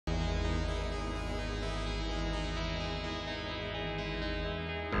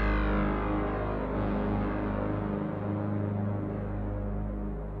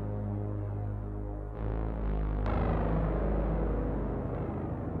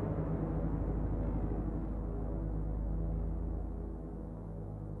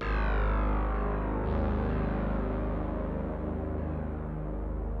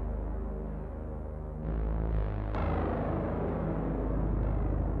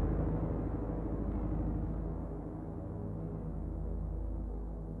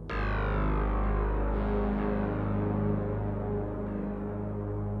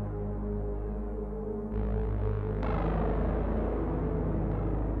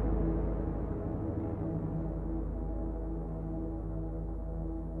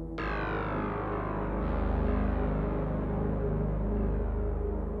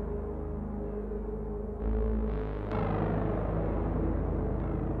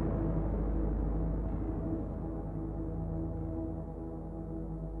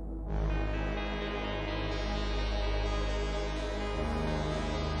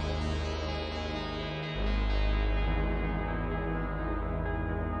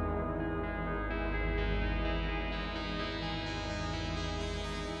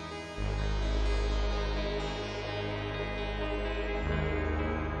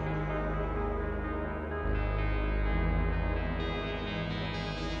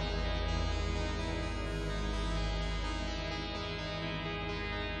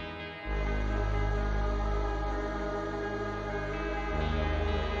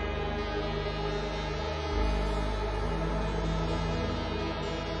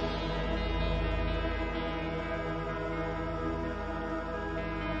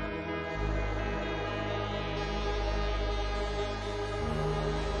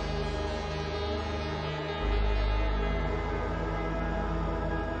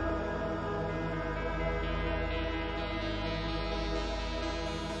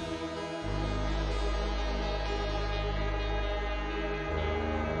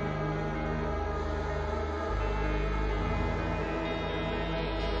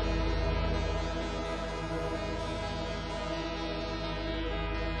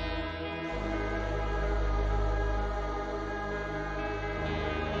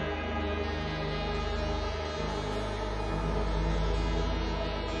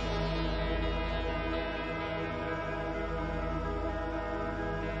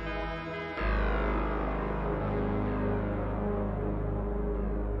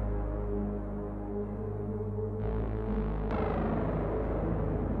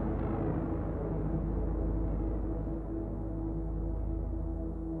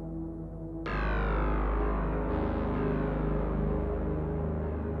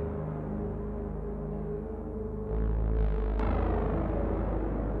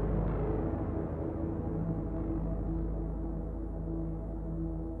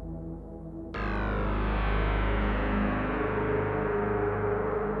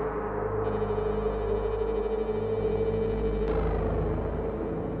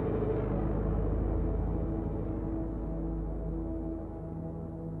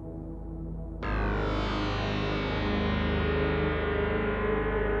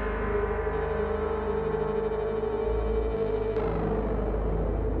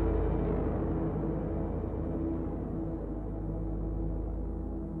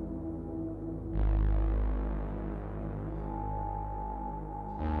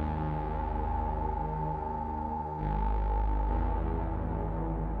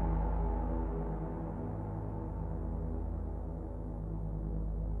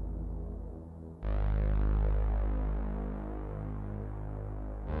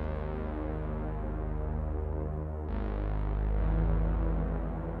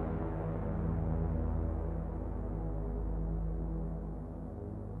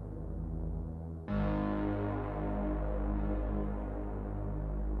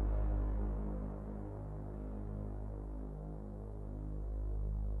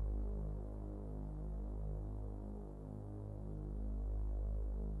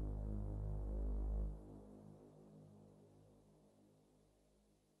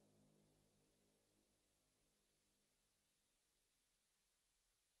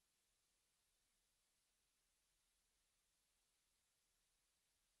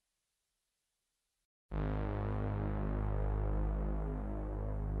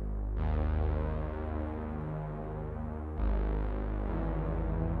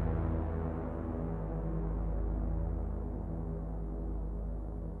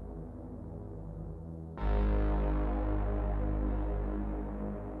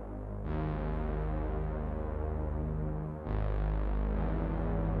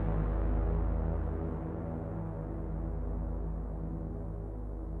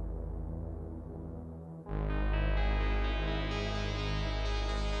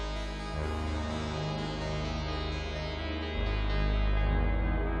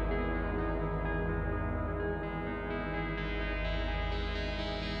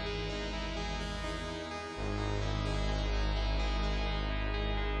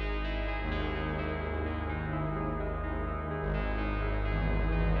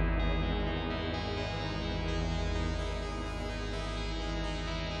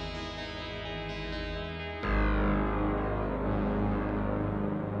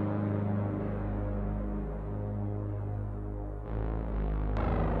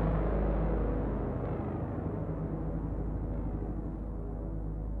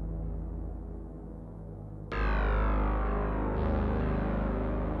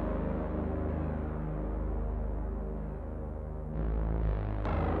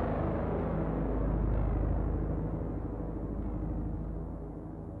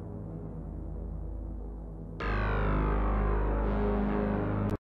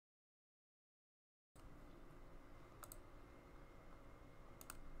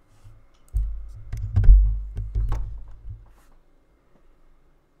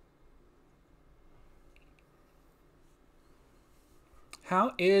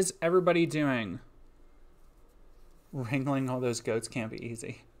How is everybody doing? Wrangling all those goats can't be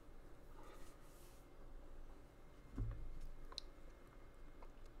easy.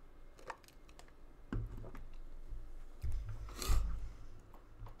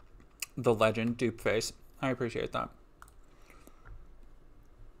 The legend, dupe face. I appreciate that.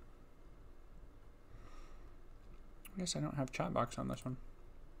 I guess I don't have chat box on this one.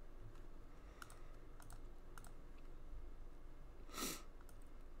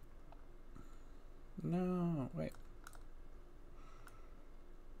 No, wait.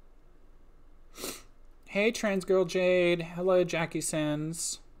 Hey, trans girl Jade. Hello, Jackie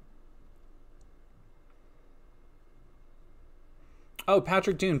Sins. Oh,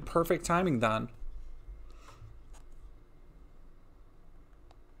 Patrick Dune. Perfect timing then.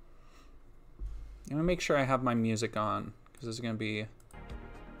 I'm gonna make sure I have my music on, because this is gonna be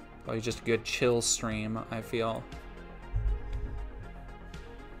probably just a good chill stream, I feel.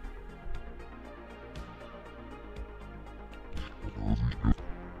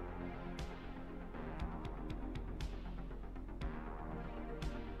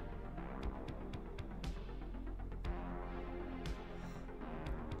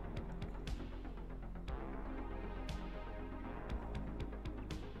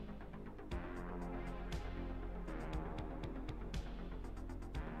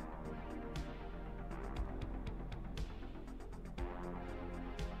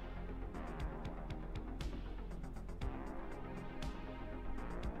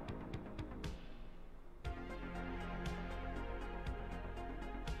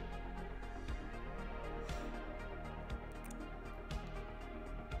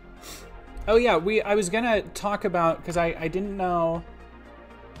 Oh yeah, I was gonna talk about, because I didn't know,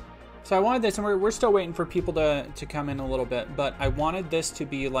 so I wanted this, and we're still waiting for people to come in a little bit, but I wanted this to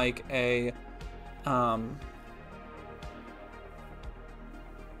be like a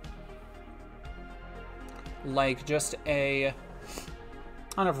like just a, I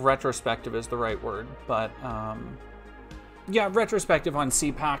don't know if retrospective is the right word, but yeah, retrospective on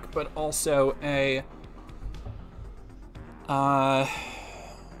CPAC, but also a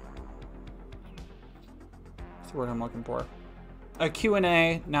what's the word I'm looking for? A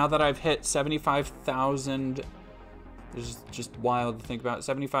Q&A, now that I've hit 75,000. This is just wild to think about.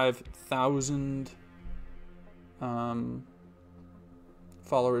 75,000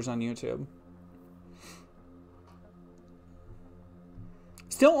 followers on YouTube.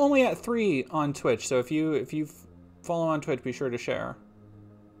 Still only at 3 on Twitch, so if you follow on Twitch, be sure to share.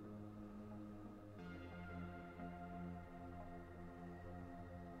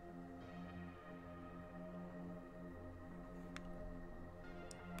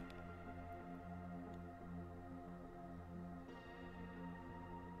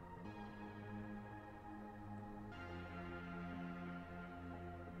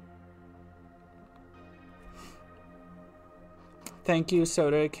 Thank you,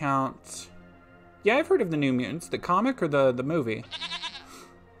 Soda Account. Yeah, I've heard of the New Mutants. The comic or the movie?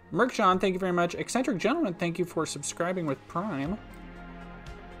 Merkshawn, thank you very much. Eccentric Gentleman, thank you for subscribing with Prime.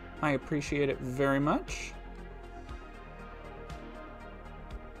 I appreciate it very much.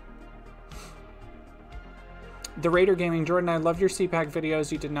 The Raider Gaming, Jordan, I love your CPAC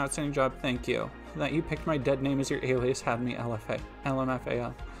videos. You did an outstanding job. Thank you. That you picked my dead name as your alias had me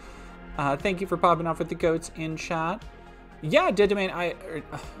LMFAO. Thank you for popping off with the goats in chat. Yeah, Dead Domain,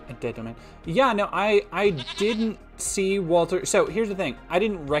 Dead Domain. Yeah, no, I didn't see Walter. So here's the thing. I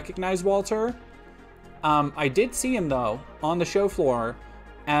didn't recognize Walter. I did see him, though, on the show floor,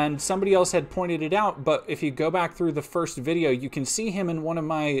 and somebody else had pointed it out, but if you go back through the first video, you can see him in one of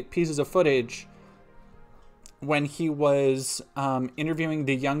my pieces of footage when he was interviewing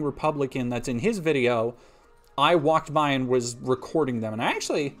the young Republican that's in his video. I walked by and was recording them, and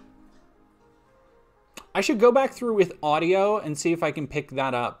I should go back through with audio and see if I can pick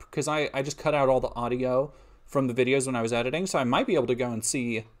that up, because I just cut out all the audio from the videos when I was editing, so I might be able to go and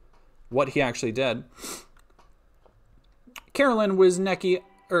see what he actually did. Carolyn Wisniewski.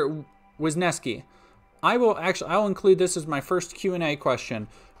 I'll include this as my first Q&A question.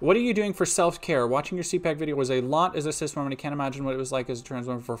 What are you doing for self-care? Watching your CPAC video was a lot as a cis woman. I can't imagine what it was like as a trans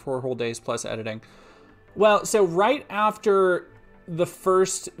woman for 4 whole days plus editing. Well, so right after the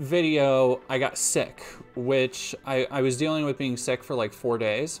first video, I got sick, which I was dealing with being sick for like 4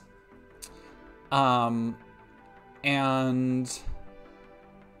 days. And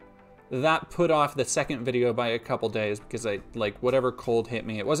that put off the second video by a couple days because whatever cold hit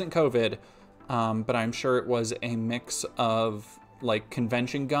me. It wasn't COVID, but I'm sure it was a mix of like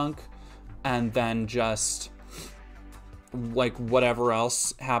convention gunk and then just like whatever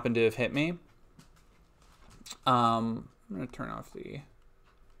else happened to have hit me. I'm gonna turn off the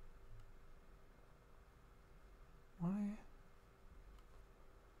Why?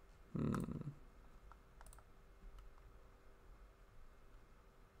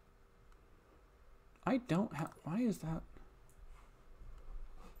 I don't have, why is that?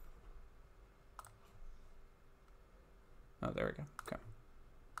 Oh, there we go. Okay.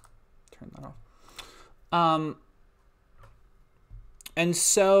 Turn that off. And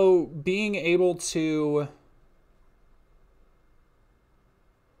so being able to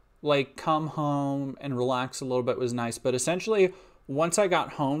like come home and relax a little bit was nice. But essentially, once I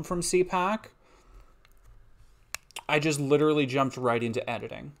got home from CPAC, I just literally jumped right into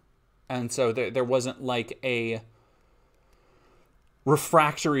editing. And so there wasn't like a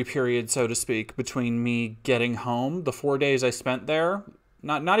refractory period, so to speak, between me getting home. The 4 days I spent there,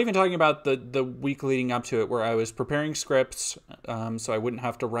 not even talking about the week leading up to it, where I was preparing scripts so I wouldn't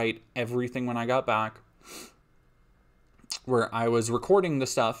have to write everything when I got back, where I was recording the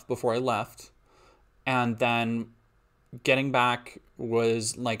stuff before I left, and then getting back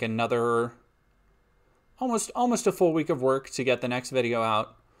was like another almost a full week of work to get the next video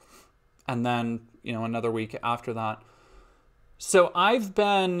out, and then, you know, another week after that. So I've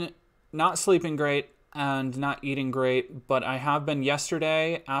been not sleeping great and not eating great, but I have been.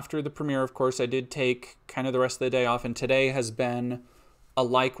 Yesterday, after the premiere, of course, I did take kind of the rest of the day off, and today has been a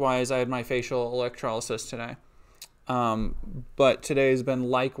likewise. I had my facial electrolysis today. But today has been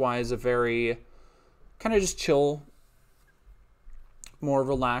likewise a very kind of just chill, more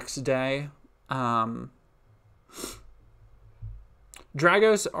relaxed day.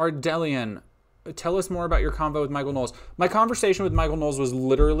 Dragos Ardelian, tell us more about your convo with Michael Knowles. My conversation with Michael Knowles was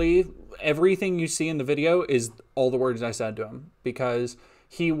literally everything you see in the video is all the words I said to him, because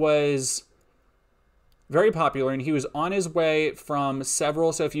he was very popular and he was on his way from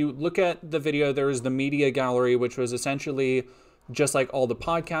several. So if you look at the video, there was the media gallery, which was essentially just like all the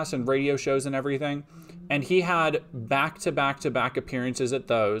podcasts and radio shows and everything. And he had back-to-back-to-back appearances at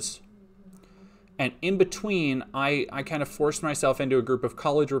those. And in between, I kind of forced myself into a group of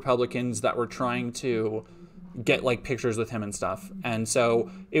college Republicans that were trying to get like pictures with him and stuff. And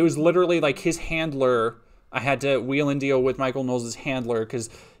so it was literally like his handler. I had to wheel and deal with Michael Knowles' handler because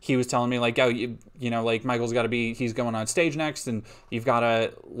he was telling me like, oh, you know, like Michael's got to be, he's going on stage next and you've got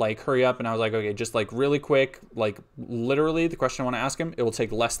to like hurry up. And I was like, okay, just like really quick, like literally the question I want to ask him, it will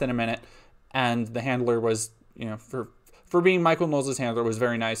take less than a minute. And the handler was, you know, for being Michael Knowles' handler, was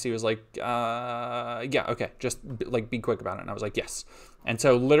very nice. He was like, yeah, okay, just like be quick about it. And I was like, yes. And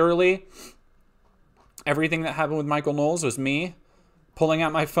so literally everything that happened with Michael Knowles was me pulling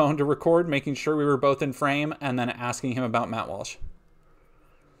out my phone to record, making sure we were both in frame, and then asking him about Matt Walsh.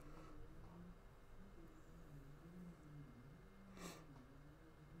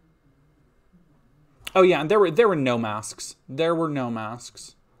 Oh yeah, and there were no masks. There were no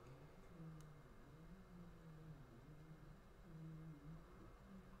masks.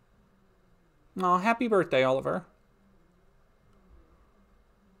 Oh, happy birthday, Oliver.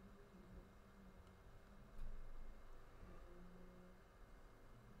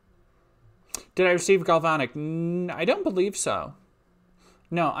 Did I receive Galvanic? I don't believe so.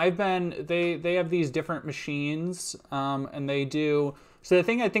 No, I've been, they have these different machines, and they do, so the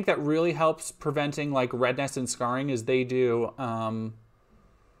thing I think that really helps preventing like redness and scarring is they do, God,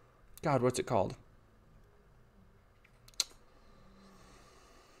 what's it called?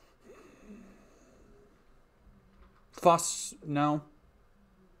 No.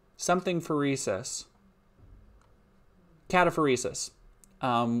 Something phoresis. Cataphoresis.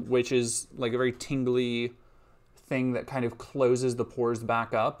 Which is like a very tingly thing that kind of closes the pores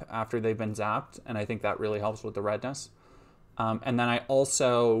back up after they've been zapped. And I think that really helps with the redness. And then I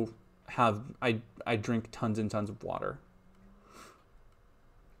also have, I drink tons and tons of water.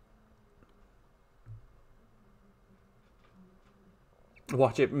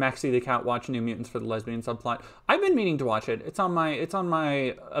 Watch it, Maxie the Cat. Watch New Mutants for the lesbian subplot. I've been meaning to watch it. It's on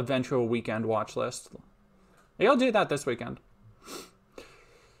my eventual weekend watch list. Maybe I'll do that this weekend.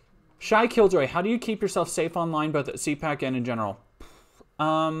 Shy Killjoy, how do you keep yourself safe online, both at CPAC and in general?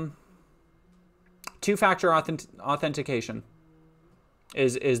 Two-factor authentication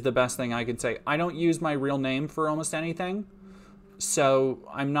is the best thing I could say. I don't use my real name for almost anything, so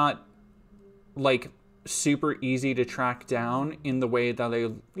I'm not like super easy to track down in the way that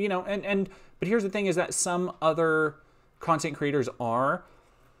they, you know, but here's the thing is that some other content creators are.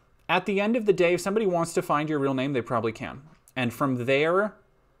 At the end of the day, if somebody wants to find your real name, they probably can. And from there,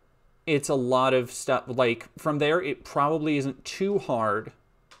 it's a lot of stuff. Like from there, it probably isn't too hard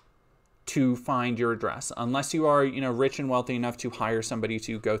to find your address unless you are, you know, rich and wealthy enough to hire somebody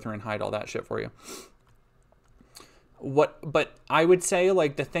to go through and hide all that shit for you. But I would say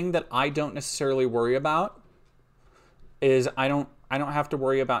like the thing that I don't necessarily worry about is I don't have to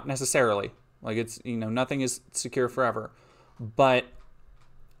worry about necessarily. Like, it's, you know, nothing is secure forever. But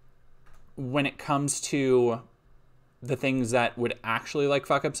when it comes to the things that would actually like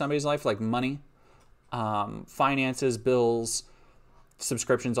fuck up somebody's life, like money, finances, bills,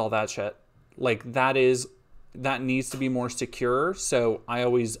 subscriptions, all that shit, like that needs to be more secure. So I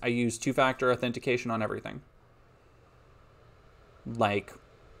use two-factor authentication on everything. Like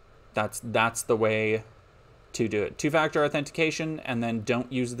that's the way to do it. Two-factor authentication, and then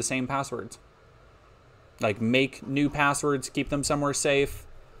don't use the same passwords. Like, make new passwords, keep them somewhere safe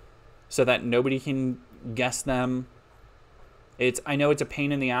so that nobody can guess them. I know it's a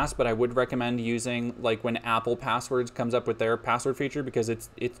pain in the ass, but I would recommend using, like, when Apple Passwords comes up with their password feature, because it's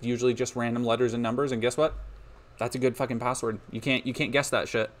usually just random letters and numbers, and guess what? That's a good fucking password. You can't guess that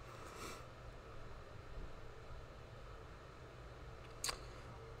shit.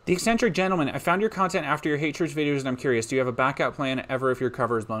 The Eccentric Gentleman, I found your content after your hate church videos, and I'm curious, do you have a backup plan ever if your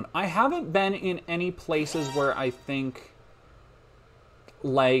cover is blown? I haven't been in any places where I think,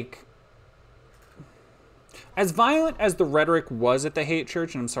 like, as violent as the rhetoric was at the hate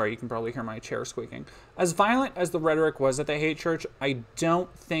church, and I'm sorry, you can probably hear my chair squeaking. As violent as the rhetoric was at the hate church, I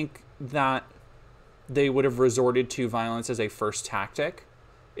don't think that they would have resorted to violence as a first tactic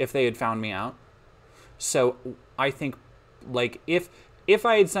if they had found me out. So I think, like, if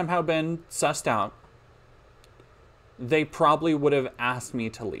I had somehow been sussed out, they probably would have asked me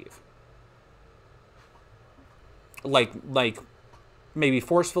to leave. Like maybe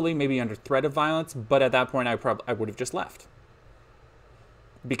forcefully, maybe under threat of violence, but at that point I would have just left.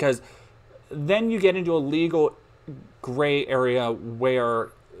 Because then you get into a legal gray area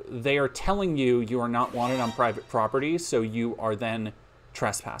where they are telling you are not wanted on private property, so you are then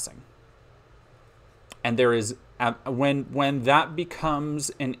trespassing. And there is, when that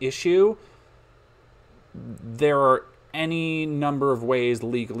becomes an issue, there are any number of ways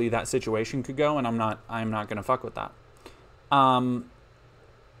legally that situation could go, and I'm not going to fuck with that.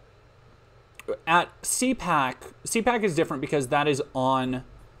 At CPAC is different because that is on,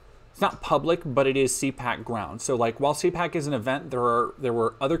 it's not public, but it is CPAC ground. So, like, while CPAC is an event, there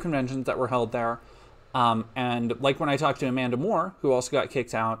were other conventions that were held there. And like when I talked to Amanda Moore, who also got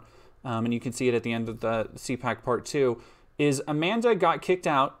kicked out, and you can see it at the end of the CPAC part 2, is Amanda got kicked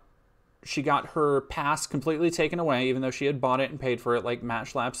out. She got her pass completely taken away, even though she had bought it and paid for it, like Matt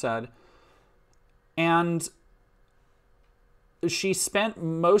Schlapp said. And she spent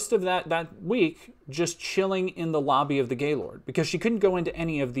most of that week just chilling in the lobby of the Gaylord because she couldn't go into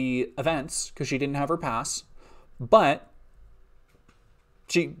any of the events because she didn't have her pass. But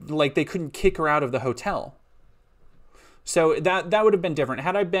they couldn't kick her out of the hotel. So that would have been different.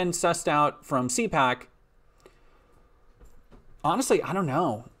 Had I been sussed out from CPAC, honestly, I don't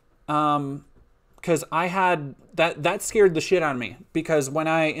know. Because I had, that scared the shit out of me. Because when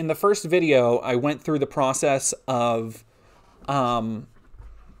in the first video, I went through the process of, what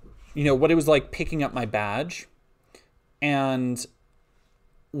it was like picking up my badge. And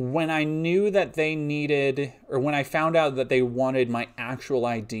when I knew that they needed, or when I found out that they wanted my actual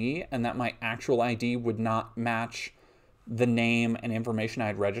ID and that my actual ID would not match the name and information I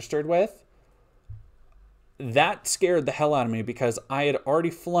had registered with, that scared the hell out of me because I had already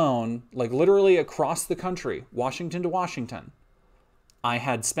flown, like, literally across the country, Washington to Washington. I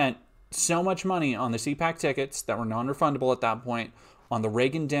had spent so much money on the CPAC tickets that were non-refundable at that point, on the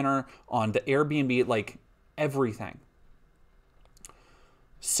Reagan dinner, on the Airbnb, like, everything.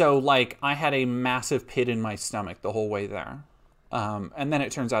 So, like, I had a massive pit in my stomach the whole way there. And then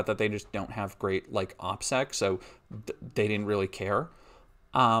it turns out that they just don't have great, like, OPSEC, so they didn't really care.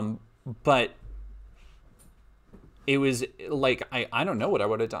 But it was, like, I don't know what I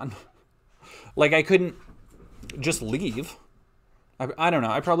would have done. Like, I couldn't just leave. I don't know.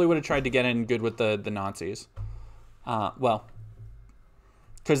 I probably would have tried to get in good with the Nazis. Well,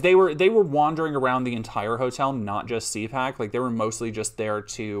 because they were wandering around the entire hotel, not just CPAC. Like, they were mostly just there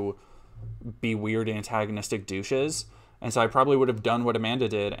to be weird antagonistic douches. And so I probably would have done what Amanda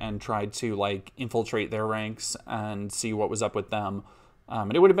did and tried to, like, infiltrate their ranks and see what was up with them.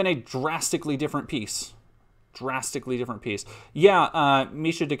 And it would have been a drastically different piece. Drastically different piece. Yeah,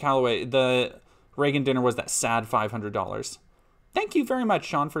 Misha DeCalloway, the Reagan dinner was that sad $500. Thank you very much,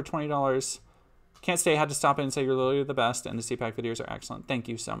 Sean, for $20. Can't stay, had to stop in and say you're literally the best, and the CPAC videos are excellent. Thank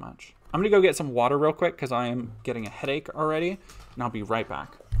you so much. I'm going to go get some water real quick because I am getting a headache already, and I'll be right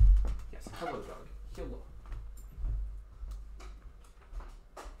back. Yes, hello, dog. Hello.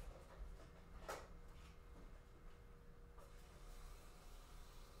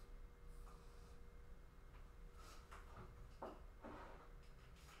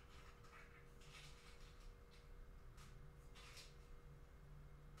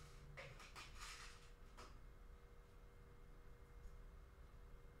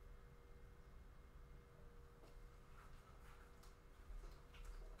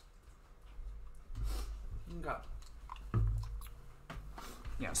 Okay.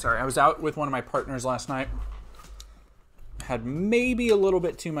 Yeah, sorry. I was out with one of my partners last night. Had maybe a little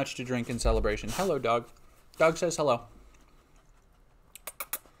bit too much to drink in celebration. Hello, dog. Dog says hello.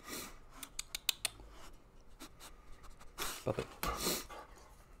 Puppet.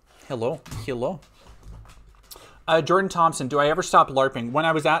 Hello. Hello. Jordan Thompson, do I ever stop LARPing? When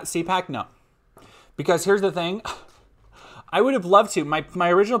I was at CPAC, no. Because here's the thing. I would have loved to. My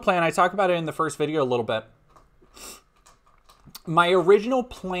original plan, I talk about it in the first video a little bit. My original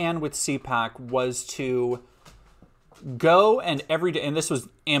plan with CPAC was to go and every day, and this was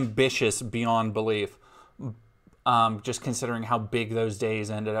ambitious beyond belief, just considering how big those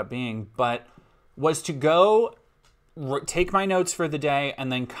days ended up being, but was to go take my notes for the day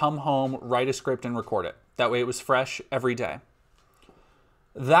and then come home, write a script, and record it. That way it was fresh every day.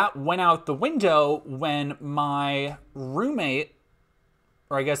 That went out the window when my roommate,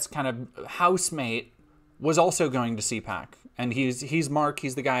 or I guess kind of housemate, was also going to CPAC. And he's Mark.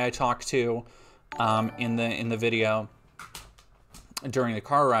 He's the guy I talked to in the video during the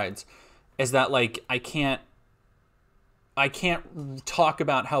car rides. Is that like I can't talk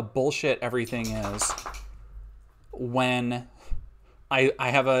about how bullshit everything is when I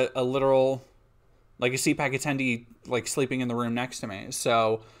have a literal, like, a CPAC attendee like sleeping in the room next to me.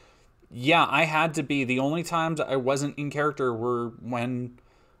 So yeah, I had to be, the only times I wasn't in character were when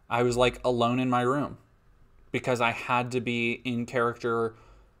I was like alone in my room, because I had to be in character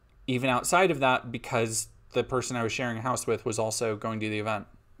even outside of that, because the person I was sharing a house with was also going to the event,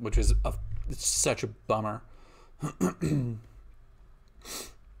 which was such a bummer. The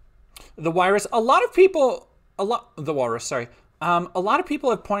Walrus, a lot of people have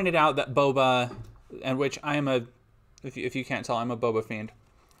pointed out that Boba, and which I am a, if you can't tell, I'm a Boba fiend.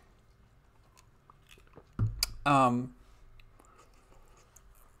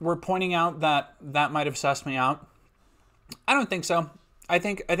 We're pointing out that might have sussed me out. I don't think so. I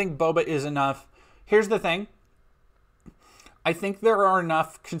think Boba is enough. Here's the thing. I think there are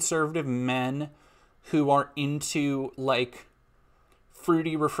enough conservative men who are into like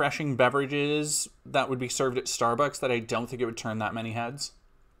fruity, refreshing beverages that would be served at Starbucks that I don't think it would turn that many heads.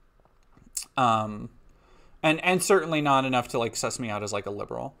 And certainly not enough to like suss me out as like a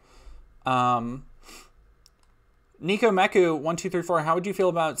liberal. Nico Meku 1234, how would you feel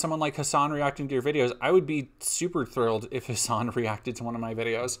about someone like Hassan reacting to your videos? I would be super thrilled if Hassan reacted to one of my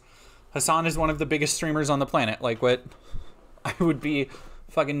videos. Hassan is one of the biggest streamers on the planet. Like, what? I would be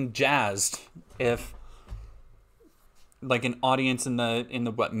fucking jazzed if like an audience in the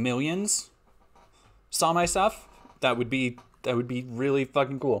what, millions saw my stuff. That would be really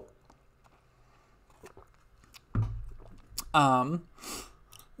fucking cool.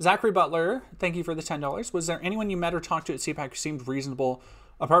 Zachary Butler, thank you for the $10. Was there anyone you met or talked to at CPAC who seemed reasonable,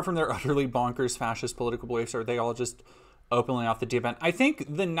 apart from their utterly bonkers fascist political beliefs, or are they all just openly off the deep end? I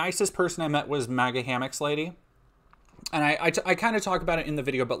think the nicest person I met was MAGA Hammocks lady. And I kind of talk about it in the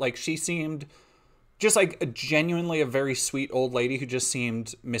video, but like she seemed just like genuinely a very sweet old lady who just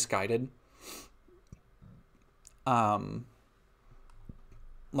seemed misguided. Like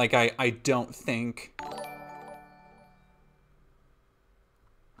I don't think...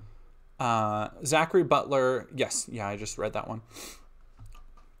 Zachary Butler, yes, yeah, I just read that one.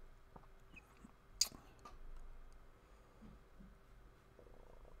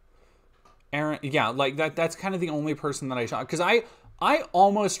 Aaron, yeah, like that's kind of the only person that I shot, because I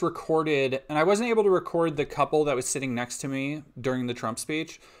almost recorded, and I wasn't able to record the couple that was sitting next to me during the Trump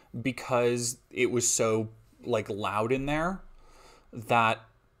speech because it was so like loud in there that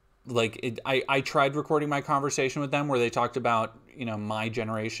like I tried recording my conversation with them where they talked about, you know, my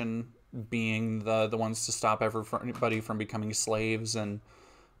generation being the ones to stop everybody from becoming slaves and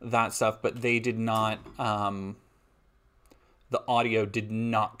that stuff, but they did not, the audio did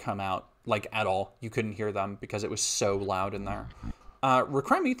not come out like at all. You couldn't hear them because it was so loud in there.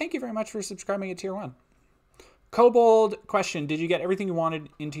 Recremi, thank you very much for subscribing at tier 1. Kobold question, did you get everything you wanted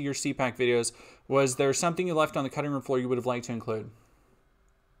into your CPAC videos? Was there something you left on the cutting room floor you would have liked to include?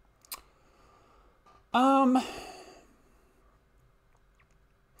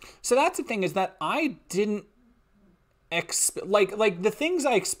 So that's the thing, is that I didn't like the things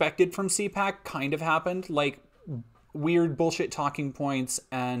I expected from CPAC kind of happened, like weird bullshit talking points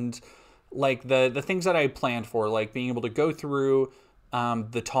and like the things that I had planned for, like being able to go through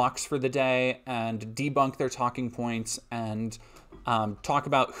the talks for the day and debunk their talking points and talk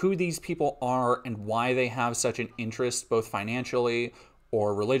about who these people are and why they have such an interest, both financially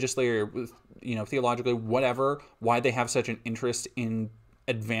or religiously or, you know, theologically, whatever, why they have such an interest in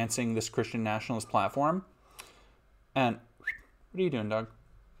advancing this Christian nationalist platform. And what are you doing, dog?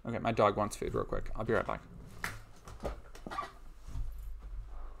 Okay, my dog wants food real quick. I'll be right back.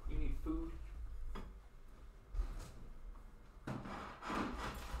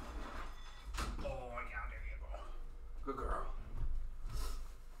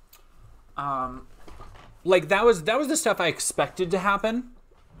 Like, that was the stuff I expected to happen,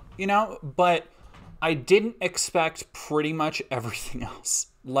 you know, but I didn't expect pretty much everything else.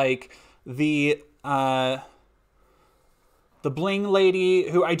 Like, the bling lady,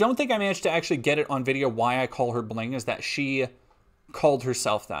 who I don't think I managed to actually get it on video why I call her bling, is that she called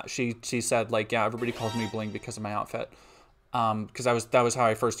herself that. She said, like, yeah, everybody calls me bling because of my outfit. Because that was how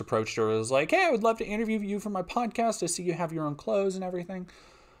I first approached her. It was like, hey, I would love to interview you for my podcast. I see you have your own clothes and everything.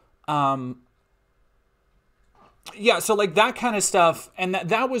 Yeah, so like that kind of stuff, and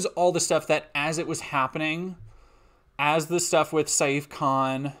that was all the stuff that as it was happening, as the stuff with Saif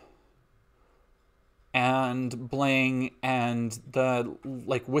Khan and Bling and the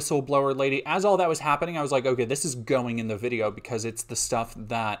like whistleblower lady, as all that was happening, I was like, okay, this is going in the video because it's the stuff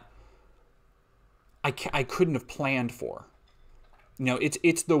that I couldn't have planned for. You know,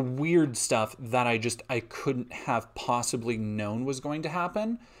 it's the weird stuff that I couldn't have possibly known was going to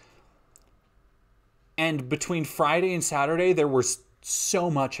happen. And between Friday and Saturday, there was so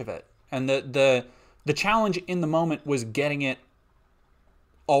much of it. And the challenge in the moment was getting it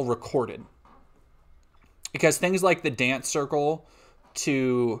all recorded. Because things like the dance circle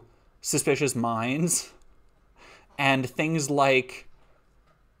to Suspicious Minds and things like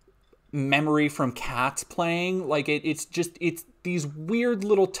Memory from Cats playing, like it's these weird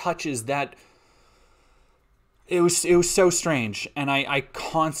little touches that it was so strange. And I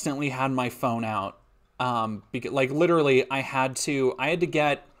constantly had my phone out. Because, like, literally I had to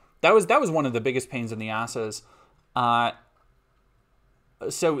get, that was one of the biggest pains in the asses.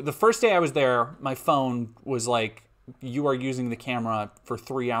 So the first day I was there, my phone was like, you are using the camera for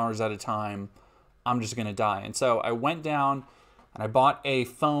 3 hours at a time. I'm just going to die. And so I went down and I bought a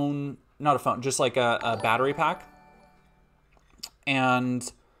phone, not a phone, just like a battery pack.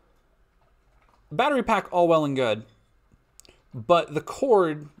 And battery pack, all well and good. But the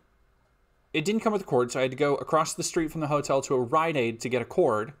cord, it didn't come with a cord, so I had to go across the street from the hotel to a Rite Aid to get a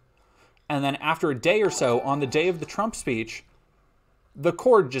cord. And then after a day or so, on the day of the Trump speech, the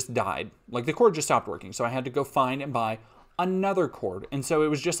cord just died. Like, the cord just stopped working. So I had to go find and buy another cord. And so it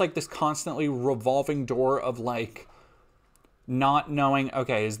was just like this constantly revolving door of like not knowing,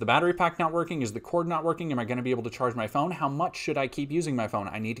 okay, is the battery pack not working? Is the cord not working? Am I going to be able to charge my phone? How much should I keep using my phone?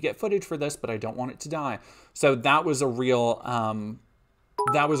 I need to get footage for this, but I don't want it to die. So that was a real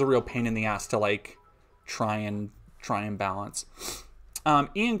pain in the ass to like try and balance.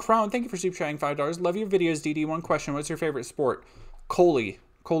 Ian Crown, thank you for super chatting $5. Love your videos, DD. One question: what's your favorite sport? Coley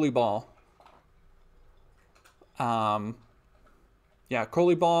ball. Yeah,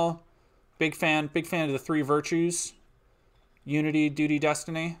 Coley ball. Big fan of the three virtues: unity, duty,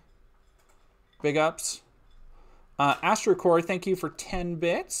 destiny. Big ups. Astrocore, thank you for 10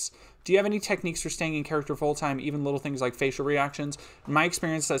 bits. Do you have any techniques for staying in character full time, even little things like facial reactions? In my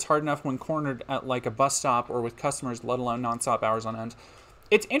experience, that's hard enough when cornered at like a bus stop or with customers, let alone nonstop hours on end.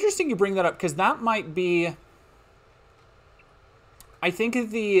 It's interesting you bring that up because that might be, I think,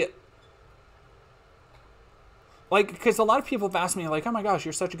 because a lot of people have asked me like, oh my gosh,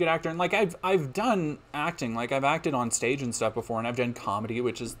 you're such a good actor. And like, I've done acting, like I've acted on stage and stuff before, and I've done comedy,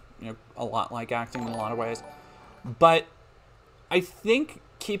 which is, you know, a lot like acting in a lot of ways. But I think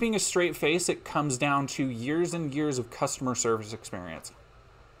keeping a straight face, it comes down to years and years of customer service experience.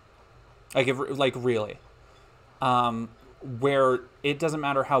 Like really. Where it doesn't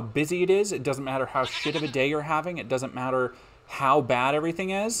matter how busy it is, it doesn't matter how shit of a day you're having, it doesn't matter how bad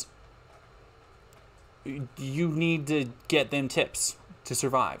everything is. You need to get them tips to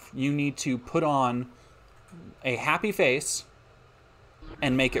survive. You need to put on a happy face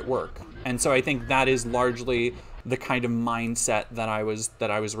and make it work. And so I think that is largely the kind of mindset that I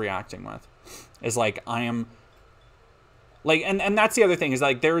was reacting with. Is like, I am like, and that's the other thing, is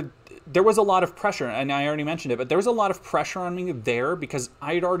like there was a lot of pressure, and I already mentioned it, but there was a lot of pressure on me there because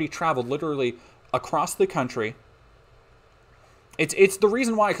I had already traveled literally across the country. It's the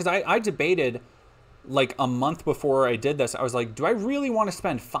reason why, because I debated like a month before I did this. I was like, do I really want to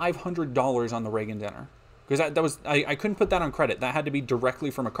spend $500 on the Reagan dinner? Because that was, I couldn't put that on credit. That had to be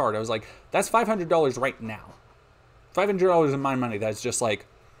directly from a card. I was like, that's $500 right now. $500 in my money that's just like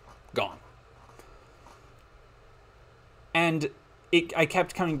gone. And I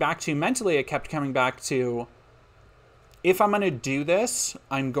kept coming back to, mentally, I kept coming back to, if I'm going to do this,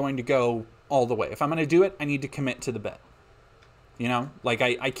 I'm going to go all the way. If I'm going to do it, I need to commit to the bit. You know, like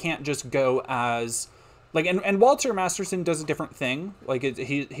I can't just go as like, and Walter Masterson does a different thing. Like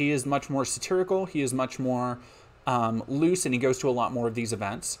he is much more satirical. He is much more loose, and he goes to a lot more of these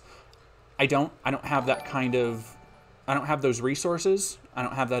events. I don't have that kind of, I don't have those resources. I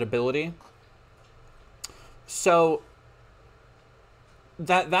don't have that ability. So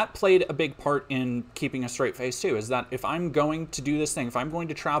that played a big part in keeping a straight face too, is that if I'm going to do this thing, if I'm going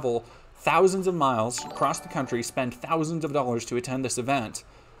to travel thousands of miles across the country, spend thousands of dollars to attend this event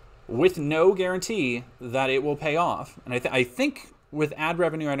with no guarantee that it will pay off. And I think with ad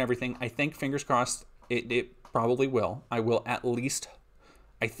revenue and everything, I think, fingers crossed, it probably will. I will at least,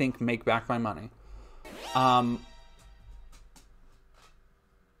 I think, make back my money.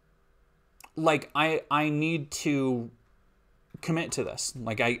 Like, I need to commit to this.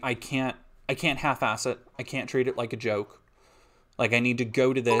 Like, I can't half-ass it. I can't treat it like a joke. Like, I need to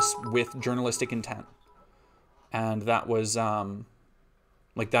go to this with journalistic intent. And that was,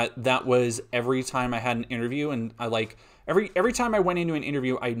 like, that was every time I had an interview, and I, like, every time I went into an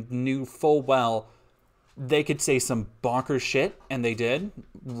interview, I knew full well they could say some bonkers shit, and they did,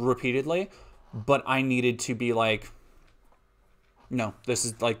 repeatedly, but I needed to be like, no, this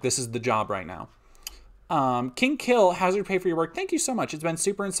is the job right now. King Kill, hazard pay for your work. Thank you so much. It's been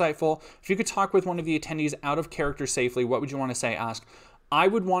super insightful. If you could talk with one of the attendees out of character safely, what would you want to say? Ask. I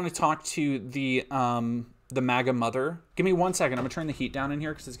would want to talk to the MAGA mother. Give me 1 second. I'm gonna turn the heat down in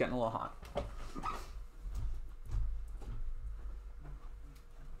here because it's getting a little hot.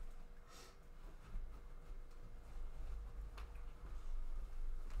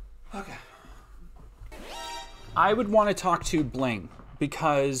 Okay. I would want to talk to Bling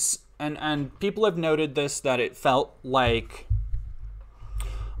because, and people have noted this, that it felt like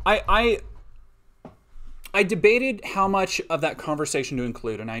I debated how much of that conversation to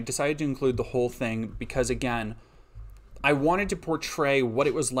include, and I decided to include the whole thing because, again, I wanted to portray what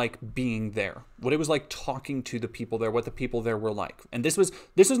it was like being there, what it was like talking to the people there, what the people there were like. And this was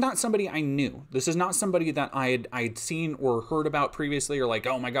not somebody I knew. This is not somebody that I had seen or heard about previously, or like,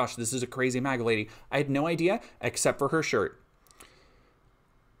 oh my gosh, this is a crazy MAGA lady. I had no idea except for her shirt.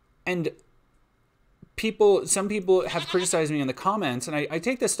 And some people have criticized me in the comments, and I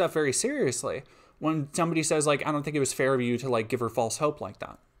take this stuff very seriously. When somebody says, like, I don't think it was fair of you to, like, give her false hope like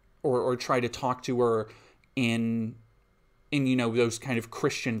that, or try to talk to her in you know, those kind of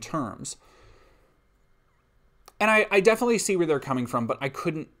Christian terms. And I definitely see where they're coming from, but I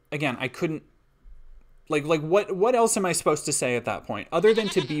couldn't, like what else am I supposed to say at that point other than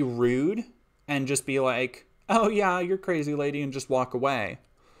to be rude and just be like, oh yeah, you're crazy lady, and just walk away.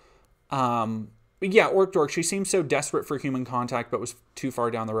 But yeah, Orc Dork, she seems so desperate for human contact, but was too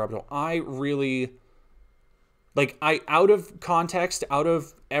far down the rabbit hole. I really, like, out of context, out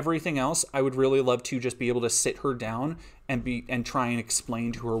of everything else, I would really love to just be able to sit her down and try and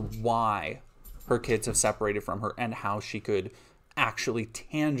explain to her why her kids have separated from her and how she could actually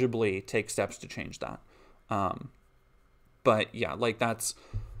tangibly take steps to change that. But yeah, like, that's,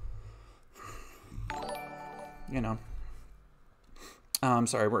 you know.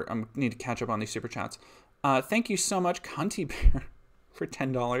 Sorry, I need to catch up on these super chats. Thank you so much, Cunty Bear, for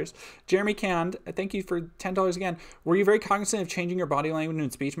 $10. Jeremy Cand, thank you for $10 again. Were you very cognizant of changing your body language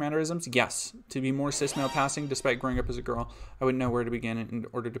and speech mannerisms? Yes. To be more cis male passing, despite growing up as a girl, I wouldn't know where to begin in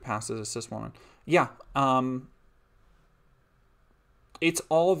order to pass as a cis woman. Yeah. It's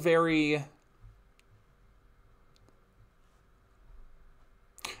all very...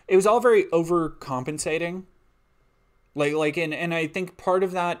 It was all very overcompensating. And I think part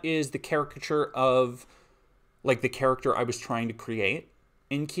of that is the caricature of, like, the character I was trying to create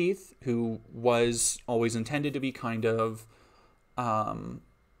in Keith, who was always intended to be kind of,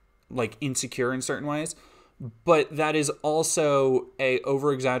 like, insecure in certain ways. But that is also a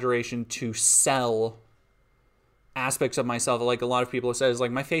over-exaggeration to sell aspects of myself. Like, a lot of people have said, is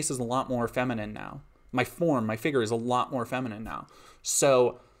like, my face is a lot more feminine now. My figure is a lot more feminine now.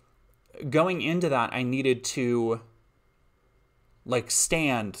 So going into that, I needed to, like,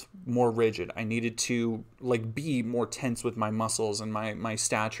 stand more rigid. I needed to, like, be more tense with my muscles and my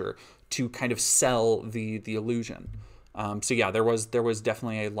stature to kind of sell the illusion. So yeah, there was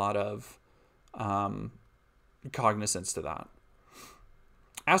definitely a lot of cognizance to that.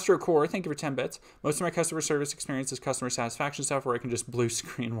 AstroCore, thank you for 10 bits. Most of my customer service experience is customer satisfaction stuff where I can just blue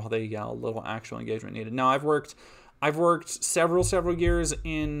screen while they yell. Little actual engagement needed. No, I've worked several years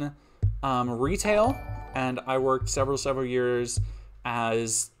in retail, and I worked several years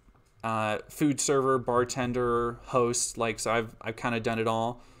as food server, bartender, host. Like, so I've kind of done it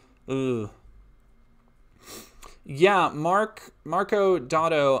all. Ugh. Yeah, Marco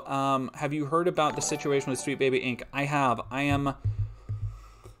Dotto, have you heard about the situation with Sweet Baby Inc? I have. I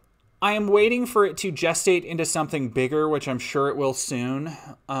am waiting for it to gestate into something bigger, which I'm sure it will soon,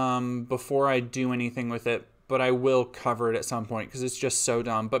 before I do anything with it. But I will cover it at some point because it's just so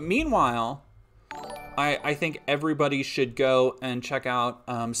dumb. But meanwhile, I think everybody should go and check out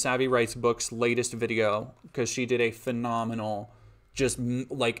Savvy Writes Book's latest video because she did a phenomenal just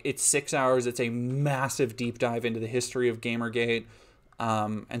like it's 6 hours. It's a massive deep dive into the history of Gamergate.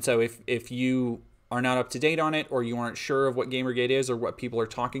 And so if you are not up to date on it, or you aren't sure of what Gamergate is or what people are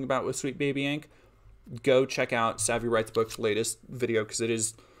talking about with Sweet Baby Inc., go check out Savvy Writes Book's latest video, because it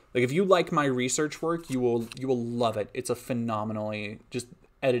is like, if you like my research work, you will love it. It's a phenomenally just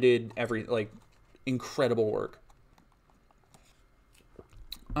edited, incredible work.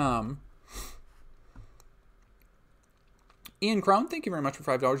 Ian Crone, thank you very much for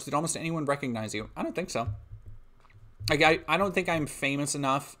 $5. Did almost anyone recognize you? I don't think so. Like, I don't think I'm famous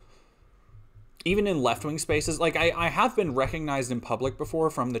enough, even in left-wing spaces. Like, I have been recognized in public before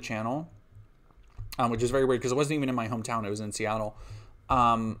from the channel, which is very weird because it wasn't even in my hometown. It was in Seattle.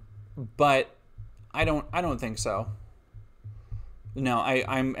 But I don't think so. No,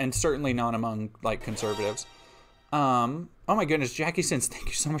 and certainly not among, like, conservatives. Oh my goodness, Jackie Sins, thank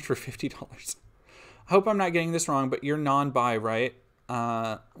you so much for $50. I hope I'm not getting this wrong, but you're non-bi, right?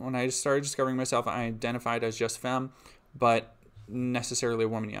 When I started discovering myself, I identified as just femme, but necessarily a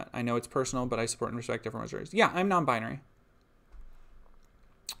woman yet. I know it's personal, but I support and respect everyone's race. Yeah, I'm non-binary.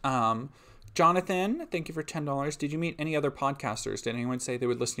 Jonathan, thank you for $10. Did you meet any other podcasters? Did anyone say they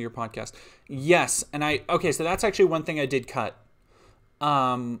would listen to your podcast? Yes, and okay, so that's actually one thing I did cut.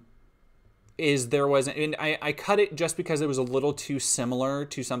 Is there wasn't, and I cut it just because it was a little too similar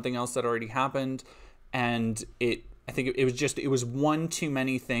to something else that already happened, and I think it was one too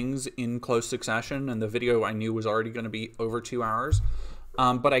many things in close succession, and the video I knew was already going to be over 2 hours.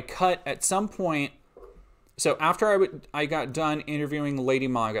 But I cut at some point. So after I got done interviewing Lady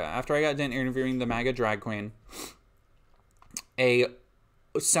Maga, after I got done interviewing the MAGA drag queen, a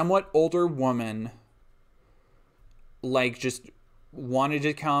somewhat older woman, like, just wanted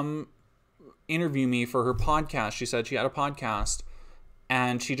to come interview me for her podcast. She said she had a podcast,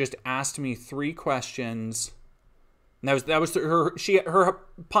 and she just asked me 3 questions. And that was her. Her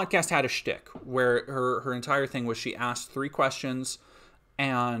podcast had a shtick where her entire thing was she asked 3 questions,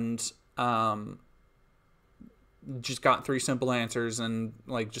 and just got 3 simple answers, and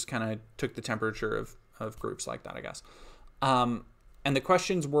like just kind of took the temperature of groups like that, I guess. And the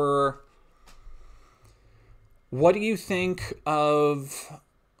questions were, what do you think of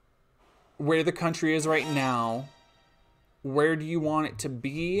where the country is right now? Where do you want it to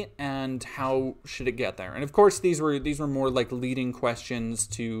be, and how should it get there? And of course, these were more like leading questions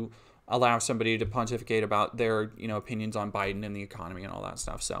to allow somebody to pontificate about their, opinions on Biden and the economy and all that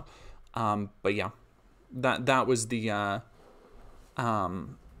stuff. So, but yeah, that was the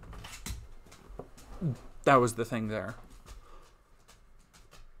thing there.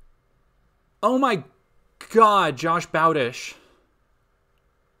 Oh my God, Josh Bowdish.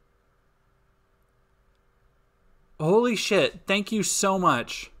 Holy shit, thank you so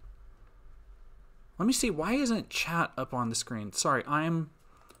much. Let me see, why isn't chat up on the screen? Sorry,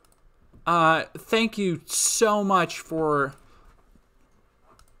 thank you so much for,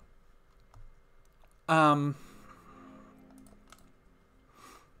 the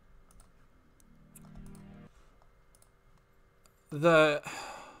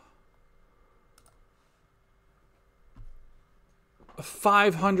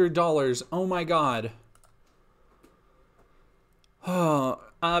 $500, oh my God. Oh,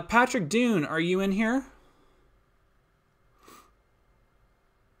 Patrick Dune, are you in here?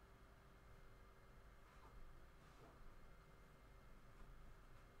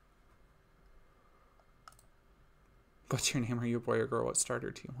 What's your name? Are you a boy or girl? What starter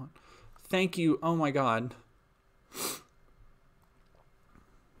do you want? Thank you. Oh my God.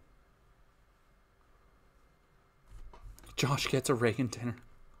 Josh gets a Reagan dinner.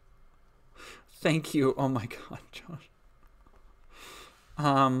 Thank you. Oh my God, Josh.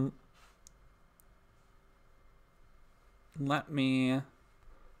 Sorry,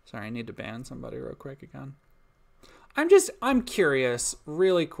 I need to ban somebody real quick again. I'm curious,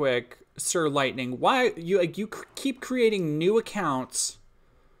 really quick, Sir Lightning, why you keep creating new accounts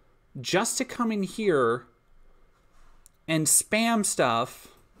just to come in here and spam stuff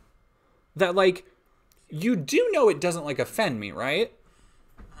that, like, you do know it doesn't, like, offend me, right?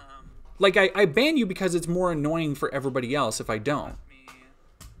 Like, I ban you because it's more annoying for everybody else if I don't.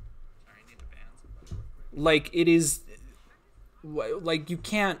 Like, it is, like, you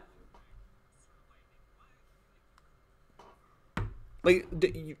can't, like,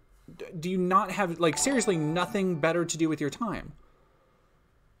 do you not have, like, seriously nothing better to do with your time?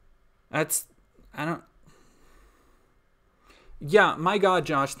 Yeah, my God,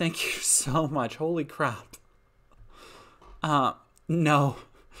 Josh, thank you so much. Holy crap. No.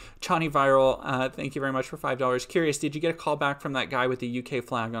 Chani Viral, thank you very much for $5. Curious, did you get a call back from that guy with the UK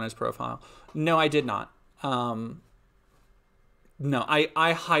flag on his profile? No, I did not. No,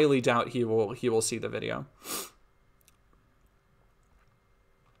 I highly doubt he will see the video.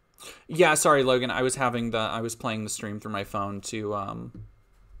 Yeah, sorry, Logan. I was playing the stream through my phone to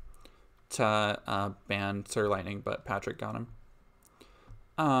ban Sir Lightning, but Patrick got him.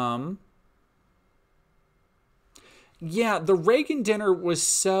 Yeah, the Reagan dinner was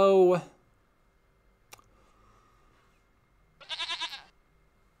so...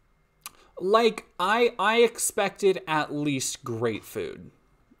 Like, I expected at least great food,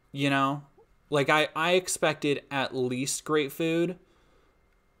 you know? Like, I expected at least great food.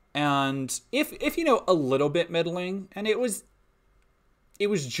 And if you know, a little bit middling, and it was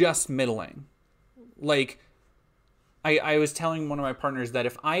just middling. Like, I was telling one of my partners that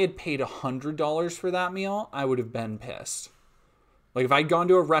if I had paid $100 for that meal, I would have been pissed. Like, if I'd gone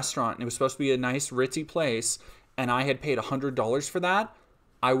to a restaurant and it was supposed to be a nice ritzy place and I had paid $100 for that,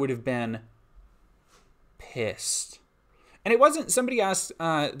 I would have been pissed. And it wasn't, somebody asked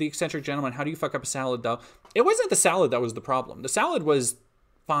the eccentric gentleman, how do you fuck up a salad though? It wasn't the salad that was the problem. The salad was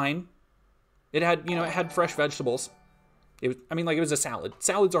fine. It had, you know, it had fresh vegetables. It was, I mean, like, it was a salad.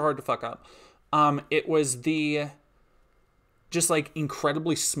 Salads are hard to fuck up. It was the just like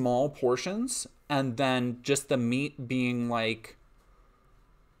incredibly small portions, and then just the meat being like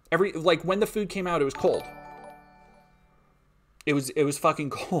like when the food came out, it was cold. It was fucking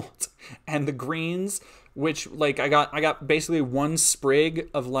cold. And the greens, which like I got basically one sprig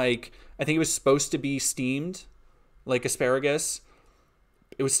of, like, I think it was supposed to be steamed, like asparagus.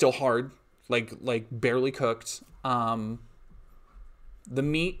 It was still hard, like barely cooked. The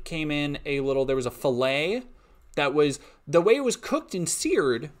meat came in a little, there was a fillet that was, the way it was cooked and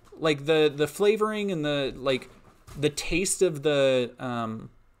seared, like the flavoring and the taste of the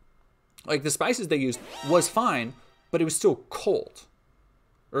like the spices they used was fine, but it was still cold.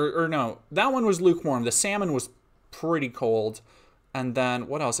 Or no, that one was lukewarm. The salmon was pretty cold. And then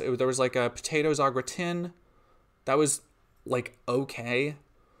what else? There was like a potatoes au gratin. That was like okay.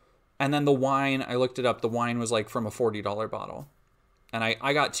 And then the wine, I looked it up. The wine was like from a $40 bottle. And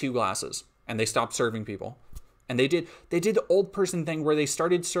I got 2 glasses, and they stopped serving people. And they did the old person thing where they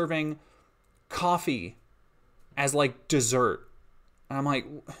started serving coffee as like dessert. And I'm like,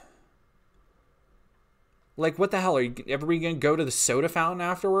 what the hell? Are you everybody gonna go to the soda fountain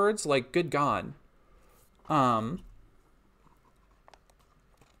afterwards? Like, good God. Yeah,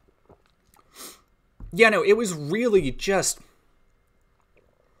 no, it was really just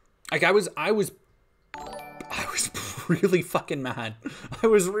like I was really fucking mad. I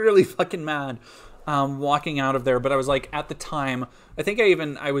was really fucking mad walking out of there. But I was like, at the time, I think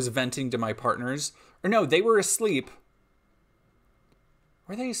I was venting to my partners. Or no, they were asleep.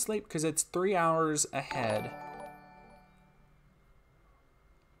 Were they asleep? Because it's 3 hours ahead.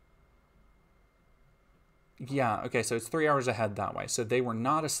 Yeah, okay, so it's 3 hours ahead that way. So they were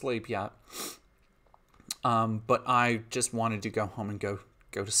not asleep yet. But I just wanted to go home and go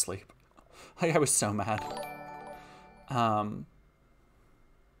to sleep. Like, I was so mad.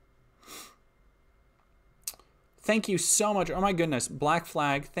 Thank you so much. Oh my goodness. Black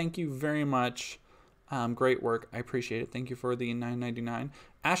Flag, thank you very much. Great work. I appreciate it. Thank you for the $9.99.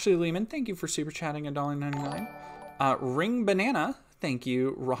 Ashley Lehman, thank you for super chatting $1.99. Ring Banana, thank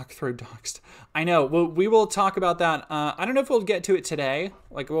you. Rock Throw Doxed. I know. We will talk about that. I don't know if we'll get to it today.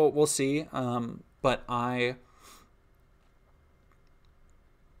 Like, we'll see. But I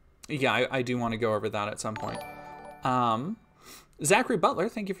do want to go over that at some point. Zachary Butler,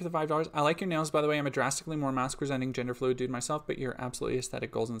 thank you for the $5. I like your nails, by the way. I'm a drastically more mask-presenting, gender-fluid dude myself, but you're absolutely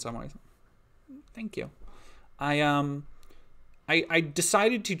aesthetic goals in some ways. Thank you. I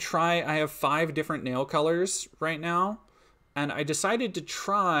decided to try, I have 5 different nail colors right now, and I decided to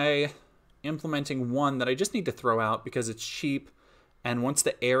try implementing one that I just need to throw out because it's cheap, and once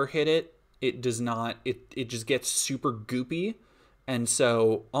the air hit it, it does not, it just gets super goopy. And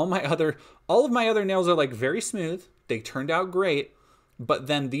so all of my other nails are like very smooth. They turned out great, but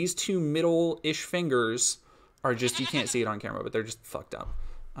then these 2 middle-ish fingers are just, you can't see it on camera, but they're just fucked up.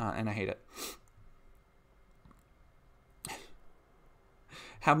 And I hate it.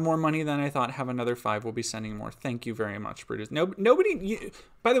 Have more money than I thought. Have another 5. We'll be sending more. Thank you very much, Brutus.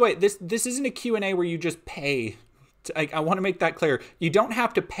 By the way, this isn't a Q&A where you just pay. I want to make that clear. You don't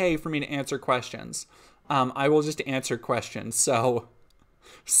have to pay for me to answer questions. I will just answer questions. So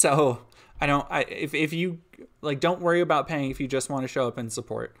if you like, don't worry about paying if you just want to show up and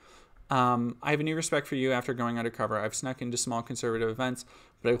support. I have a new respect for you after going undercover. I've snuck into small conservative events,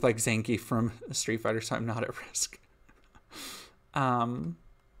 but I look like Zanky from Street Fighter, so I'm not at risk.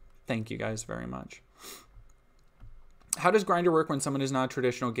 Thank you guys very much. How does Grindr work when someone is not a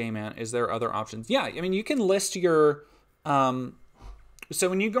traditional gay man? Is there other options? Yeah, I mean, you can list your So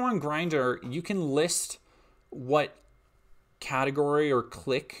when you go on Grindr, you can list what category or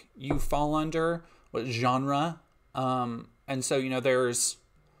clique you fall under, what genre. And so, you know, there's,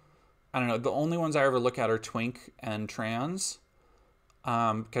 I don't know, the only ones I ever look at are twink and trans,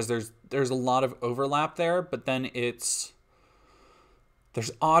 because there's a lot of overlap there. But then there's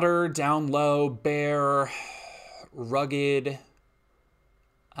otter, down low, bear, rugged,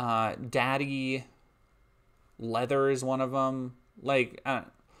 daddy, leather is one of them. Like,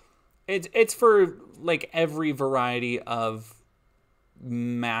 it's for like every variety of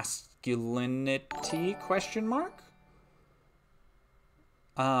masculinity, question mark.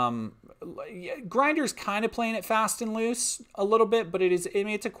 Grindr's kind of playing it fast and loose a little bit, but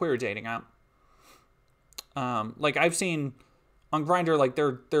it's a queer dating app. Like I've seen on Grindr, like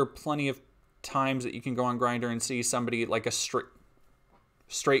there are plenty of times that you can go on Grindr and see somebody, like a straight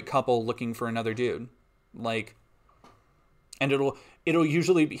couple looking for another dude, like, and it'll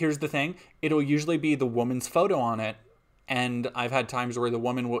usually be, here's the thing, it'll usually be the woman's photo on it. And I've had times where the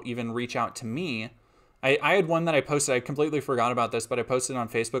woman will even reach out to me. I had one that I posted, I completely forgot about this, but I posted it on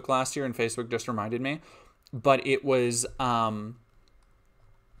Facebook last year and Facebook just reminded me. But it was a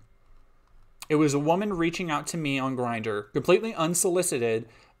woman reaching out to me on Grindr, completely unsolicited,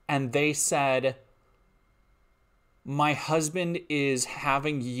 and they said, "My husband is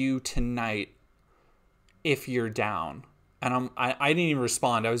having you tonight if you're down." And I didn't even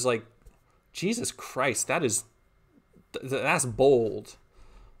respond. I was like, Jesus Christ, that's bold.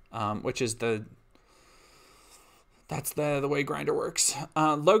 Which is that's the way Grindr works.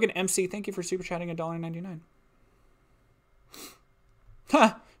 Logan MC, thank you for super chatting $1.99.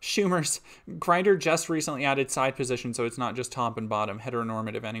 Ha! Schumers. Grindr just recently added side position, so it's not just top and bottom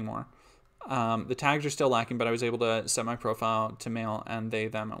heteronormative anymore. The tags are still lacking, but I was able to set my profile to male and they,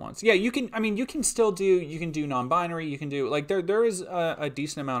 them at once. Yeah, you can do non-binary, you can do, like, there is a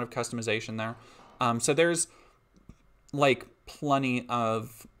decent amount of customization there. So there's, like, plenty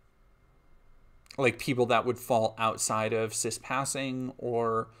of, like, people that would fall outside of cis passing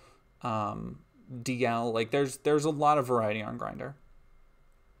or DL. Like, there's a lot of variety on Grindr.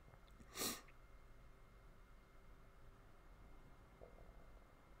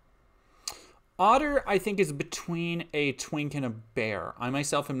 Otter, I think, is between a twink and a bear. I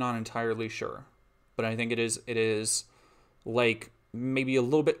myself am not entirely sure, but I think it is like maybe a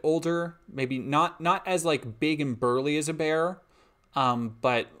little bit older, maybe not as like big and burly as a bear,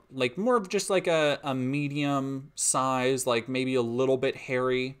 but like more of just like a medium size, like maybe a little bit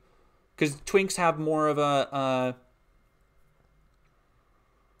hairy, because twinks have more of a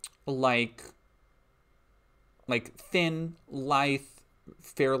like thin, lithe,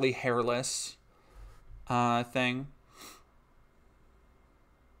 fairly hairless thing.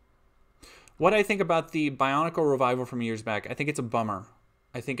 What I think about the Bionicle revival from years back, I think it's a bummer.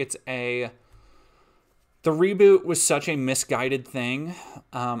 I think the reboot was such a misguided thing.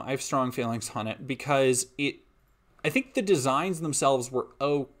 I have strong feelings on it because I think the designs themselves were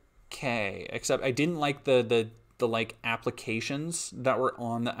okay, except I didn't like the like applications that were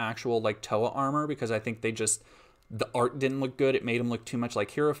on the actual like Toa armor, because I think the art didn't look good. It made them look too much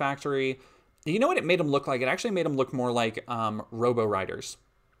like Hero Factory. You know what it made them look like? It actually made them look more like Robo Riders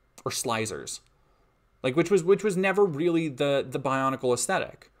or Slizers, like which was never really the Bionicle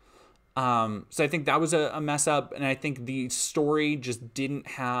aesthetic. So I think that was a mess up, and I think the story just didn't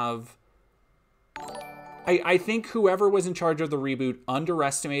have. I think whoever was in charge of the reboot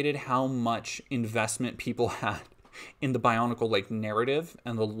underestimated how much investment people had in the Bionicle like narrative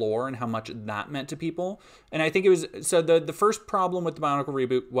and the lore and how much that meant to people. And I think it was, so the first problem with the Bionicle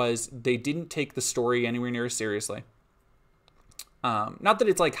reboot was they didn't take the story anywhere near as seriously. Not that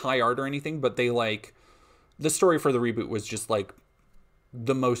it's like high art or anything, but they like, the story for the reboot was just like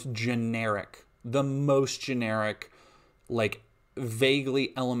the most generic, like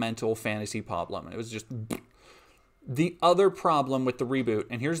vaguely elemental fantasy problem. It was just the other problem with the reboot.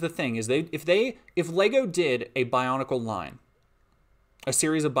 And here's the thing is if Lego did a Bionicle line, a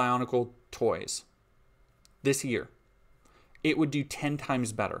series of Bionicle toys this year, it would do 10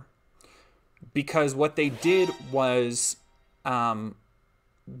 times better, because what they did was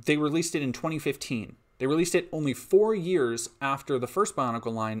they released it in 2015. They released it only 4 years after the first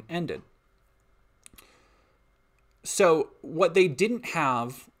Bionicle line ended. So what they didn't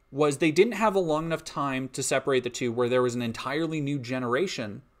have was they didn't have a long enough time to separate the two, where there was an entirely new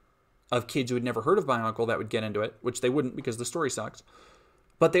generation of kids who had never heard of Bionicle that would get into it, which they wouldn't because the story sucks.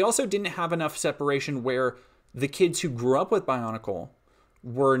 But they also didn't have enough separation where the kids who grew up with Bionicle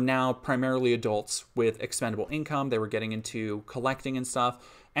were now primarily adults with expendable income. They were getting into collecting and stuff.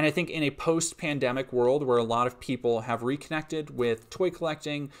 And I think in a post-pandemic world where a lot of people have reconnected with toy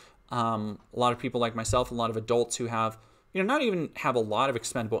collecting, a lot of people like myself, a lot of adults who have, not even have a lot of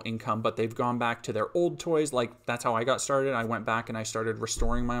expendable income, but they've gone back to their old toys. Like, that's how I got started. I went back and I started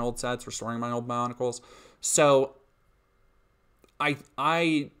restoring my old sets, restoring my old Bionicles. So the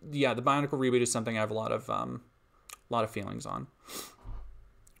Bionicle reboot is something I have a lot of feelings on.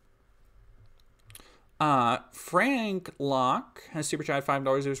 Frank Locke has super chat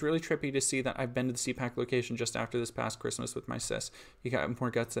 $5. It was really trippy to see that I've been to the CPAC location just after this past Christmas with my sis. You got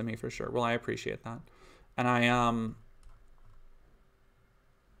more guts than me for sure. Well, I appreciate that. And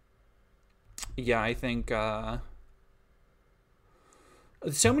I think,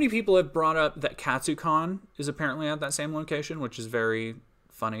 so many people have brought up that KatsuCon is apparently at that same location, which is very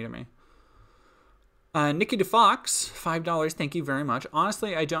funny to me. Nikki DeFox, $5. Thank you very much.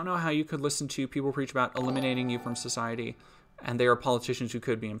 Honestly, I don't know how you could listen to people preach about eliminating you from society, and they are politicians who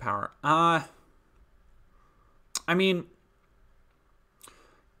could be in power. I mean,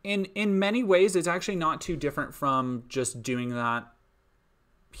 in many ways, it's actually not too different from just doing that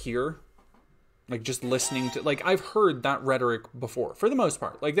here. Like, just listening to, like, I've heard that rhetoric before, for the most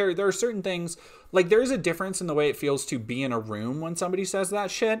part. Like, there are certain things, like, there's a difference in the way it feels to be in a room when somebody says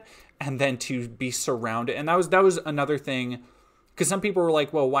that shit, and then to be surrounded. And that was another thing, because some people were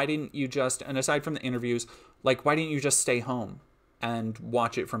like, well, why didn't you just, and aside from the interviews, like, why didn't you just stay home and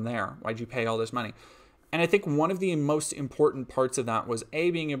watch it from there? Why'd you pay all this money? And I think one of the most important parts of that was, A,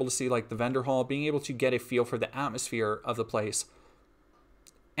 being able to see, like, the vendor hall, being able to get a feel for the atmosphere of the place.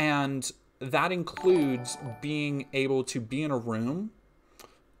 And that includes being able to be in a room,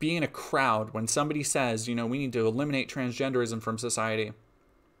 be in a crowd when somebody says, we need to eliminate transgenderism from society.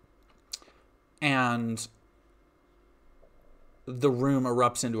 And the room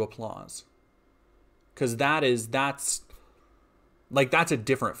erupts into applause. Because that's a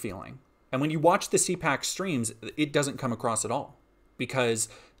different feeling. And when you watch the CPAC streams, it doesn't come across at all. Because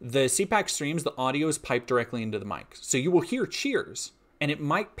the CPAC streams, the audio is piped directly into the mic. So you will hear cheers. And it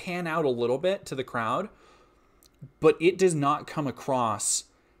might pan out a little bit to the crowd, but it does not come across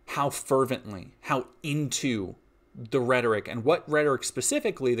how fervently, how into the rhetoric, and what rhetoric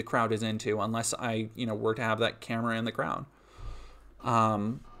specifically the crowd is into, unless I, were to have that camera in the crowd.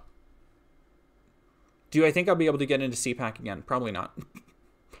 Do I think I'll be able to get into CPAC again? Probably not.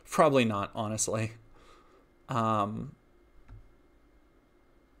 Probably not, honestly.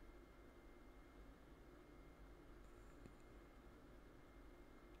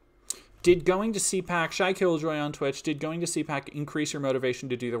 Did going to CPAC, Shy Killjoy on Twitch, did going to CPAC increase your motivation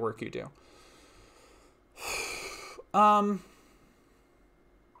to do the work you do?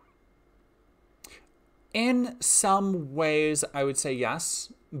 In some ways, I would say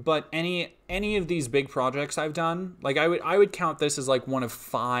yes. But any of these big projects I've done, like I would count this as like one of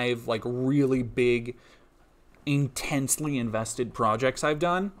 5 like really big, intensely invested projects I've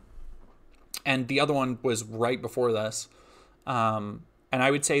done. And the other one was right before this. And I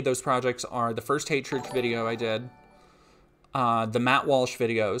would say those projects are the first Hate Church video I did, the Matt Walsh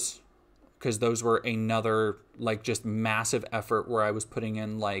videos, because those were another like just massive effort where I was putting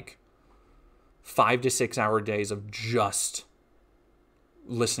in like 5 to 6 hour days of just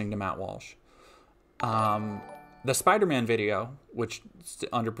listening to Matt Walsh. The Spider-Man video, which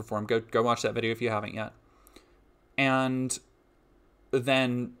underperformed, go watch that video if you haven't yet. And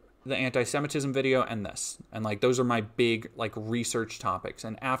then the anti-Semitism video and this. And like those are my big like research topics.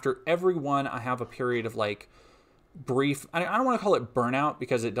 And after every one, I have a period of like brief, I don't want to call it burnout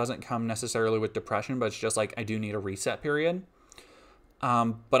because it doesn't come necessarily with depression, but it's just like I do need a reset period.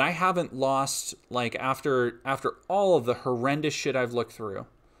 But I haven't lost, like after all of the horrendous shit I've looked through,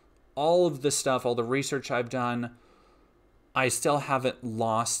 all of the stuff, all the research I've done, I still haven't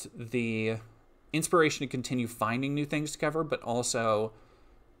lost the inspiration to continue finding new things to cover, but also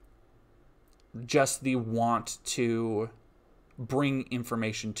just the want to bring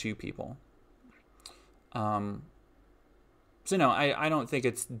information to people. So no, I don't think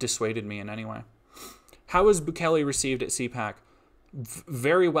it's dissuaded me in any way. How was Bukele received at CPAC?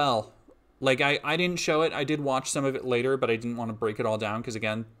 Very well. Like I didn't show it. I did watch some of it later, but I didn't want to break it all down because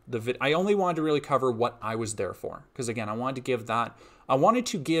again, I only wanted to really cover what I was there for. Because again, I wanted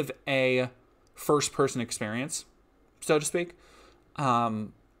to give a first-person experience, so to speak.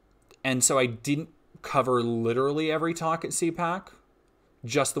 And so I didn't cover literally every talk at CPAC,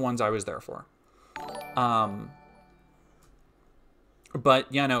 just the ones I was there for. But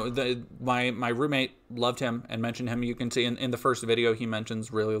yeah, no, my roommate loved him and mentioned him. You can see in the first video, he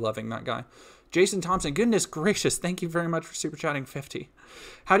mentions really loving that guy. Jason Thompson, goodness gracious, thank you very much for super chatting 50.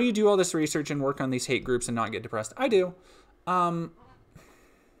 How do you do all this research and work on these hate groups and not get depressed? I do. I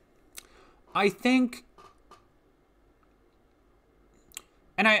think,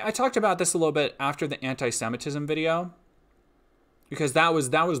 and I talked about this a little bit after the anti-Semitism video, because that was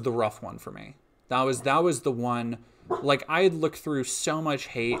the rough one for me. That was the one, like, I had looked through so much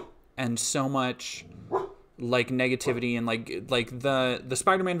hate and so much like negativity, and like the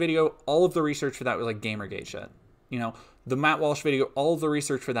Spider-Man video, all of the research for that was like Gamergate shit. You know, the Matt Walsh video, all of the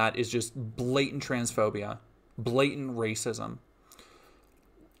research for that is just blatant transphobia, blatant racism.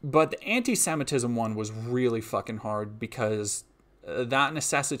 But the anti-Semitism one was really fucking hard, because that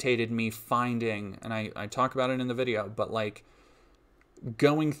necessitated me finding, and I talk about it in the video, but like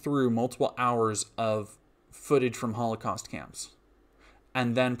going through multiple hours of footage from Holocaust camps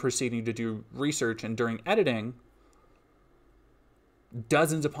and then proceeding to do research, and during editing,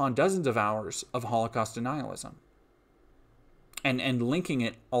 dozens upon dozens of hours of Holocaust denialism, and linking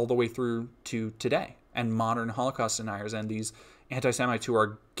it all the way through to today and modern Holocaust deniers and these anti-Semites who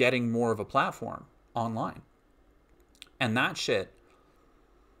are getting more of a platform online. And that shit,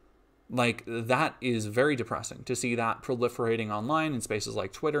 like, that is very depressing to see that proliferating online in spaces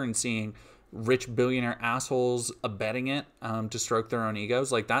like Twitter, and seeing rich billionaire assholes abetting it to stroke their own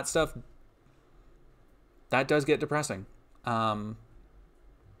egos. Like, that stuff, that does get depressing. And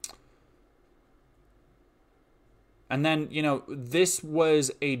then, you know, this was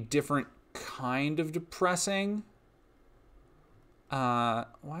a different kind of depressing. Why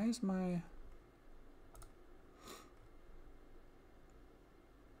is my...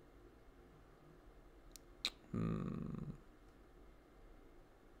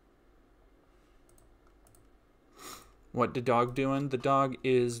 What the dog doing? The dog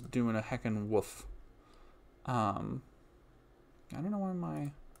is doing a heckin' woof. I don't know why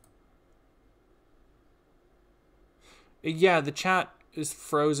my... Yeah, the chat is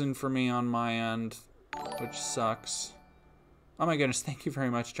frozen for me on my end, which sucks. Oh my goodness, thank you very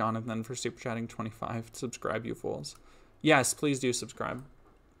much, Jonathan, for super chatting 25. Subscribe, you fools. Yes, please do subscribe.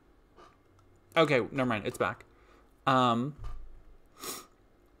 Okay, never mind, it's back. But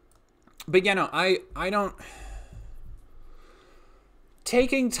yeah, no, I don't...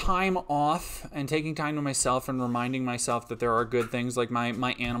 Taking time off and taking time to myself and reminding myself that there are good things, like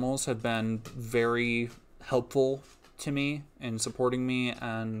my animals have been very helpful to me in supporting me,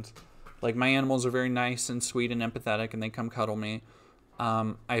 and like my animals are very nice and sweet and empathetic, and they come cuddle me.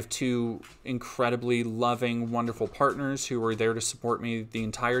 I have two incredibly loving, wonderful partners who were there to support me the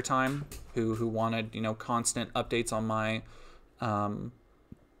entire time, who wanted, you know, constant updates on my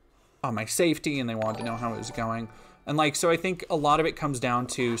safety, and they wanted to know how it was going. And like, so I think a lot of it comes down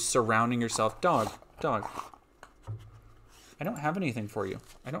to surrounding yourself. Dog. I don't have anything for you.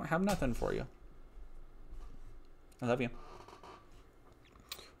 I don't have nothing for you. I love you.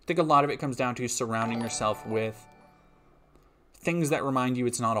 I think a lot of it comes down to surrounding yourself with things that remind you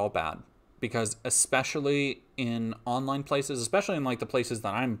it's not all bad. Because especially in online places, especially in like the places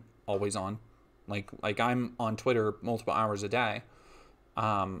that I'm always on, like I'm on Twitter multiple hours a day.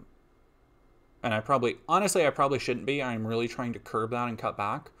 And I probably shouldn't be. I'm really trying to curb that and cut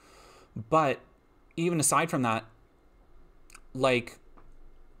back. But even aside from that, like,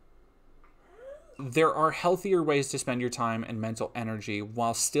 there are healthier ways to spend your time and mental energy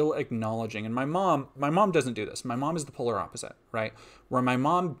while still acknowledging. And my mom doesn't do this. My mom is the polar opposite, right? Where my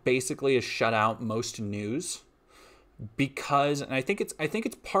mom basically has shut out most news because, and I think it's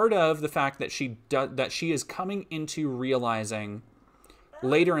part of the fact that she is coming into realizing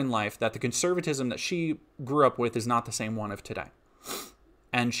later in life that the conservatism that she grew up with is not the same one of today.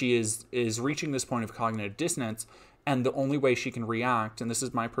 And she is reaching this point of cognitive dissonance, and the only way she can react, and this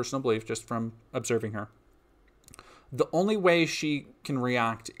is my personal belief just from observing her, the only way she can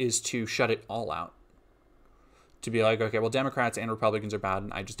react is to shut it all out. To be like, okay, well, Democrats and Republicans are bad,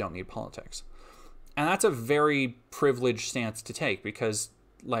 and I just don't need politics. And that's a very privileged stance to take because,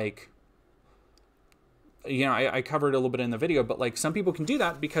 like, you know, I covered a little bit in the video, but like some people can do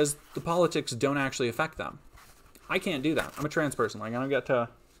that because the politics don't actually affect them. I can't do that. I'm a trans person. Like, I don't get to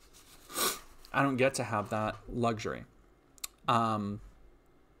have that luxury. But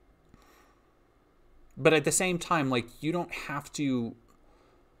at the same time, like, you don't have to,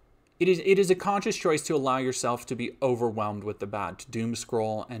 it is a conscious choice to allow yourself to be overwhelmed with the bad, to doom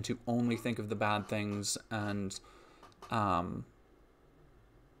scroll and to only think of the bad things. And,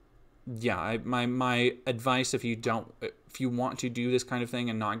 yeah, my advice, if you want to do this kind of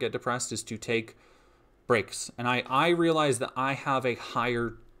thing and not get depressed, is to take breaks. And I realize that I have a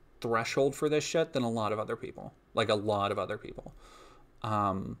higher threshold for this shit than a lot of other people. Like, a lot of other people.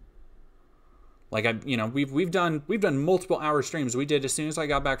 Like you know, we've done multiple hour streams. We did, as soon as I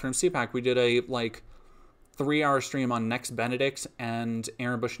got back from CPAC, we did a like 3-hour stream on Next Benedict and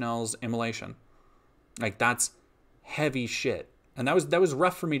Aaron Bushnell's Immolation. Like, that's heavy shit. And that was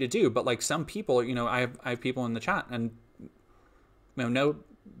rough for me to do, but like some people, you know, I have people in the chat, and you know,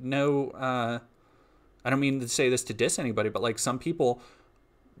 I don't mean to say this to diss anybody, but like some people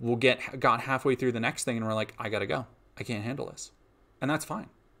will got halfway through the next thing and we're like, I gotta go. I can't handle this. And that's fine.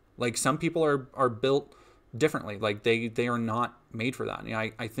 Like, some people are built differently. Like, they are not made for that. You know,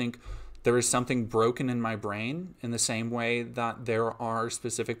 I think there is something broken in my brain, in the same way that there are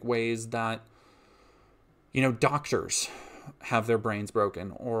specific ways that, you know, doctors have their brains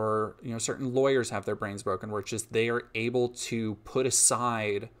broken, or, you know, certain lawyers have their brains broken, where it's just they are able to put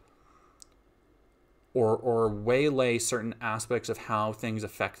aside or waylay certain aspects of how things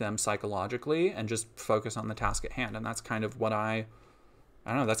affect them psychologically and just focus on the task at hand. And that's kind of what I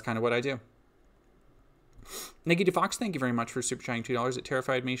don't know, that's kind of what I do. Nikki DeFox, thank you very much for super chatting $2. It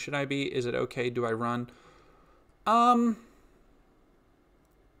terrified me. Should I be? Is it okay? Do I run? Don't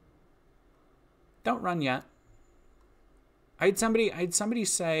run yet. I had somebody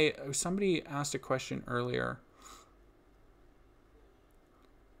say, somebody asked a question earlier.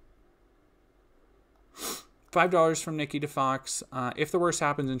 $5 from Nikki DeFox. If the worst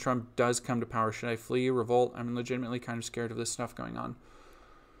happens and Trump does come to power, should I flee, revolt? I'm legitimately kind of scared of this stuff going on.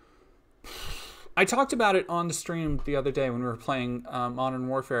 I talked about it on the stream the other day when we were playing Modern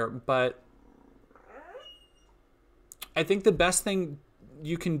Warfare, but I think the best thing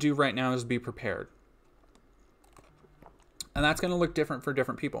you can do right now is be prepared. And that's going to look different for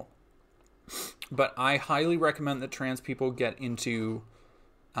different people. But I highly recommend that trans people get into...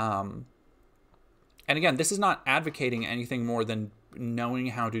 and again, this is not advocating anything more than knowing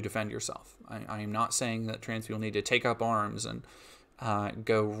how to defend yourself. I am not saying that trans people need to take up arms and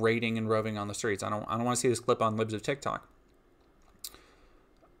go raiding and roving on the streets. I don't want to see this clip on Libs of TikTok.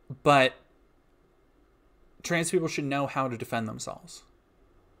 But trans people should know how to defend themselves.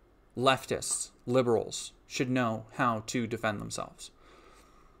 Leftists, liberals should know how to defend themselves.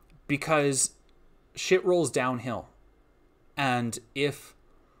 Because shit rolls downhill. And if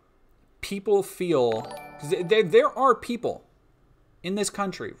people feel... There are people in this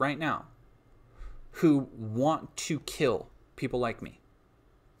country right now who want to kill people like me,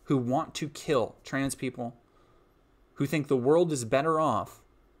 who want to kill trans people, who think the world is better off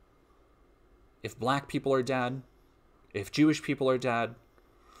if black people are dead, if Jewish people are dead.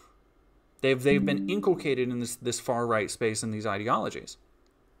 They've been inculcated in this far right space and these ideologies.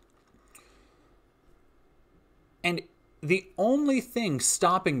 And the only thing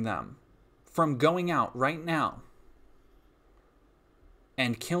stopping them from going out right now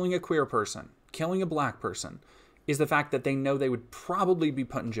and killing a queer person, killing a black person, is the fact that they know they would probably be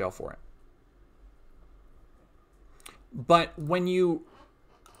put in jail for it. But when you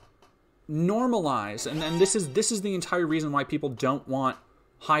normalize, and this is the entire reason why people don't want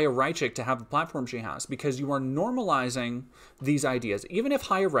Chaya Raichik to have the platform she has, because you are normalizing these ideas. Even if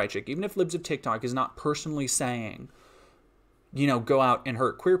Chaya Raichik, even if Libs of TikTok is not personally saying, you know, go out and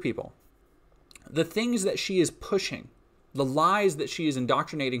hurt queer people, the things that she is pushing, the lies that she is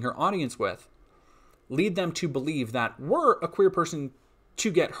indoctrinating her audience with, lead them to believe that were a queer person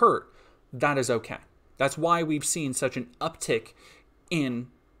to get hurt, that is okay. That's why we've seen such an uptick in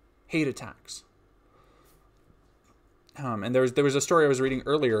hate attacks. And there was a story I was reading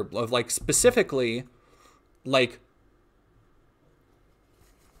earlier of, like, specifically, like,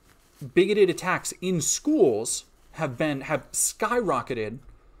 bigoted attacks in schools have skyrocketed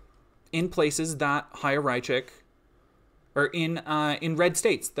in places that Chaya Raichik, or in red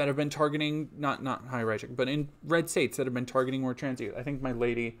states that have been targeting, not Chaya Raichik, but in red states that have been targeting more trans youth. I think my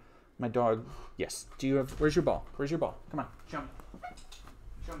dog, yes. Do you have, where's your ball? Where's your ball? Come on, show me.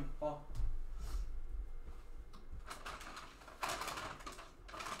 Show me, ball.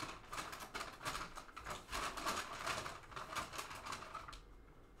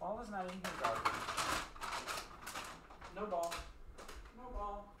 Ball is not in here, dog. No ball. No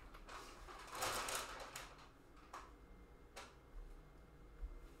ball.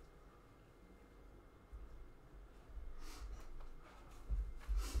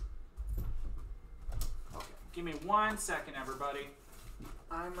 Okay, give me 1 second, everybody.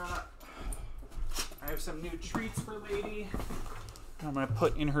 I have some new treats for Lady. I'm gonna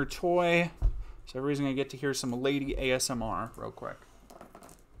put in her toy, so everybody's gonna get to hear some Lady ASMR real quick.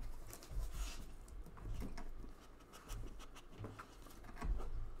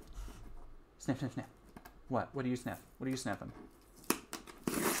 Sniff, sniff, sniff. What? What do you sniff? What are you sniffing?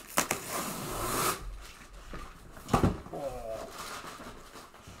 Oh.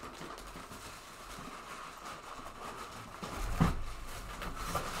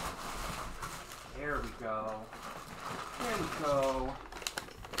 go. There we go.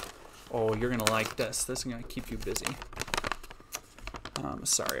 Oh, you're gonna like this. This is gonna keep you busy.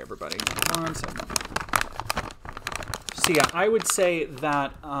 Sorry, everybody. 1 second. So yeah, I would say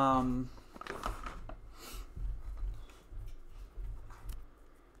that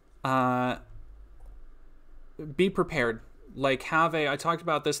be prepared. Like, I talked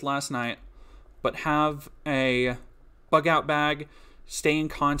about this last night, but have a bug out bag, stay in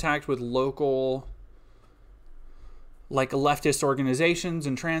contact with local, like, leftist organizations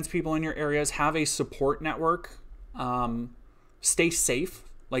and trans people in your areas, have a support network, stay safe.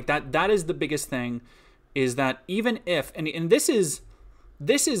 Like, that is the biggest thing, is that even if, and this is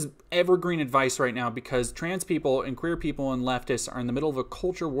evergreen advice right now, because trans people and queer people and leftists are in the middle of a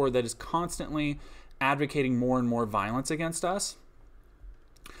culture war that is constantly advocating more and more violence against us.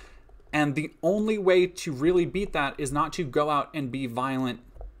 And the only way to really beat that is not to go out and be violent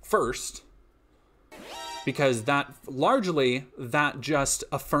first, because that just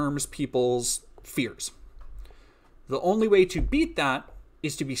affirms people's fears. The only way to beat that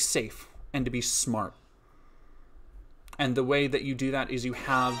is to be safe and to be smart. And the way that you do that is you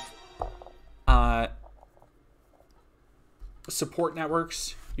have support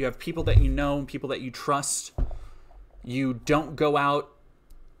networks. You have people that you know and people that you trust. You don't go out,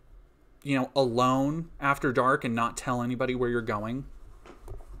 alone after dark and not tell anybody where you're going.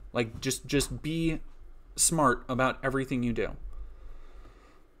 Like, just be smart about everything you do.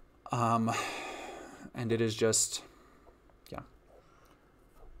 And it is just, yeah.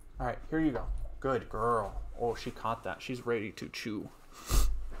 All right, here you go. Good girl. Oh, she caught that. She's ready to chew.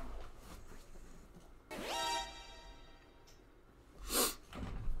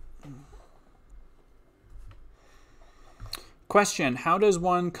 Question: how does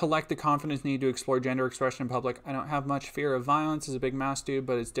one collect the confidence needed to explore gender expression in public? I don't have much fear of violence as a big mass dude,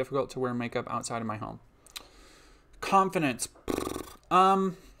 but it's difficult to wear makeup outside of my home. Confidence.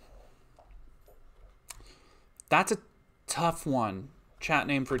 That's a tough one. Chat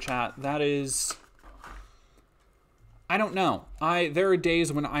name for chat. That is, I don't know. There are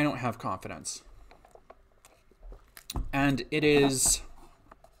days when I don't have confidence. And it is,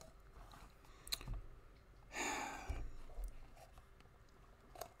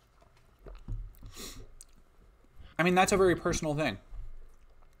 that's a very personal thing.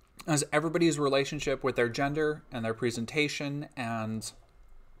 As everybody's relationship with their gender and their presentation and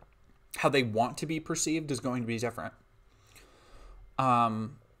how they want to be perceived is going to be different.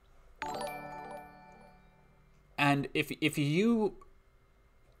 And if you,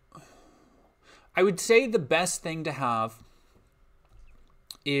 I would say the best thing to have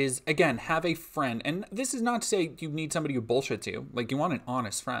is, again, have a friend. And this is not to say you need somebody who bullshits you. Like, you want an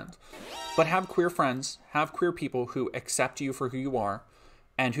honest friend. But have queer friends, have queer people who accept you for who you are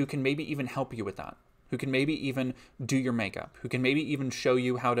and who can maybe even help you with that. Who can maybe even do your makeup, who can maybe even show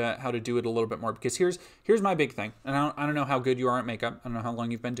you how to do it a little bit more. Because here's my big thing. And I don't know how good you are at makeup. I don't know how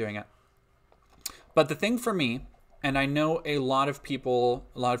long you've been doing it. But the thing for me, and I know a lot of people,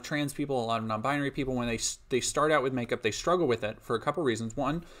 a lot of trans people, a lot of non-binary people, when they start out with makeup, they struggle with it for a couple reasons.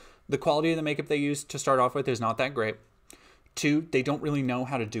 One, the quality of the makeup they use to start off with is not that great. Two, they don't really know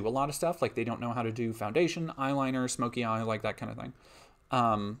how to do a lot of stuff. Like, they don't know how to do foundation, eyeliner, smoky eye, like that kind of thing.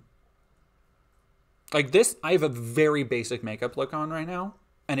 Like this, I have a very basic makeup look on right now,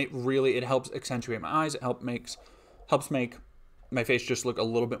 and it helps accentuate my eyes. It helps make my face just look a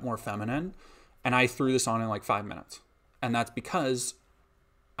little bit more feminine. And I threw this on in like 5 minutes. And that's because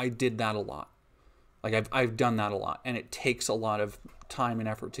I did that a lot. Like, I've done that a lot, and it takes a lot of time and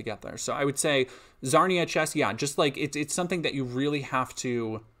effort to get there. So I would say Zarnia chest, yeah, just like it's something that you really have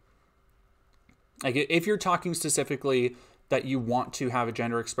to, like, if you're talking specifically that you want to have a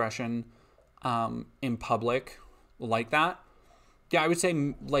gender expression in public like that, yeah, I would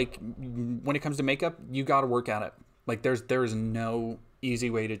say, like, when it comes to makeup, you got to work at it. Like, there's no easy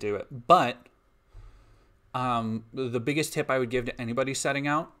way to do it. But the biggest tip I would give to anybody setting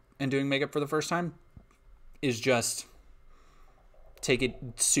out and doing makeup for the first time is just take it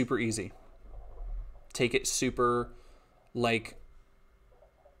super easy. Take it super, like,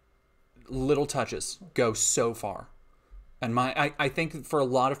 little touches go so far. And I think for a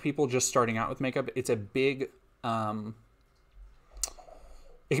lot of people just starting out with makeup, it's a big, it can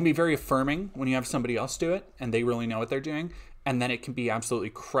be very affirming when you have somebody else do it and they really know what they're doing. And then it can be absolutely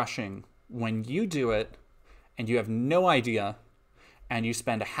crushing when you do it and you have no idea and you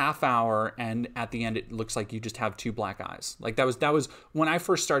spend a half hour and at the end it looks like you just have two black eyes. Like, that was when I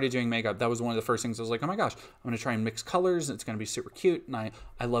first started doing makeup, that was one of the first things I was like, oh my gosh, I'm going to try and mix colors. It's going to be super cute. And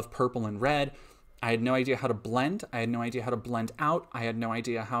I love purple and red. I had no idea how to blend. I had no idea how to blend out. I had no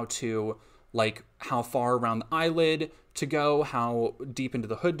idea how to like how far around the eyelid to go, how deep into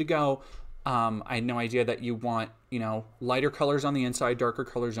the hood to go. I had no idea that you want, you know, lighter colors on the inside, darker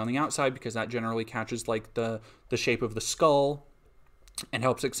colors on the outside, because that generally catches like the shape of the skull and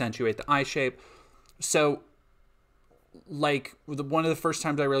helps accentuate the eye shape. So like one of the first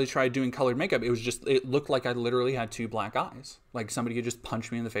times I really tried doing colored makeup, it looked like I literally had 2 black eyes. Like somebody could just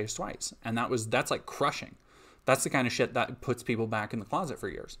punch me in the face twice. And that's like crushing. That's the kind of shit that puts people back in the closet for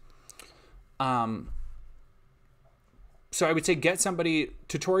years. So I would say get somebody,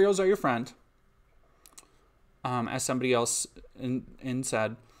 tutorials are your friend. As somebody else in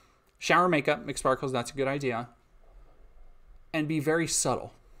said, shower makeup, make sparkles, that's a good idea. And be very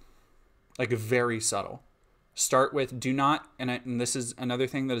subtle. Like very subtle. Start with, do not, and this is another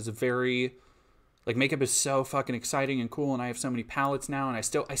thing that is very, like makeup is so fucking exciting and cool, and I have so many palettes now, and I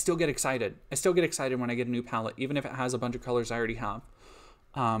still get excited. I still get excited when I get a new palette, even if it has a bunch of colors I already have.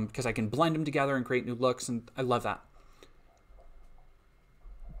 Because I can blend them together and create new looks, and I love that.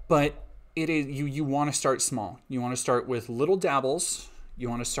 But it is, you want to start small. You want to start with little dabbles. You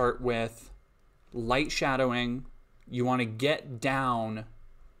want to start with light shadowing. You want to get down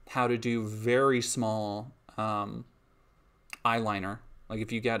how to do very small eyeliner. Like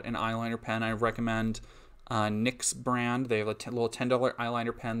if you get an eyeliner pen, I recommend NYX brand. They have a little $10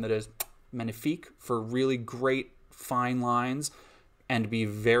 eyeliner pen that is magnifique for really great fine lines, and be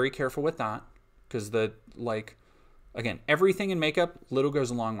very careful with that, because again, everything in makeup, little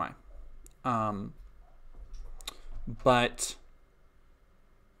goes a long way. But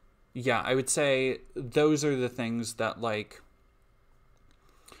yeah, I would say those are the things that like,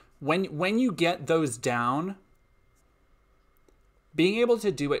 when you get those down, being able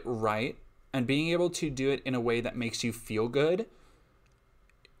to do it right and being able to do it in a way that makes you feel good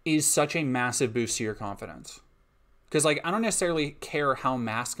is such a massive boost to your confidence. Because like, I don't necessarily care how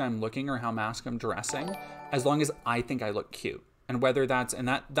mask I'm looking or how mask I'm dressing, as long as I think I look cute. And whether that's, and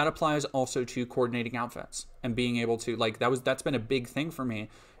that applies also to coordinating outfits and being able to like, that's been a big thing for me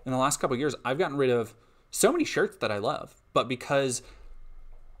in the last couple of years. I've gotten rid of so many shirts that I love, but because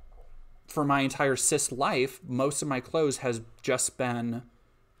for my entire cis life, most of my clothes has just been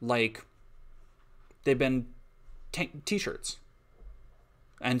like, they've been t-shirts.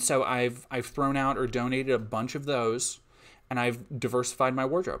 And so I've thrown out or donated a bunch of those, and I've diversified my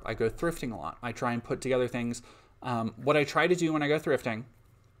wardrobe. I go thrifting a lot. I try and put together things. What I try to do when I go thrifting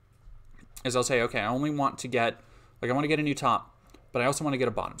is I'll say, okay, I only want to get, like I want to get a new top, but I also want to get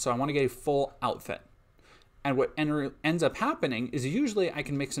a bottom. So I want to get a full outfit. And what ends up happening is usually I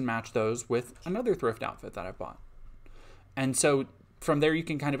can mix and match those with another thrift outfit that I bought. And so from there you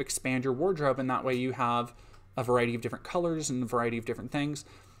can kind of expand your wardrobe, and that way you have a variety of different colors and a variety of different things.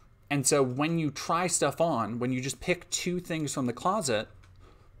 And so when you try stuff on, when you just pick 2 things from the closet,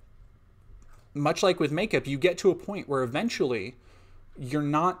 much like with makeup, you get to a point where eventually you're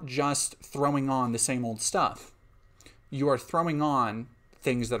not just throwing on the same old stuff. You are throwing on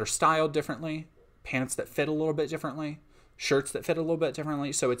things that are styled differently, pants that fit a little bit differently, shirts that fit a little bit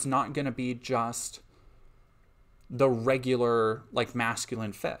differently. So it's not going to be just the regular like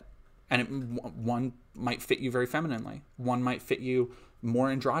masculine fit. And one might fit you very femininely. One might fit you more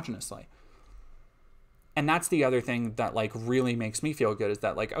androgynously. And that's the other thing that like really makes me feel good, is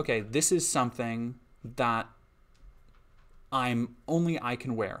that like, okay, this is something that I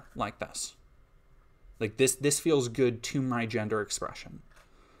can wear like this. Like this feels good to my gender expression.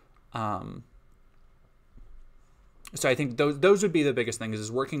 So I think those would be the biggest things, is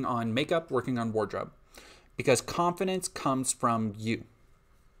working on makeup, working on wardrobe, because confidence comes from you.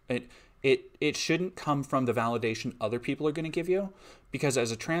 It shouldn't come from the validation other people are going to give you, because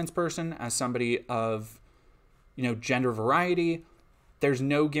as a trans person, as somebody of, you know, gender variety, there's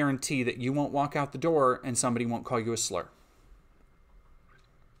no guarantee that you won't walk out the door and somebody won't call you a slur.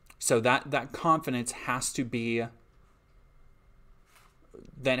 So that confidence has to be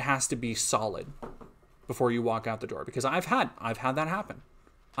solid before you walk out the door, because I've had that happen.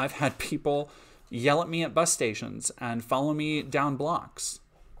 I've had people yell at me at bus stations and follow me down blocks,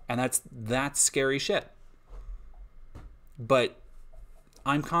 and that's scary shit. But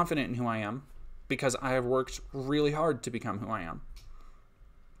I'm confident in who I am because I have worked really hard to become who I am.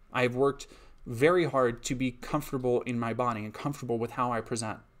 I have worked very hard to be comfortable in my body and comfortable with how I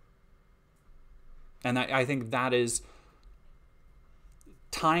present. And I think that is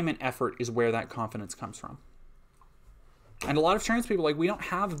time and effort is where that confidence comes from. And a lot of trans people, like, we don't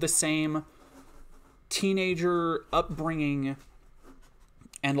have the same teenager upbringing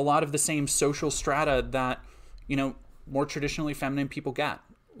and a lot of the same social strata that, you know, more traditionally feminine people get.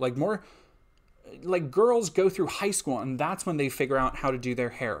 Like, more like girls go through high school and that's when they figure out how to do their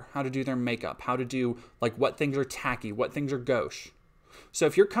hair, how to do their makeup, how to do like what things are tacky, what things are gauche. So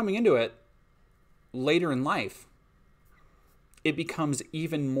if you're coming into it later in life, it becomes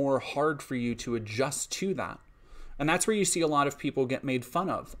even more hard for you to adjust to that. And that's where you see a lot of people get made fun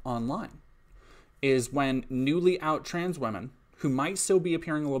of online, is when newly out trans women who might still be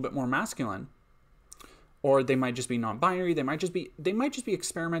appearing a little bit more masculine, or they might just be non-binary, they might just be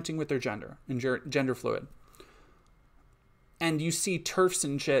experimenting with their gender and gender fluid. And you see TERFs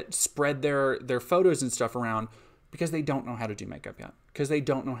and shit spread their photos and stuff around because they don't know how to do makeup yet, because they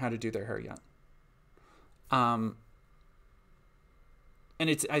don't know how to do their hair yet. And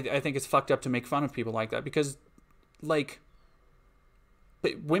I think it's fucked up to make fun of people like that, because like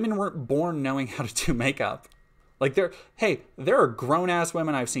women weren't born knowing how to do makeup. Like there are grown-ass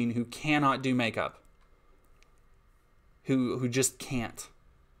women I've seen who cannot do makeup. Who just can't.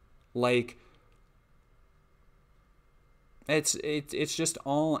 Like it's just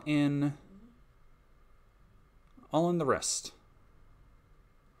all in the wrist.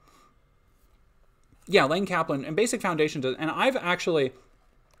 Yeah, Lane Kaplan and Basic Foundation does, and I've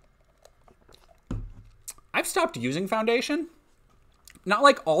stopped using foundation. Not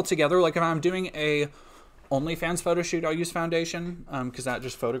like altogether. Like if I'm doing a OnlyFans photo shoot, I'll use foundation because that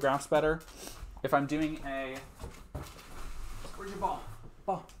just photographs better. If I'm doing a... Where's your ball?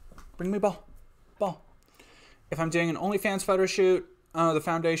 Ball. Bring me ball. Ball. If I'm doing an OnlyFans photo shoot, the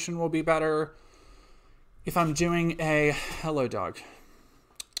foundation will be better. If I'm doing a... Hello, dog.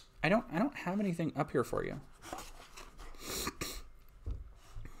 I don't have anything up here for you.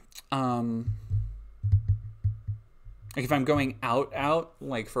 Like if I'm going out,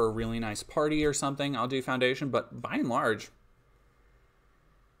 like for a really nice party or something, I'll do foundation. But by and large,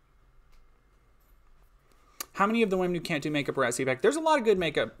 how many of the women who can't do makeup are at CPAC? There's a lot of good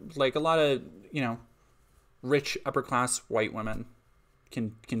makeup. Like a lot of, rich upper class white women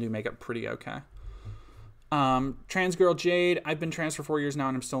can do makeup pretty okay. Trans girl Jade, I've been trans for 4 years now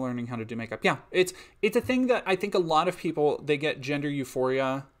and I'm still learning how to do makeup. Yeah, it's a thing that I think a lot of people, they get gender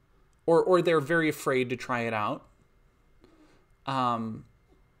euphoria or they're very afraid to try it out. And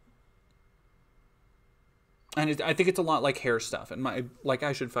I think it's a lot like hair stuff, and I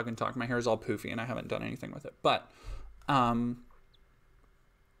should fucking talk. My hair is all poofy and I haven't done anything with it, but,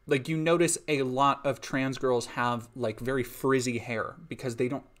 like you notice a lot of trans girls have like very frizzy hair because they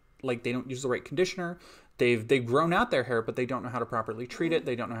don't use the right conditioner. They've grown out their hair, but they don't know how to properly treat it.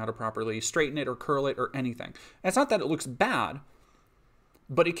 They don't know how to properly straighten it or curl it or anything. And it's not that it looks bad,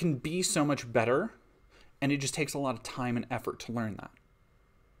 but it can be so much better. And it just takes a lot of time and effort to learn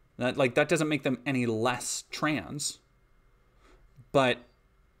that. That doesn't make them any less trans. But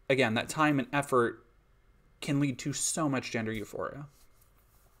again, that time and effort can lead to so much gender euphoria.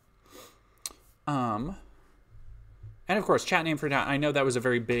 And of course, chat name for that. I know that was a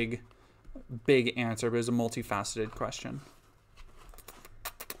very big answer, but it was a multifaceted question.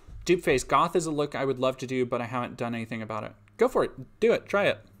 Dupeface, goth is a look I would love to do, but I haven't done anything about it. Go for it. Do it. Try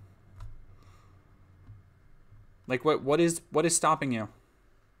it. Like what is stopping you?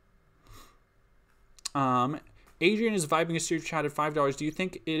 Adrian is vibing a super chat at $5. Do you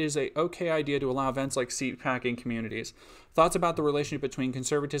think it is a okay idea to allow events like CPAC in communities? Thoughts about the relationship between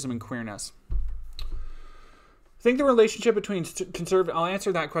conservatism and queerness? I think the relationship between I'll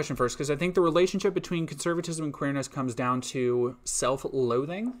answer that question first, because I think the relationship between conservatism and queerness comes down to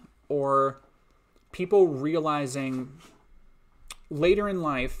self-loathing, or people realizing later in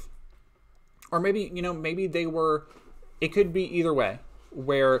life, or maybe, maybe it could be either way,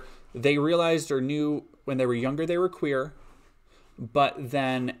 where they realized or knew when they were younger they were queer, but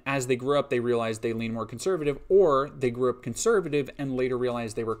then as they grew up they realized they leaned more conservative, or they grew up conservative and later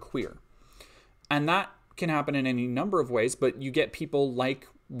realized they were queer. And that can happen in any number of ways, but you get people like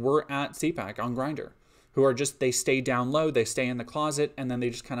we're at CPAC on Grindr, who are just, they stay down low, they stay in the closet, and then they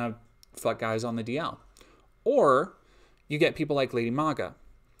just kind of fuck guys on the DL. Or you get people like Lady Maga,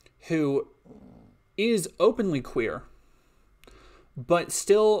 who is openly queer, but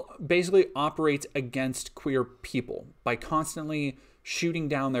still basically operates against queer people by constantly shooting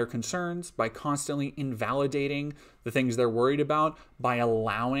down their concerns, by constantly invalidating the things they're worried about, by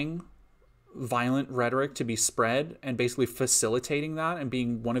allowing violent rhetoric to be spread and basically facilitating that and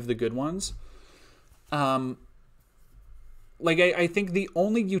being one of the good ones. I think the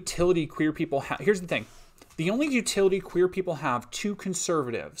only utility queer people have... Here's the thing. The only utility queer people have to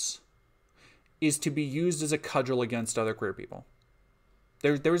conservatives is to be used as a cudgel against other queer people.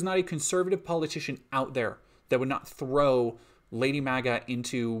 There is not a conservative politician out there that would not throw Lady Maga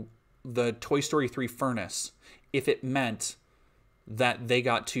into the Toy Story 3 furnace if it meant that they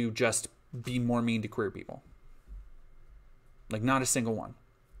got to just be more mean to queer people. Like, not a single one.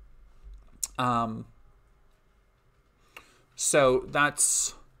 So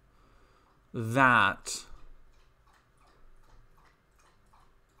that's that.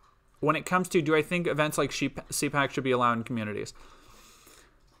 When it comes to, do I think events like CPAC should be allowed in communities?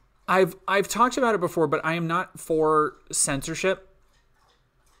 I've talked about it before, but I am not for censorship.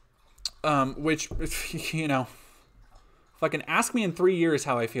 Which, you know, fucking ask me in 3 years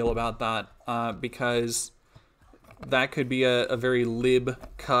how I feel about that, because that could be a very lib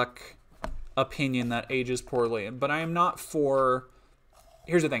cuck opinion that ages poorly. But I am not for,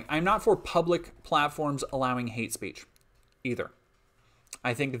 here's the thing, I'm not for public platforms allowing hate speech either.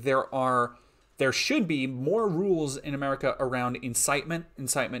 I think there should be more rules in America around incitement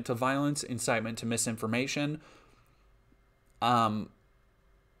to violence, incitement to misinformation.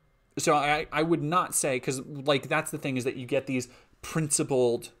 So I would not say, because like that's the thing, is that you get these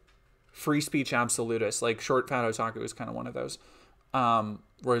principled free speech absolutists, like Short Fat Otaku is kind of one of those,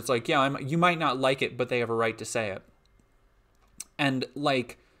 where it's like, yeah, you might not like it, but they have a right to say it. And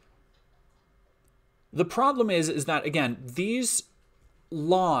like, the problem is that, again, these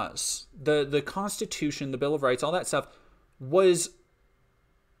laws, the Constitution, the Bill of Rights, all that stuff was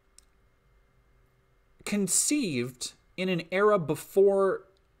conceived in an era before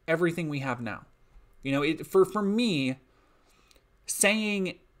everything we have now. You know, for me,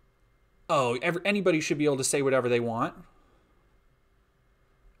 saying, oh, anybody should be able to say whatever they want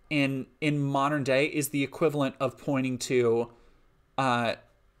in modern day is the equivalent of pointing to the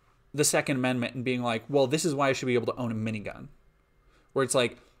Second Amendment and being like, well, this is why I should be able to own a minigun. Where it's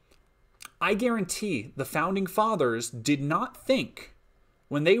like, I guarantee the founding fathers did not think,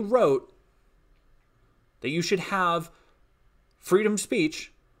 when they wrote that you should have freedom of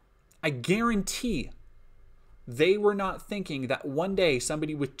speech, I guarantee they were not thinking that one day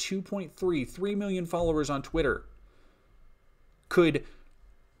somebody with 3 million followers on Twitter could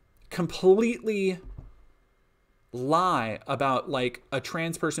completely lie about like a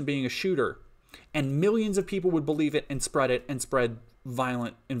trans person being a shooter and millions of people would believe it and spread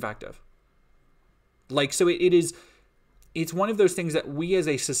violent invective. Like, so it's one of those things that we as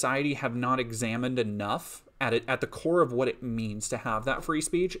a society have not examined enough at the core of what it means to have that free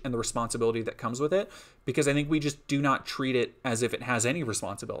speech and the responsibility that comes with it, because I think we just do not treat it as if it has any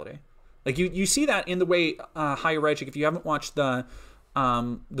responsibility. Like you see that in the way higher education. If you haven't watched the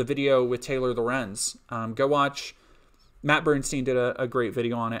video with Taylor Lorenz, go watch. Matt Bernstein did a great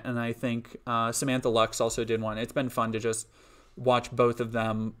video on it, and I think Samantha Lux also did one. It's been fun to just watch both of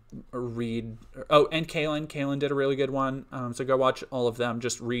them read. Oh, and Kaylin did a really good one. So go watch all of them.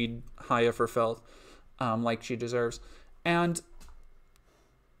 Just read Haya for Filth, like she deserves. But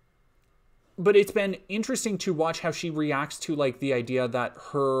it's been interesting to watch how she reacts to like the idea that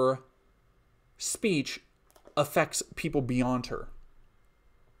her speech affects people beyond her.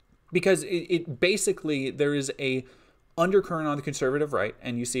 Because it basically, there is a undercurrent on the conservative right,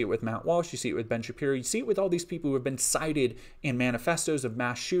 and you see it with Matt Walsh, you see it with Ben Shapiro, you see it with all these people who have been cited in manifestos of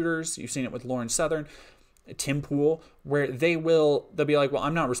mass shooters. You've seen it with Lauren Southern, Tim Pool, where they'll be like, well,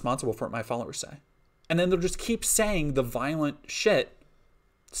 I'm not responsible for what my followers say. And then they'll just keep saying the violent shit,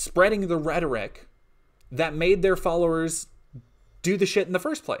 spreading the rhetoric that made their followers do the shit in the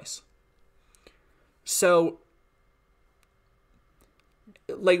first place. So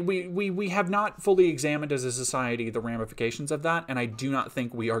like we have not fully examined as a society the ramifications of that, and I do not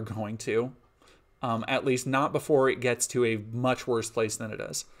think we are going to, at least not before it gets to a much worse place than it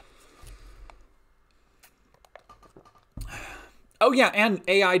is. Oh yeah, and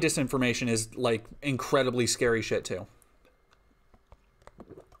AI disinformation is like incredibly scary shit too.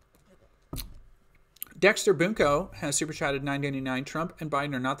 Dexter Bunko has super chatted $9.99. Trump and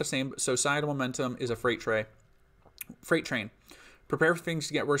Biden are not the same, but societal momentum is a freight train. Prepare for things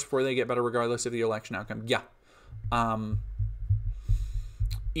to get worse before they get better, regardless of the election outcome. Yeah.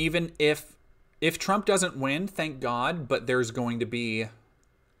 Even if Trump doesn't win, thank God, but there's going to be...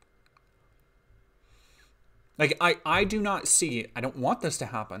 Like, I do not see... I don't want this to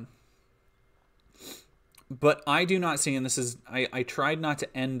happen. But I do not see, and this is... I tried not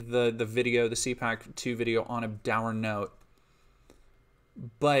to end the video, the CPAC 2 video, on a dour note.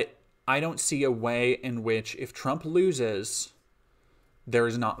 But I don't see a way in which, if Trump loses, there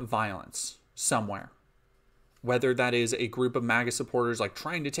is not violence somewhere. Whether that is a group of MAGA supporters like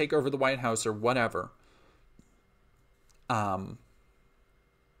trying to take over the White House or whatever. Like,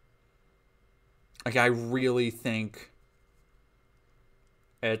 I really think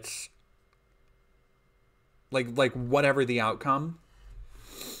it's like whatever the outcome,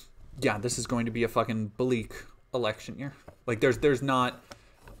 yeah, this is going to be a fucking bleak election year. Like there's not,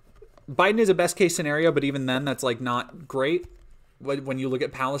 Biden is a best case scenario, but even then, that's like not great when you look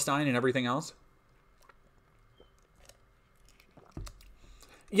at Palestine and everything else.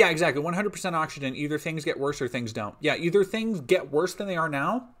 Yeah, exactly. 100% oxygen. Either things get worse or things don't. Yeah, either things get worse than they are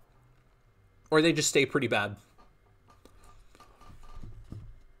now, or they just stay pretty bad.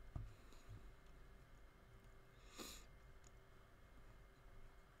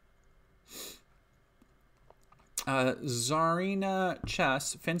 Zarina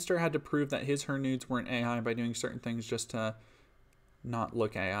Chess. Finster had to prove that her nudes weren't AI by doing certain things just to not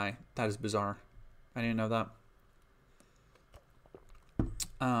look AI. That is bizarre. I didn't know that.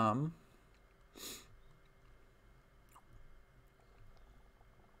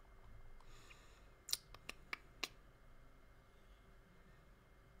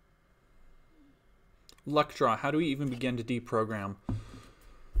 Luck draw. How do we even begin to deprogram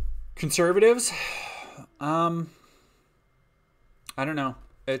conservatives? I don't know.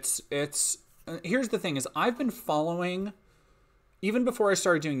 It's here's the thing is I've been following, even before I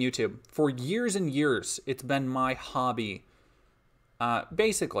started doing YouTube, for years and years. It's been my hobby,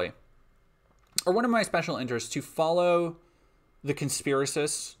 basically, or one of my special interests, to follow the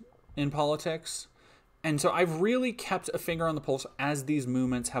conspiracists in politics. And so I've really kept a finger on the pulse as these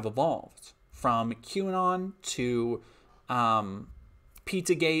movements have evolved, from QAnon to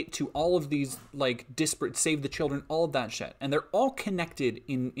Pizzagate to all of these like disparate Save the Children, all of that shit. And they're all connected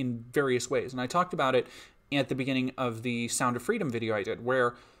in various ways. And I talked about it at the beginning of the Sound of Freedom video I did,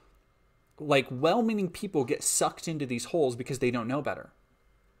 where like well-meaning people get sucked into these holes because they don't know better.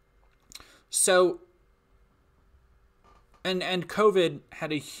 So, and COVID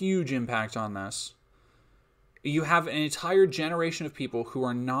had a huge impact on this. You have an entire generation of people who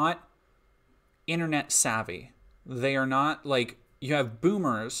are not internet savvy. They are not like, you have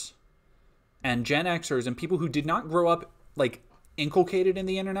boomers and Gen Xers and people who did not grow up like inculcated in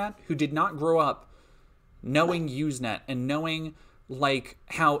the internet, who did not grow up knowing Usenet and knowing like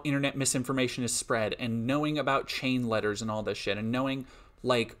how internet misinformation is spread and knowing about chain letters and all this shit and knowing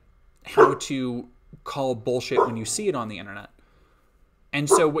like how to call bullshit when you see it on the internet. And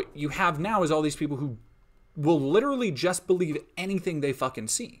so what you have now is all these people who will literally just believe anything they fucking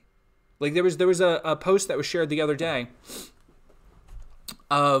see. Like there was a post that was shared the other day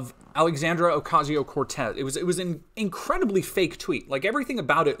of Alexandra Ocasio-Cortez. It was an incredibly fake tweet. Like everything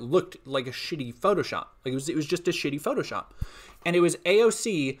about it looked like a shitty Photoshop. Like it was just a shitty Photoshop. And it was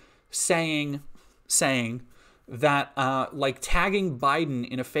AOC saying that like tagging Biden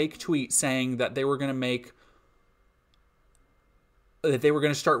in a fake tweet saying that they were going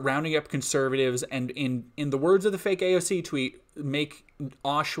to start rounding up conservatives and in the words of the fake AOC tweet, make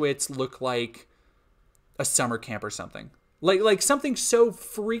Auschwitz look like a summer camp or something. Like something so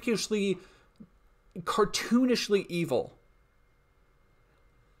freakishly, cartoonishly evil.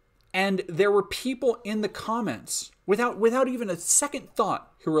 And there were people in the comments without even a second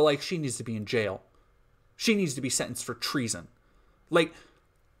thought who were like, she needs to be in jail. She needs to be sentenced for treason. Like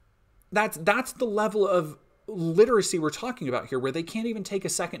that's the level of literacy we're talking about here, where they can't even take a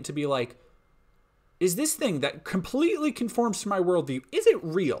second to be like, is this thing that completely conforms to my worldview, is it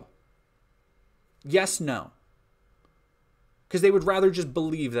real? Yes, no. Because they would rather just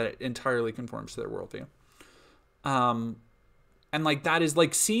believe that it entirely conforms to their worldview. And like that is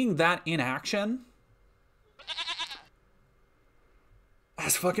like seeing that in action.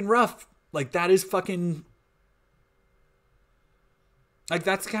 That's fucking rough. Like that is fucking, like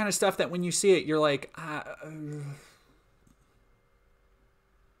that's the kind of stuff that when you see it, you're like,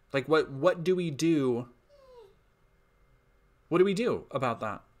 like what do we do? What do we do about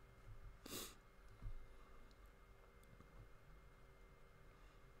that?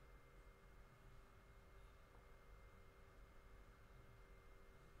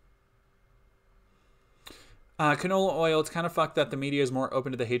 Canola oil, it's kind of fucked that the media is more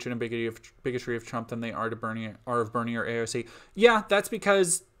open to the hatred and bigotry of Trump than they are of Bernie or AOC. Yeah, that's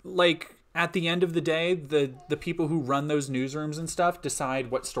because, like, at the end of the day, the people who run those newsrooms and stuff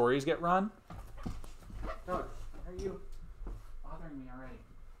decide what stories get run. Doug, are you bothering me already?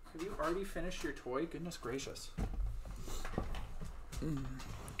 Have you already finished your toy? Goodness gracious.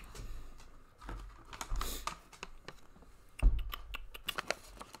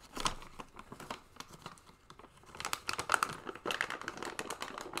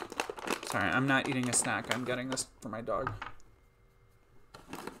 Sorry, I'm not eating a snack. I'm getting this for my dog.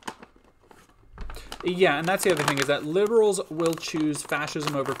 Yeah, and that's the other thing, is that liberals will choose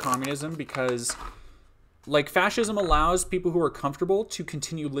fascism over communism because, like, fascism allows people who are comfortable to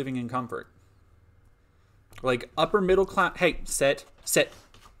continue living in comfort. Like, upper middle class... Hey, sit.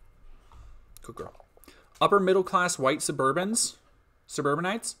 Good girl. Upper middle class white suburbanites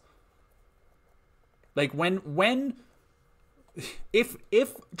Like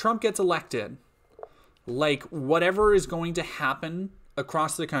if Trump gets elected, like whatever is going to happen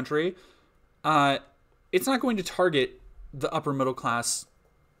across the country, it's not going to target the upper middle class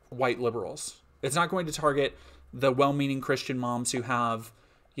white liberals. It's not going to target the well-meaning Christian moms who have,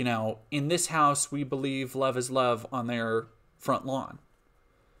 you know, in this house we believe love is love on their front lawn.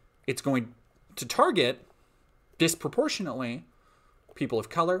 It's going to target disproportionately people of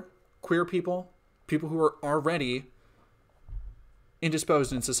color, queer people, people who are already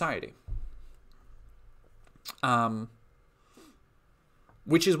indisposed in society.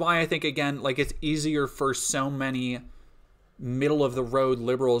 Which is why I think, again, like it's easier for so many middle of the road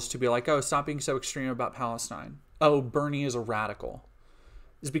liberals to be like, oh, stop being so extreme about Palestine. Oh, Bernie is a radical.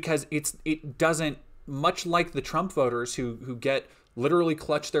 Is because it doesn't, much like the Trump voters who get literally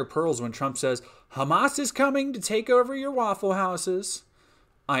clutch their pearls when Trump says Hamas is coming to take over your Waffle Houses.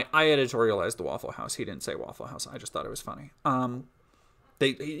 I editorialized the Waffle House. He didn't say Waffle House. I just thought it was funny.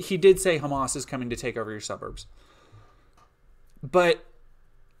 He did say Hamas is coming to take over your suburbs. But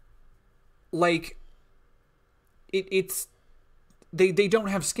like they don't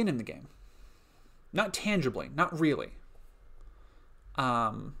have skin in the game. Not tangibly, not really.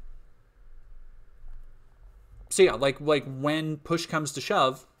 So yeah, like when push comes to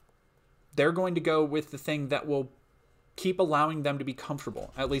shove, they're going to go with the thing that will keep allowing them to be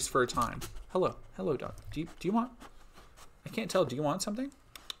comfortable, at least for a time. Hello, dog. Do you want? I can't tell. Do you want something?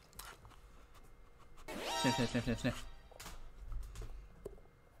 Sniff, sniff, sniff, sniff, sniff.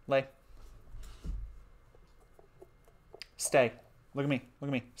 Lay. Stay. Look at me. Look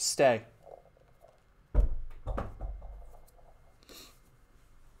at me. Stay.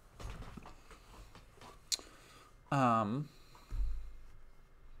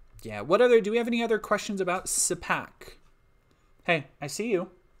 Yeah, do we have any other questions about SUPAC? Hey, I see you.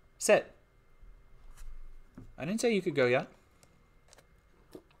 Sit. I didn't say you could go yet.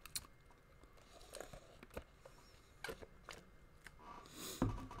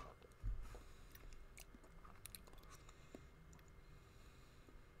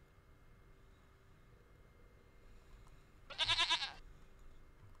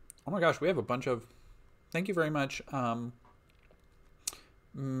 Oh my gosh, we have a bunch of... Thank you very much.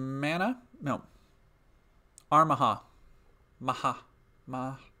 Mana? No. Armaha. Maha.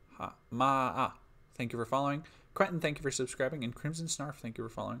 Thank you for following. Quentin, thank you for subscribing. And Crimson Snarf, thank you for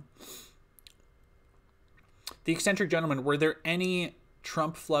following. The Eccentric Gentleman, were there any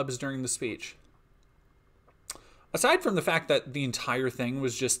Trump flubs during the speech? Aside from the fact that the entire thing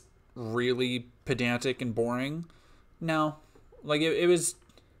was just really pedantic and boring, no. Like, it was...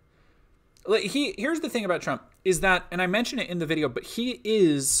 Like, here's the thing about Trump, is that, and I mentioned it in the video, but he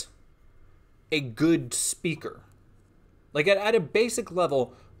is a good speaker. Like, at a basic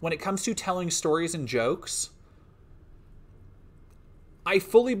level, when it comes to telling stories and jokes, I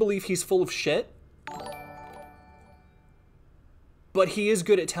fully believe he's full of shit, but he is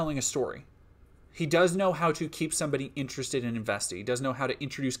good at telling a story. He does know how to keep somebody interested and invested. He does know how to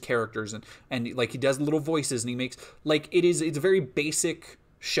introduce characters, and like, he does little voices, and he makes, like, it's a very basic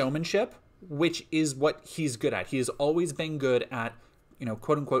showmanship, which is what he's good at. He has always been good at, you know,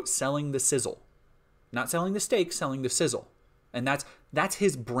 quote unquote, selling the sizzle. Not selling the steak, selling the sizzle. And that's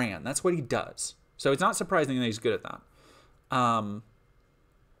his brand. That's what he does. So it's not surprising that he's good at that.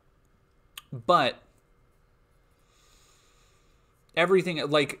 But everything,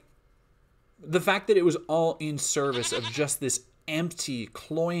 like, the fact that it was all in service of just this empty,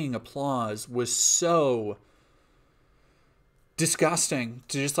 cloying applause was so disgusting.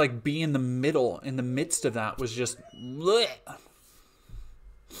 To just like be in the middle, in the midst of that, was just bleh.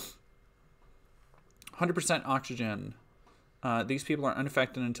 100% oxygen. These people are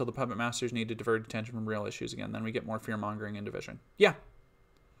unaffected until the puppet masters need to divert attention from real issues again. Then we get more fear-mongering and division. Yeah.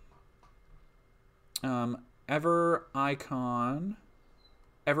 Evericor.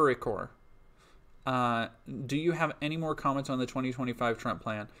 Do you have any more comments on the 2025 Trump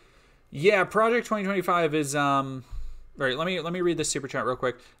plan? Yeah, Project 2025 is all right, let me read this super chat real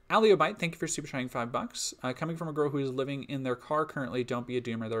quick. Aliobite, thank you for super chatting $5. Coming from a girl who is living in their car currently, don't be a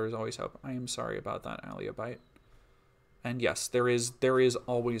doomer. There is always hope. I am sorry about that, Aliobite. And yes, there is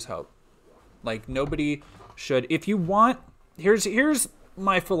always hope. Like, nobody should. If you want, here's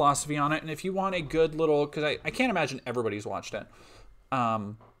my philosophy on it. And if you want a good little, because I can't imagine everybody's watched it.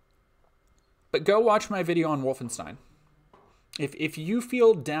 But go watch my video on Wolfenstein. If you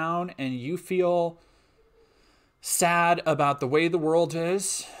feel down and you feel sad about the way the world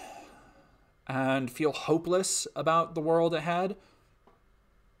is and feel hopeless about the world ahead,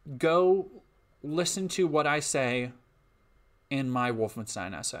 go listen to what I say in my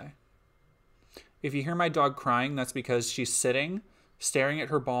Wolfenstein essay. If you hear my dog crying, that's because she's sitting, staring at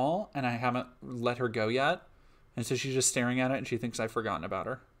her ball, and I haven't let her go yet. And so she's just staring at it, and she thinks I've forgotten about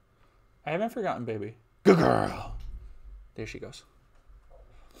her. I haven't forgotten, baby. Good girl. There she goes.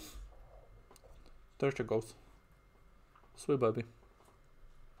 There she goes. Sweet baby.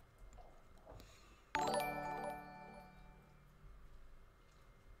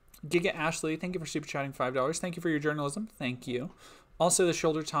 Giga Ashley, thank you for super chatting $5. Thank you for your journalism. Thank you. Also, the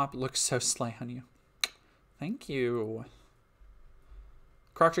shoulder top looks so slay on you. Thank you.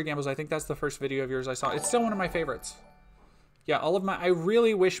 Croctor Gambles, I think that's the first video of yours I saw. It's still one of my favorites. Yeah, all of my... I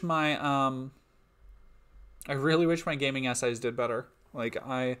really wish my gaming essays did better. Like,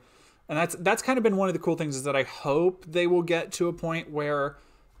 and that's kind of been one of the cool things, is that I hope they will get to a point where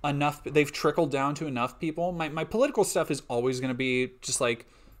they've trickled down to enough people. My political stuff is always going to be just like,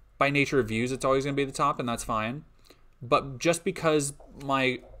 by nature of views, it's always going to be the top, and that's fine. But just because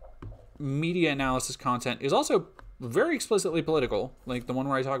my media analysis content is also very explicitly political, like the one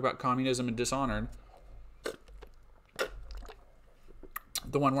where I talk about communism and Dishonored,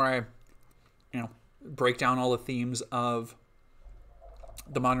 the one where I, break down all the themes of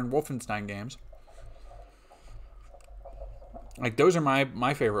the modern Wolfenstein games, like those are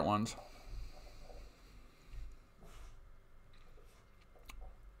my favorite ones.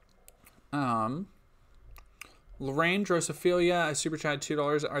 Lorraine Drosophilia, I super chat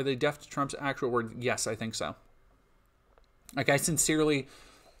 $2. Are they deaf to Trump's actual word? Yes, I think so. Like, I sincerely,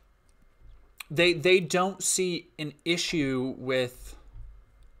 they don't see an issue with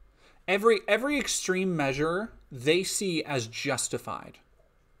every extreme measure they see as justified.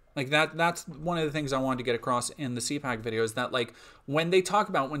 Like, that's one of the things I wanted to get across in the CPAC video, is that, like, when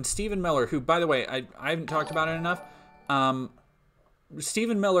Stephen Miller, who, by the way, I haven't talked about it enough,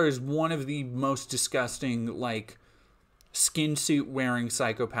 Stephen Miller is one of the most disgusting, like, skin suit wearing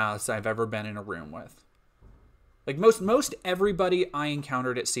psychopaths I've ever been in a room with. Like, most everybody I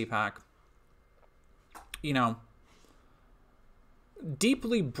encountered at CPAC,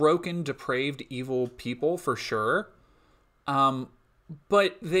 deeply broken, depraved, evil people for sure.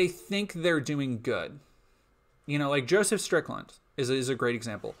 But they think they're doing good. Like Joseph Strickland is a great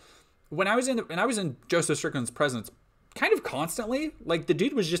example. When I was in Joseph Strickland's presence kind of constantly, like, the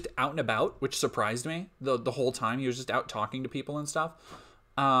dude was just out and about, which surprised me the whole time. He was just out talking to people and stuff.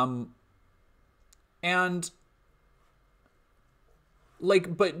 And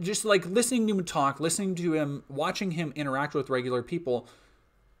like, but just like listening to him talk, listening to him, watching him interact with regular people,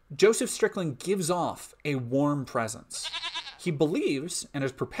 Joseph Strickland gives off a warm presence. He believes and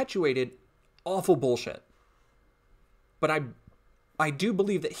has perpetuated awful bullshit. But I do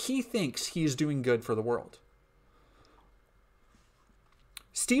believe that he thinks he is doing good for the world.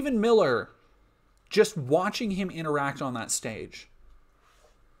 Stephen Miller, just watching him interact on that stage,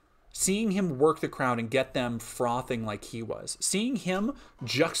 seeing him work the crowd and get them frothing like he was, seeing him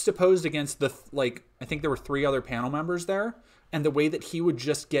juxtaposed against I think there were 3 other panel members there, and the way that he would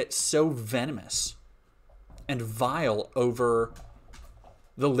just get so venomous and vile over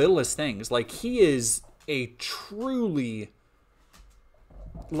the littlest things. Like, he is a truly,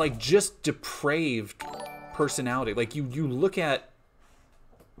 like, just depraved personality. Like, you look at,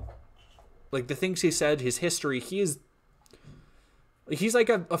 like, the things he said, his history, he's like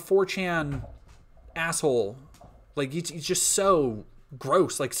a 4chan asshole. Like, he's just so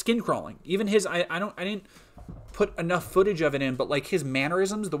gross, like skin crawling. Even his, I didn't put enough footage of it in, but like his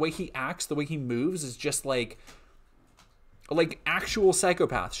mannerisms, the way he acts, the way he moves is just like actual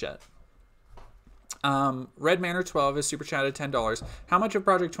psychopath shit. Red Manor 12 is super chatted $10. How much of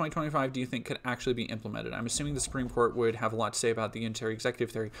Project 2025 do you think could actually be implemented? I'm assuming the Supreme Court would have a lot to say about the unitary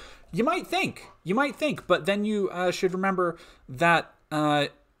executive theory. You might think, but then you should remember that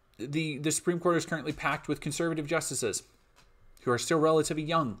the Supreme Court is currently packed with conservative justices who are still relatively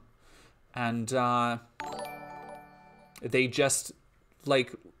young, and they just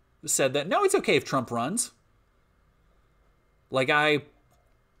like said that no, it's okay if Trump runs. Like, I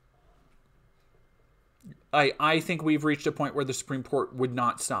think we've reached a point where the Supreme Court would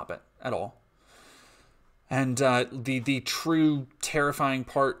not stop it at all. And the true terrifying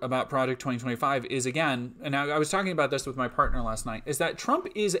part about Project 2025 is, again, and I was talking about this with my partner last night, is that Trump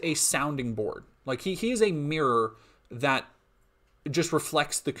is a sounding board. Like, he is a mirror that just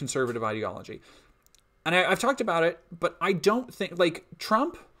reflects the conservative ideology. And I've talked about it, but I don't think, like,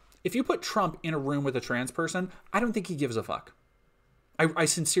 Trump, if you put Trump in a room with a trans person, I don't think he gives a fuck. I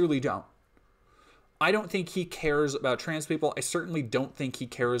sincerely don't. I don't think he cares about trans people. I certainly don't think he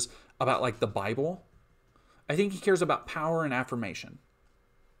cares about, like, the Bible. I think he cares about power and affirmation.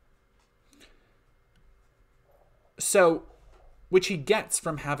 So, which he gets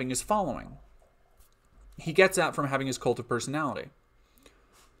from having his following. He gets that from having his cult of personality.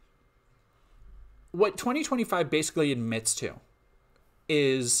 What 2025 basically admits to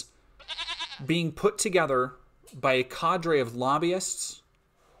is being put together by a cadre of lobbyists,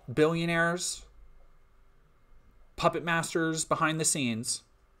 billionaires, puppet masters behind the scenes,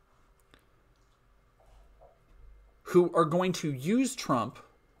 who are going to use Trump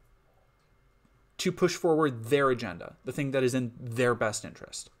to push forward their agenda, the thing that is in their best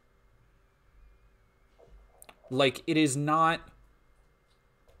interest. Like, it is not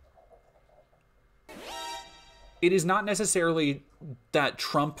necessarily that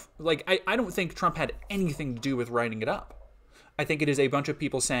Trump, like, I don't think Trump had anything to do with writing it up. I think it is a bunch of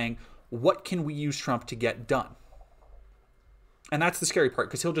people saying, what can we use Trump to get done? And that's the scary part,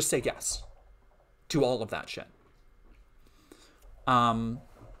 because he'll just say yes to all of that shit.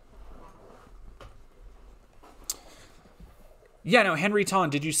 Yeah, no, Henry Ton,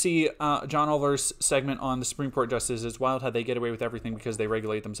 did you see John Oliver's segment on the Supreme Court justices? It's wild how they get away with everything because they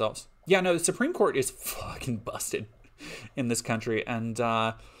regulate themselves. Yeah, no, the Supreme Court is fucking busted in this country. And,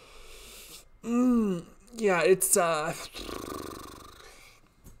 yeah, it's, Dr.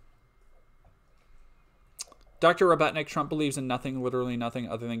 Robotnik, Trump believes in nothing, literally nothing,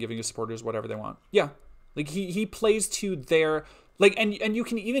 other than giving his supporters whatever they want. Yeah, like, he plays to their, like, and you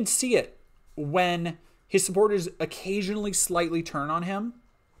can even see it when his supporters occasionally slightly turn on him,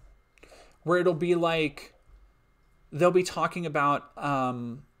 where it'll be like, they'll be talking about,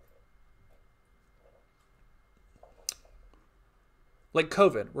 like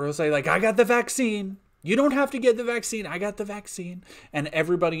COVID, where he'll say, like, I got the vaccine. You don't have to get the vaccine. I got the vaccine. And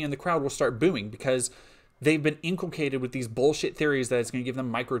everybody in the crowd will start booing because they've been inculcated with these bullshit theories that it's going to give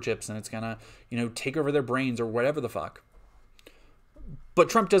them microchips and it's going to, you know, take over their brains or whatever the fuck. But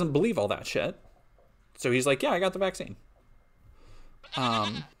Trump doesn't believe all that shit. So he's like, yeah, I got the vaccine.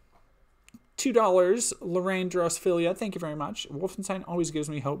 $2, Lorraine Drosophilia, thank you very much. Wolfenstein always gives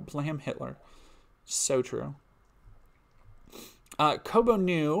me hope. Blam Hitler. So true. Kobo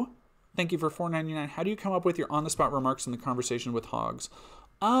New, thank you for $4.99. How do you come up with your on-the-spot remarks in the conversation with hogs?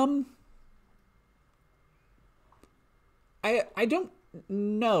 I don't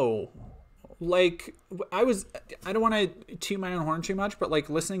know. Like, I don't want to toot my own horn too much, but like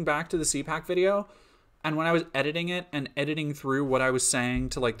listening back to the CPAC video, and when I was editing it and editing through what I was saying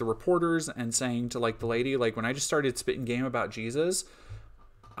to like the reporters and saying to like the lady, like when I just started spitting game about Jesus,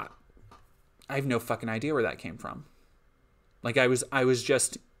 I have no fucking idea where that came from. Like I was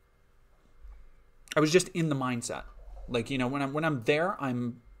just in the mindset. Like, you know, when I'm there,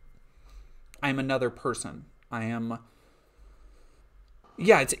 I'm another person. It's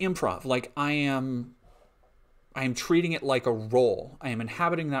improv. Like I am treating it like a role. I am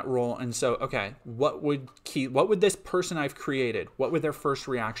inhabiting that role. And so, okay, what would this person I've created, what would their first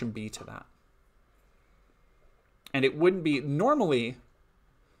reaction be to that? And it wouldn't be normally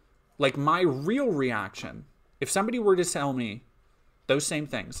like my real reaction. If somebody were to tell me those same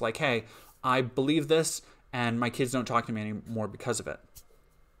things, like, hey, I believe this and my kids don't talk to me anymore because of it.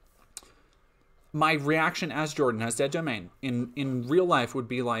 My reaction as Jordan, as Dead Domain, in real life would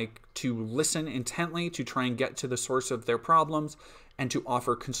be like to listen intently, to try and get to the source of their problems, and to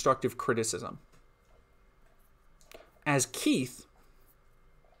offer constructive criticism. As Keith,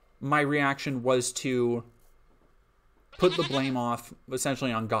 my reaction was to put the blame off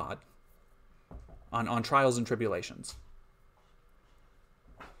essentially on God, on trials and tribulations.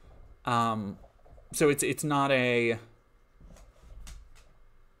 So it's not a...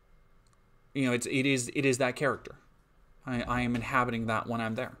 You know, it is that character. I am inhabiting that when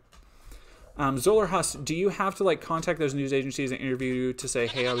I'm there. Zolar Huss, do you have to like contact those news agencies and interview you to say,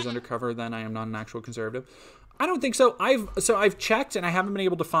 hey, I was undercover, then I am not an actual conservative? I don't think so. I've checked and I haven't been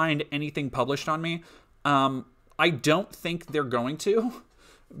able to find anything published on me. I don't think they're going to,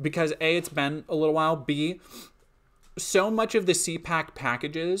 because A, it's been a little while. B, so much of the CPAC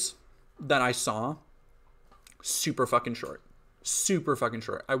packages that I saw, super fucking short. Super fucking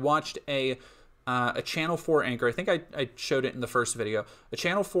short. I watched a Channel 4 anchor. I think I showed it in the first video. A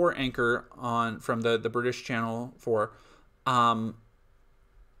Channel 4 anchor from the British Channel 4.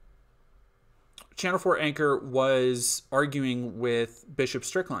 Channel 4 anchor was arguing with Bishop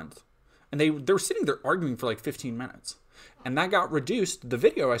Strickland. And they were sitting there arguing for like 15 minutes. And that got reduced. The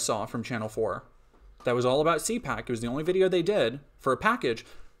video I saw from Channel 4 that was all about CPAC, it was the only video they did for a package, it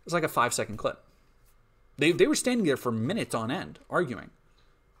was like a 5-second clip. They were standing there for minutes on end arguing.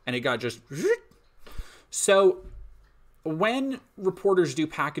 And it got just... So when reporters do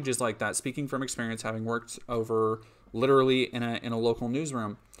packages like that, speaking from experience, having worked over literally in a local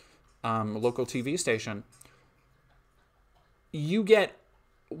newsroom, a local TV station, you get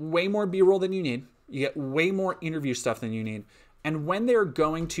way more B-roll than you need. You get way more interview stuff than you need. And when they're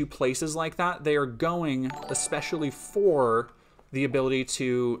going to places like that, they are going especially for the ability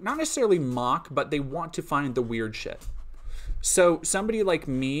to not necessarily mock, but they want to find the weird shit. So somebody like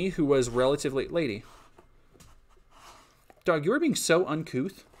me who was relatively... Lady. Dog, you are being so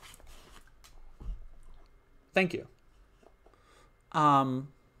uncouth. Thank you.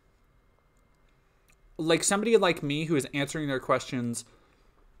 Like somebody like me who is answering their questions...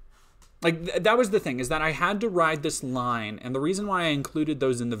 Like, that was the thing, is that I had to ride this line, and the reason why I included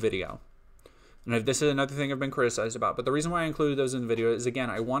those in the video, and if this is another thing I've been criticized about, but the reason why I included those in the video is,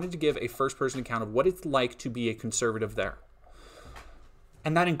 again, I wanted to give a first-person account of what it's like to be a conservative there.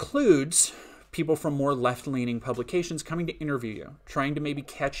 And that includes people from more left-leaning publications coming to interview you, trying to maybe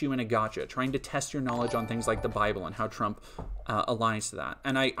catch you in a gotcha, trying to test your knowledge on things like the Bible and how Trump aligns to that.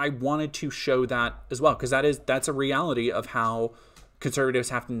 And I wanted to show that as well, because that's a reality of how conservatives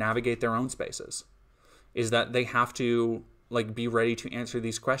have to navigate their own spaces, is that they have to like be ready to answer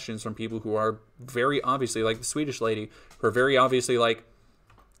these questions from people who are very obviously, like the Swedish lady, who are very obviously like,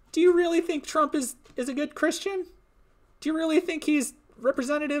 do you really think Trump is a good Christian? Do you really think he's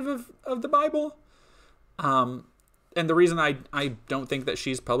representative of the Bible? And the reason I don't think that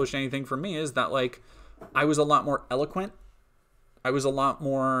she's published anything for me is that, like, I was a lot more eloquent. I was a lot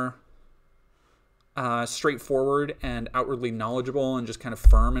more straightforward and outwardly knowledgeable and just kind of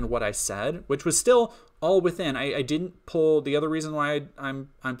firm in what I said, which was still all within. I didn't pull... The other reason why I'm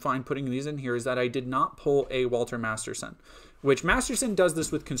fine putting these in here is that I did not pull a Walter Masterson, which Masterson does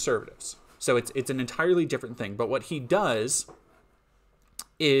this with conservatives. So it's an entirely different thing. But what he does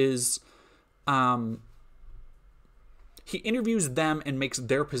is he interviews them and makes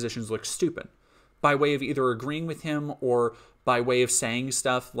their positions look stupid by way of either agreeing with him or by way of saying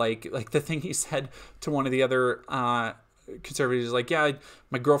stuff like the thing he said to one of the other conservatives, like, yeah,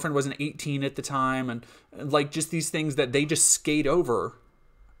 my girlfriend wasn't 18 at the time, and like just these things that they just skate over,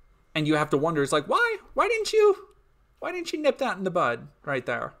 and you have to wonder, it's like, why didn't you nip that in the bud right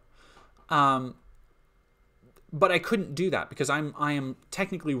there? But I couldn't do that because I am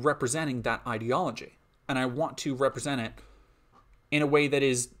technically representing that ideology, and I want to represent it in a way that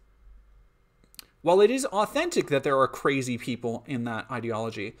is, while it is authentic that there are crazy people in that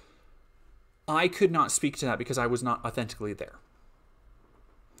ideology, I could not speak to that because I was not authentically there.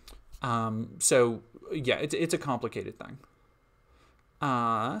 So yeah, it's a complicated thing.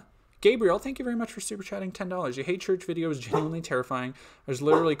 Gabriel, thank you very much for super chatting $10. You hate church videos, genuinely terrifying. I was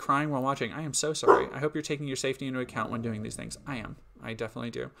literally crying while watching. I am so sorry. I hope you're taking your safety into account when doing these things. I am. I definitely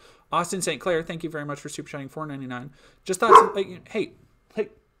do. Austin St. Clair, thank you very much for super chatting $4.99. Just thought, hey.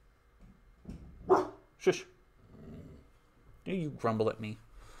 Shush. You grumble at me.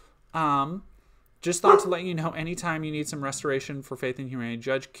 Just thought to let you know, anytime you need some restoration for faith and humanity,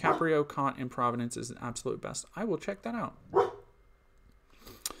 Judge Caprio caught in Providence is an absolute best. I will check that out.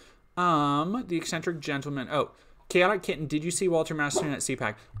 The eccentric gentleman. Oh, Chaotic Kitten. Did you see Walter Masterson at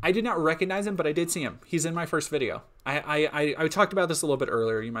CPAC? I did not recognize him, but I did see him. He's in my first video. I talked about this a little bit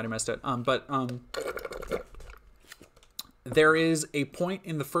earlier. You might have missed it. There is a point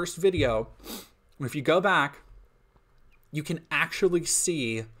in the first video. If you go back, you can actually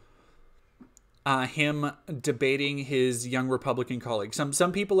see him debating his young Republican colleague.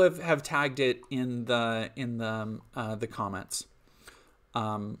 Some people have tagged it in the comments.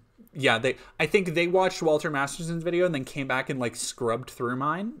 Yeah, I think they watched Walter Masterson's video and then came back and like scrubbed through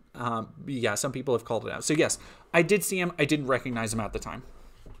mine. Yeah, some people have called it out. So yes, I did see him. I didn't recognize him at the time.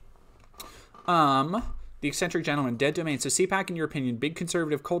 The eccentric gentleman, dead domain. So CPAC, in your opinion, big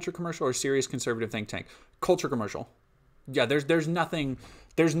conservative culture commercial or serious conservative think tank? Culture commercial. Yeah, there's nothing,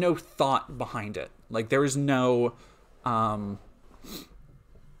 there's no thought behind it. Like there is no,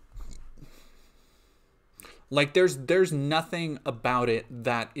 like there's nothing about it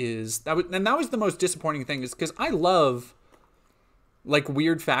that is, and that was the most disappointing thing, is because I love like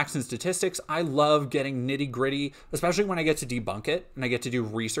weird facts and statistics. I love getting nitty gritty, especially when I get to debunk it and I get to do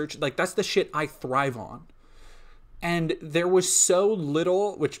research. Like that's the shit I thrive on. And there was so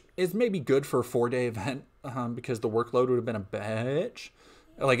little, which is maybe good for a 4-day event, because the workload would have been a bitch,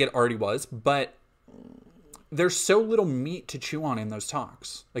 like it already was. But there's so little meat to chew on in those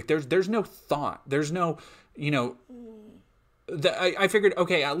talks. Like there's no thought. There's no, I figured,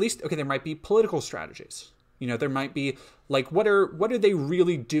 okay, at least, okay, there might be political strategies. There might be like, what are they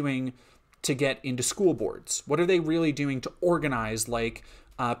really doing to get into school boards? What are they really doing to organize like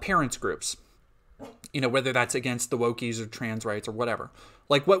parents groups? Whether that's against the wokies or trans rights or whatever.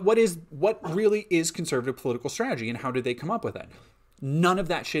 Like what really is conservative political strategy, and how did they come up with it? None of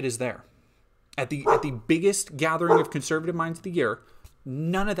that shit is there. At the biggest gathering of conservative minds of the year,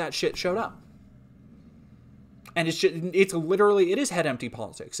 none of that shit showed up. And it's literally, it is head empty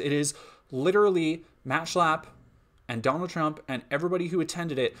politics. It is literally Matt Schlapp and Donald Trump and everybody who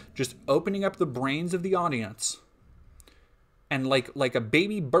attended it just opening up the brains of the audience and like a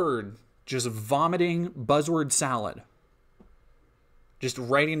baby bird just vomiting buzzword salad just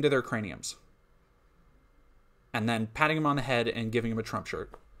right into their craniums. And then patting him on the head and giving him a Trump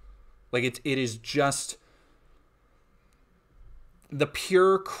shirt. Like it is just the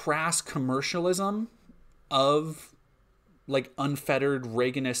pure crass commercialism of like unfettered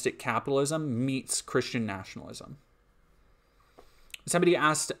Reaganistic capitalism meets Christian nationalism. Somebody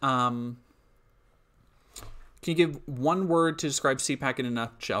asked, can you give one word to describe CPAC in a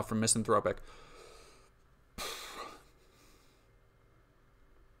nutshell from Misanthropic?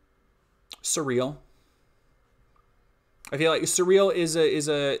 Surreal. I feel like surreal is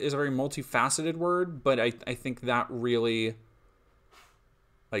a very multifaceted word, but I think that really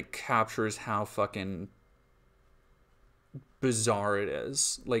like captures how fucking bizarre it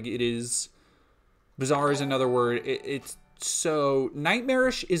is. Like it is, bizarre is another word. It's so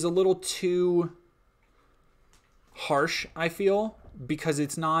nightmarish is a little too harsh, I feel, because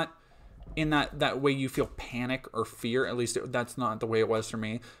it's not in that way you feel panic or fear. At least that's not the way it was for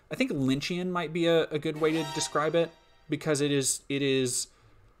me. I think Lynchian might be a good way to describe it, because it is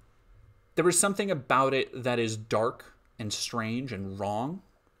there was something about it that is dark and strange and wrong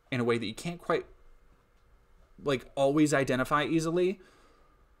in a way that you can't quite like always identify easily,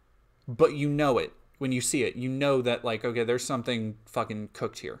 but you know it when you see it. You know that like, okay, there's something fucking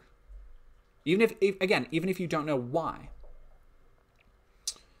cooked here, even if you don't know why.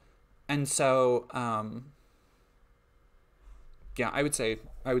 And so yeah, I would say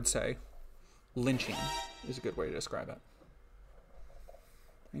lynching is a good way to describe it.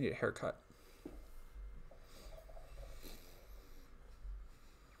 I need a haircut.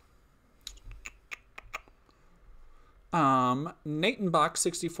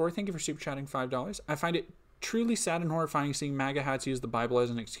 Natenbach64, thank you for super chatting $5. I find it truly sad and horrifying seeing MAGA hats use the Bible as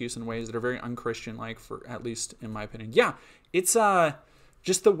an excuse in ways that are very unchristian, like, for at least in my opinion. Yeah, it's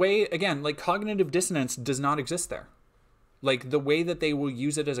just the way, again, like cognitive dissonance does not exist there. Like the way that they will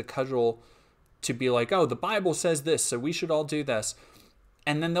use it as a cudgel to be like, oh, the Bible says this, so we should all do this.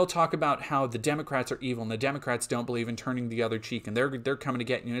 And then they'll talk about how the Democrats are evil and the Democrats don't believe in turning the other cheek and they're coming to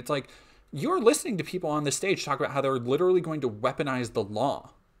get you. And it's like, you're listening to people on the stage talk about how they're literally going to weaponize the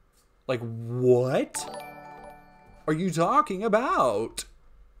law. Like, what are you talking about?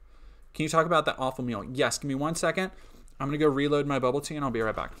 Can you talk about that awful meal? Yes, give me 1 second. I'm going to go reload my bubble tea and I'll be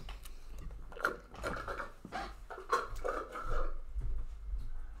right back.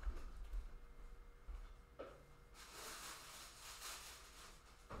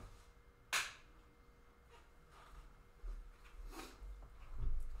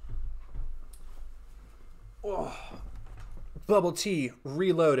 Oh, bubble tea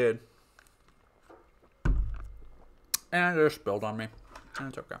reloaded. And it just spilled on me. And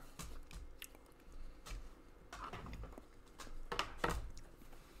it's okay.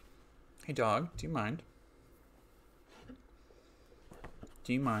 Hey dog, do you mind?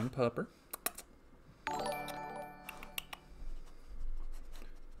 Do you mind, pupper?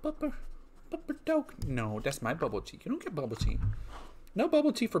 Pupper dog. No, that's my bubble tea. You don't get bubble tea. No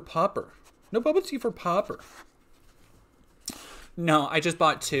bubble tea for Popper. No bubble tea for Popper. No, I just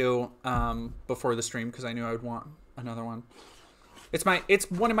bought 2 before the stream because I knew I would want another one.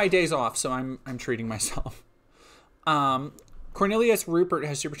 It's one of my days off, so I'm treating myself. Cornelius Rupert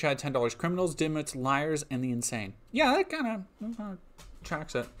has super chat $10. Criminals, dimwits, liars, and the insane. Yeah, that kind of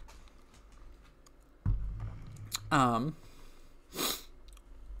tracks it.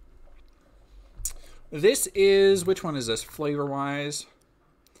 This is, which one is this flavor wise?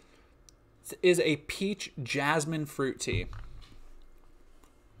 This is a peach jasmine fruit tea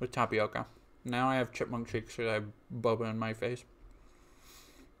with tapioca. Now I have chipmunk cheeks because I have boba in my face.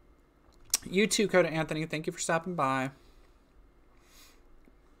 You too, Coda Anthony. Thank you for stopping by.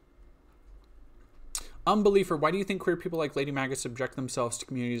 Unbeliever, why do you think queer people like Lady Maga subject themselves to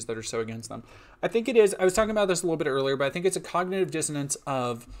communities that are so against them? I think it is, I was talking about this a little bit earlier, but I think it's a cognitive dissonance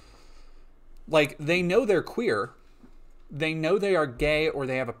of, like, they know they're queer. They know they are gay, or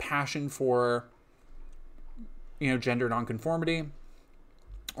they have a passion for, you know, gender nonconformity,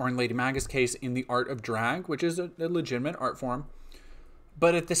 or in Lady Maga's case, in the art of drag, which is a legitimate art form.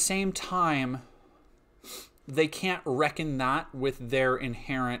 But at the same time, they can't reckon that with their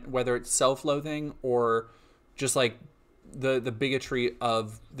inherent, whether it's self-loathing or just like the bigotry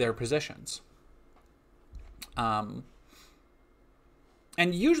of their positions. And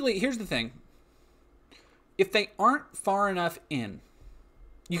usually, here's the thing. If they aren't far enough in,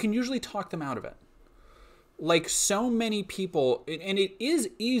 you can usually talk them out of it. like so many people, and it is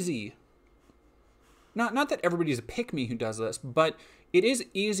easy, not that everybody's a pick-me who does this, but it is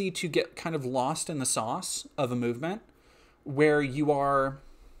easy to get kind of lost in the sauce of a movement where you are,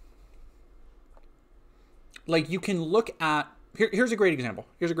 like, you can look at, here's a great example.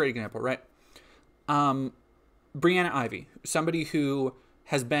 Here's a great example, right? Brianna Ivy, somebody who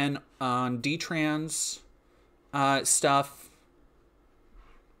has been on detrans stuff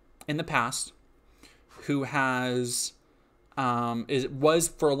in the past, who has was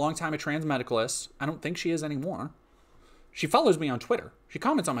for a long time a trans medicalist. I don't think she is anymore. She follows me on Twitter. She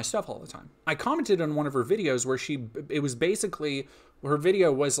comments on my stuff all the time. I commented on one of her videos where it was basically, her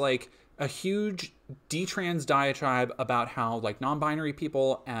video was like a huge detrans diatribe about how like non-binary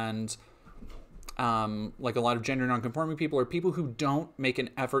people and like a lot of gender non-conforming people, or people who don't make an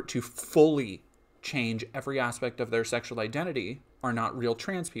effort to fully change every aspect of their sexual identity, are not real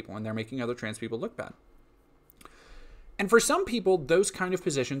trans people, and they're making other trans people look bad. And for some people, those kind of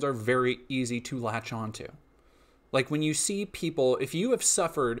positions are very easy to latch onto. Like when you see people, if you have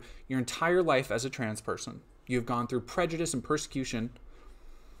suffered your entire life as a trans person, you've gone through prejudice and persecution,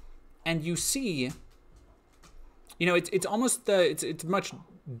 and you see, you know, it's almost it's much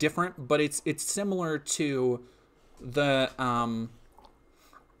different, but it's similar to the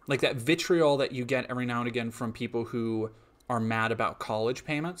like that vitriol that you get every now and again from people who are mad about college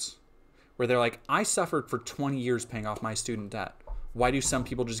payments, where they're like, I suffered for 20 years paying off my student debt. Why do some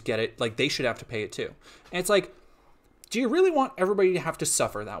people just get it? Like, they should have to pay it too. And it's like, do you really want everybody to have to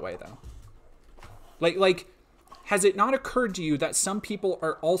suffer that way though? Like, has it not occurred to you that some people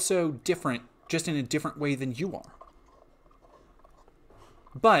are also different, just in a different way than you are?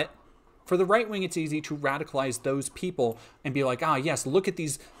 But for the right wing, it's easy to radicalize those people and be like, ah, yes, look at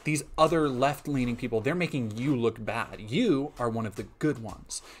these other left-leaning people. They're making you look bad. You are one of the good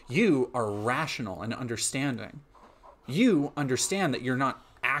ones. You are rational and understanding. You understand that you're not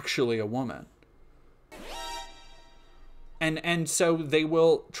actually a woman. And so they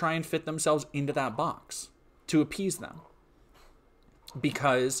will try and fit themselves into that box to appease them.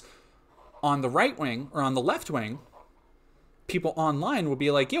 Because on the right wing or on the left wing, people online will be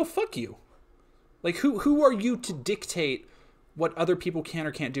like, yo, fuck you. Like, who are you to dictate what other people can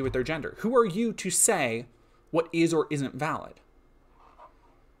or can't do with their gender? Who are you to say what is or isn't valid?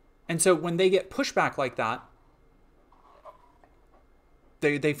 And so when they get pushback like that,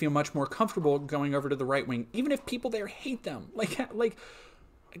 they feel much more comfortable going over to the right wing, even if people there hate them. Like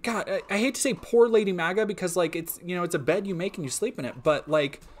God, I hate to say poor Lady MAGA, because like, it's, you know, it's a bed you make and you sleep in it. But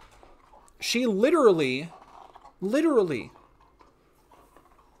like, she literally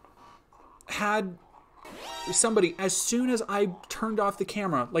had somebody, as soon as I turned off the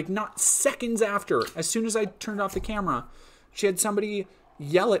camera, like not seconds after, as soon as I turned off the camera, she had somebody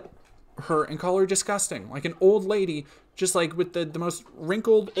yell at her and call her disgusting. Like an old lady, just like with the most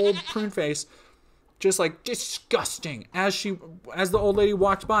wrinkled old prune face, just like disgusting, as the old lady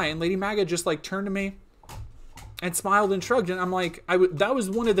walked by, and Lady MAGA just like turned to me and smiled and shrugged. And I'm like, that was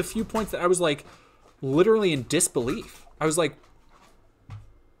one of the few points that I was like literally in disbelief. I was like,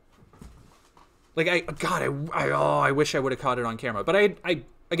 I wish I would have caught it on camera. But I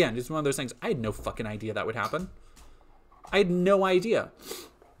again, it's one of those things, I had no fucking idea that would happen. I had no idea.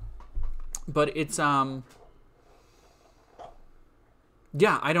 But it's, yeah,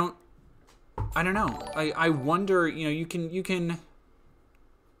 I don't know. I wonder, you know,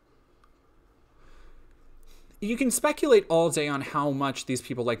 you can speculate all day on how much these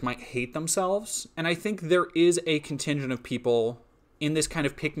people like might hate themselves. And I think there is a contingent of people in this kind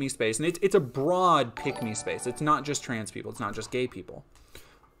of pick-me space, and it's a broad pick-me space. It's not just trans people. It's not just gay people.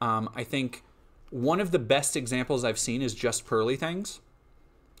 I think one of the best examples I've seen is Just Pearly Things,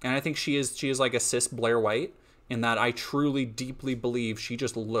 and I think she is like a cis Blair White, in that I truly, deeply believe she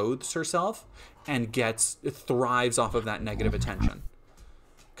just loathes herself and thrives off of that negative attention.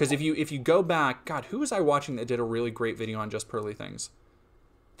 Because if you go back, God, who was I watching that did a really great video on Just Pearly Things?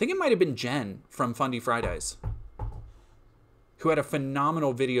 I think it might have been Jen from Fundy Fridays, who had a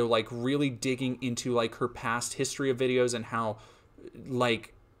phenomenal video, like really digging into like her past history of videos and how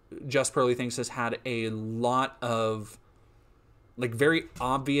like Just Pearly Things has had a lot of like very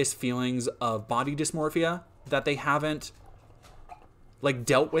obvious feelings of body dysmorphia that they haven't like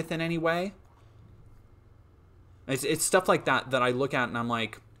dealt with in any way. It's stuff like that I look at and I'm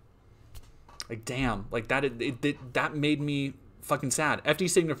like damn, like that made me fucking sad.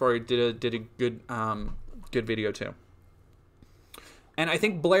 FD Signify did a good video too. And I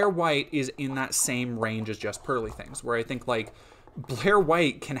think Blair White is in that same range as Just Pearly Things, where I think like Blair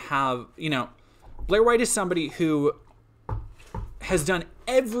White can have, you know, Blair White is somebody who has done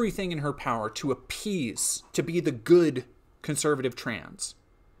everything in her power to appease, to be the good conservative trans,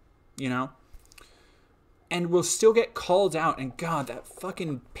 you know? And will still get called out. And God, that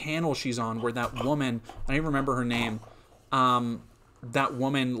fucking panel she's on where that woman, I don't even remember her name, that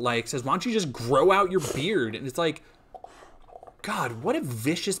woman like says, why don't you just grow out your beard? And it's like, God, what a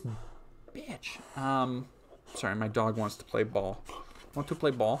vicious bitch. Sorry, my dog wants to play ball. Want to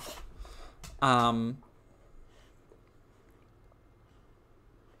play ball?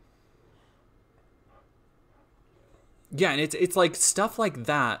 Yeah, and it's like stuff like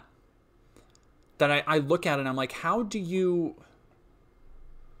that I look at and I'm like, how do you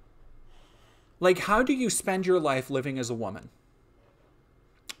spend your life living as a woman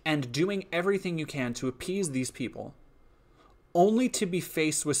and doing everything you can to appease these people only to be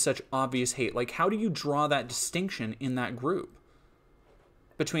faced with such obvious hate? Like, how do you draw that distinction in that group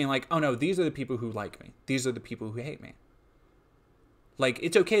between like, oh no, these are the people who like me, these are the people who hate me? Like,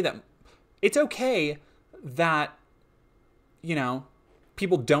 it's okay that you know,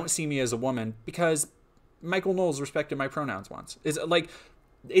 people don't see me as a woman because Michael Knowles respected my pronouns once. It's like,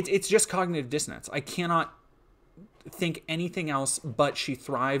 it's just cognitive dissonance. I cannot think anything else but she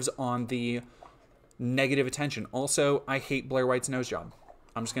thrives on the negative attention. Also, I hate Blair White's nose job.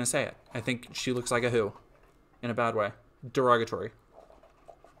 I'm just going to say it. I think she looks like a who in a bad way. Derogatory.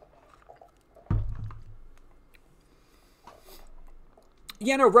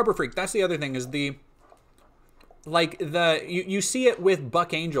 Yeah, no, Rubber Freak. That's the other thing is the... Like, you see it with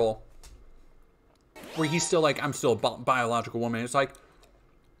Buck Angel, where he's still like, I'm still a biological woman. It's like,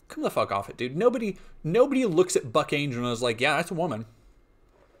 come the fuck off it, dude. Nobody looks at Buck Angel and is like, yeah, that's a woman.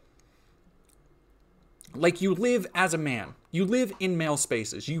 Like, you live as a man. You live in male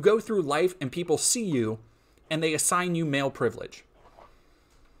spaces. You go through life and people see you and they assign you male privilege.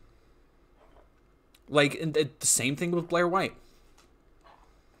 Like, the same thing with Blair White.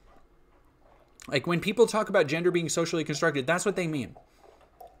 Like, when people talk about gender being socially constructed, that's what they mean.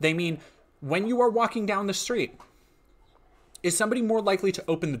 They mean, when you are walking down the street, is somebody more likely to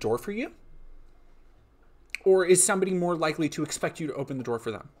open the door for you? Or is somebody more likely to expect you to open the door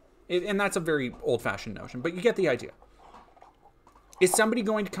for them? And that's a very old-fashioned notion, but you get the idea. Is somebody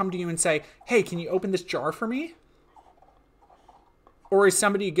going to come to you and say, hey, can you open this jar for me? Or is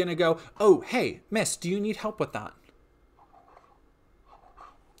somebody going to go, oh, hey, miss, do you need help with that?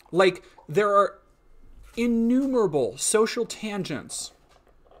 Like, there are innumerable social tangents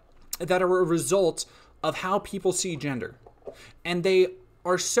that are a result of how people see gender. And they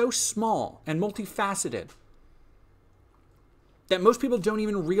are so small and multifaceted that most people don't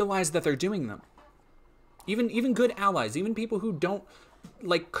even realize that they're doing them. Even good allies, even people who don't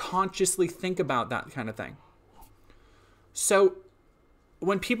like consciously think about that kind of thing. So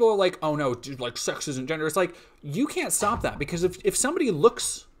when people are like, oh no, dude, like sex isn't gender, it's like, you can't stop that, because if somebody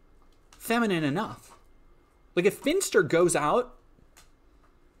looks feminine enough, like if Finster goes out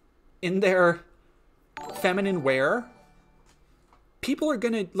in their feminine wear, people are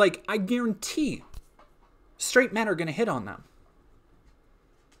gonna, like, I guarantee straight men are gonna hit on them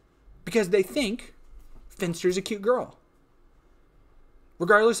because they think Finster's a cute girl,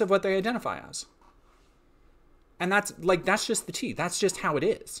 regardless of what they identify as. And that's just the tea. That's just how it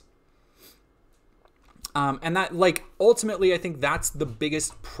is. And that, like, ultimately, I think that's the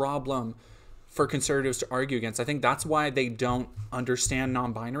biggest problem for conservatives to argue against. I think that's why they don't understand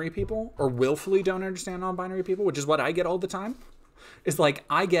non-binary people, or willfully don't understand non-binary people, which is what I get all the time. Is like,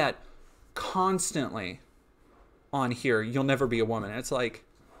 I get constantly on here, you'll never be a woman. And it's like,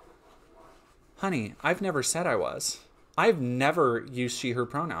 honey, I've never said I was. I've never used she, her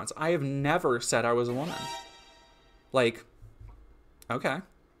pronouns. I have never said I was a woman. Like, okay.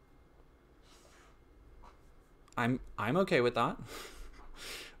 I'm okay with that.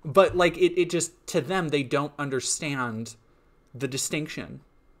 But like, it just, to them, they don't understand the distinction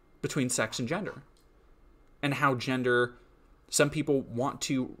between sex and gender, and how gender, some people want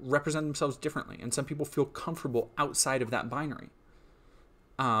to represent themselves differently, and some people feel comfortable outside of that binary,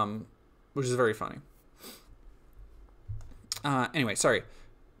 which is very funny. Anyway, sorry.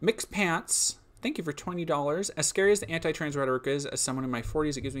 Mixed Pants, thank you for $20. As scary as the anti-trans rhetoric is, as someone in my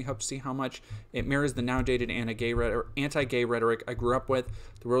 40s, it gives me hope to see how much it mirrors the now dated anti-gay rhetoric I grew up with.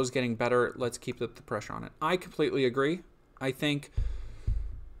 The world is getting better. Let's keep the pressure on it. I completely agree.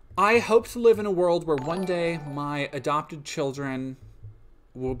 I hope to live in a world where one day my adopted children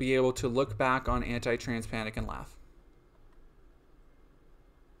will be able to look back on anti-trans panic and laugh.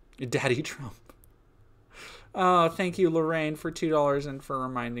 Daddy Trump. Oh, thank you, Lorraine, for $2 and for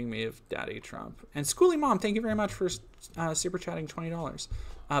reminding me of Daddy Trump. And Schooly Mom, thank you very much for super chatting $20.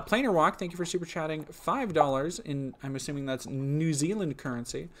 Planer Walk, thank you for super chatting $5 in, I'm assuming that's New Zealand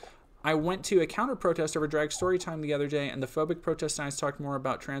currency. I went to a counter protest over drag story time the other day, and the phobic protest talked more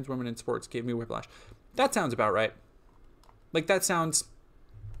about trans women in sports, gave me whiplash. That sounds about right. Like, that sounds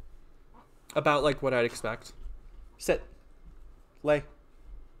about like what I'd expect. Sit. Lay.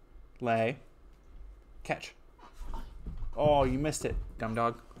 Lay. Catch. Oh, you missed it, dumb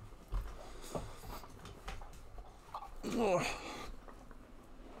dog. Ugh.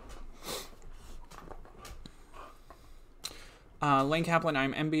 Lane Kaplan,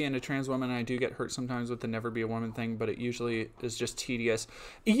 I'm MB and a trans woman, and I do get hurt sometimes with the never be a woman thing, but it usually is just tedious.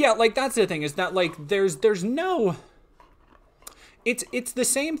 Yeah, like, that's the thing, is that, like, there's no... It's the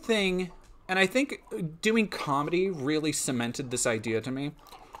same thing, and I think doing comedy really cemented this idea to me.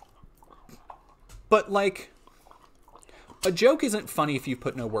 But, like, a joke isn't funny if you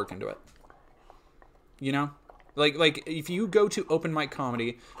put no work into it. You know? Like if you go to open mic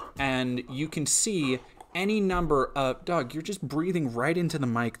comedy and you can see any number of... Dog, you're just breathing right into the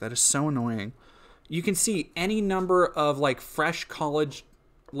mic. That is so annoying. You can see any number of, like, fresh college,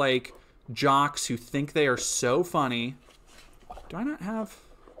 like, jocks who think they are so funny. Do I not have...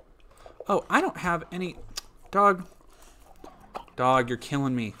 Oh, I don't have any... Dog. Dog, you're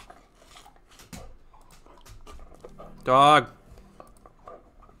killing me. Dog.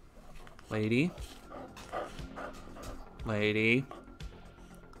 Lady. Lady.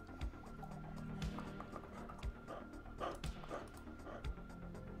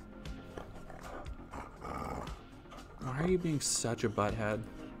 Why are you being such a butthead?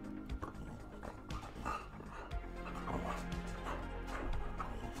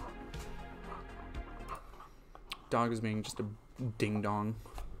 Dog is being just a ding-dong.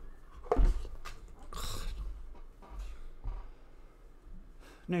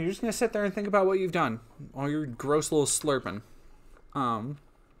 No, you're just gonna sit there and think about what you've done. All your gross little slurping.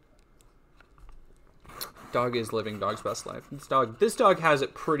 Dog is living dog's best life. This dog has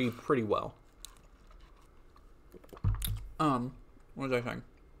it pretty well. What was I saying?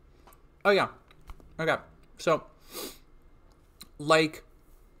 Oh yeah. Okay. So, like,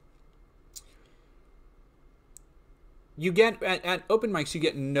 you get at open mics, you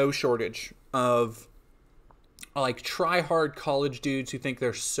get no shortage of, like, try-hard college dudes who think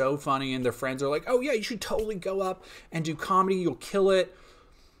they're so funny, and their friends are like, oh yeah, you should totally go up and do comedy, you'll kill it.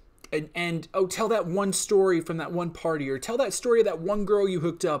 And oh, tell that one story from that one party, or tell that story of that one girl you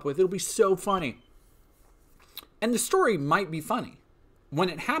hooked up with, it'll be so funny. And the story might be funny. When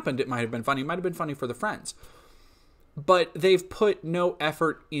it happened, it might have been funny. It might have been funny for the friends. But they've put no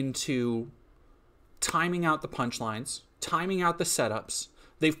effort into timing out the punchlines, timing out the setups.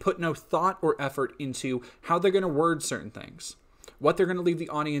 They've put no thought or effort into how they're going to word certain things, what they're going to leave the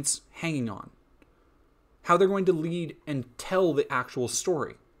audience hanging on, how they're going to lead and tell the actual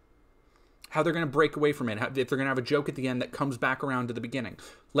story, how they're going to break away from it, if they're going to have a joke at the end that comes back around to the beginning.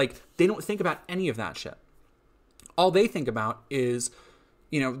 Like, they don't think about any of that shit. All they think about is,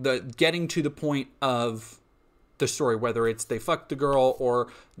 you know, the getting to the point of the story, whether it's they fucked the girl or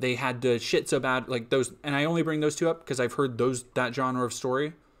they had to shit so bad, like those. And I only bring those two up because I've heard that genre of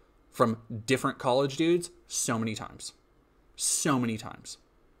story from different college dudes so many times.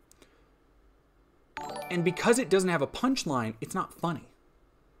 And because it doesn't have a punchline, it's not funny.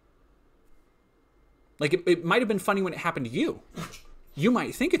 Like, it might have been funny when it happened to you. You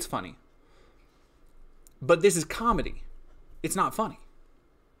might think it's funny. But this is comedy. It's not funny.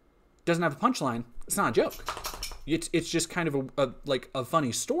 It doesn't have a punchline. It's not a joke. It's just kind of a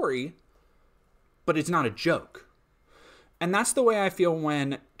funny story, but it's not a joke. And that's the way I feel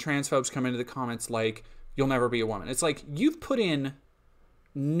when transphobes come into the comments like, you'll never be a woman. It's like, you've put in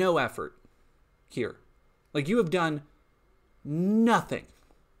no effort here. Like, you have done nothing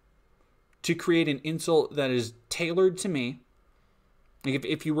to create an insult that is tailored to me. Like,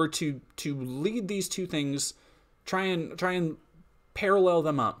 if you were to lead these two things, try and parallel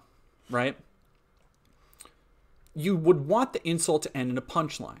them up, right? You would want the insult to end in a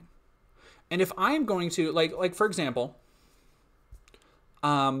punchline. And if I am going to, like for example,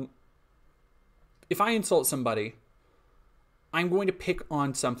 if I insult somebody, I'm going to pick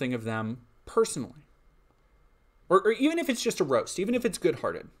on something of them personally. Or even if it's just a roast, even if it's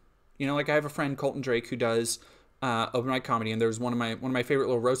good-hearted. You know, like, I have a friend, Colton Drake, who does open mic comedy, and there was one of my favorite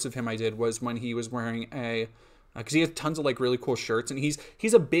little roasts of him I did was when he was wearing because he has tons of, like, really cool shirts, and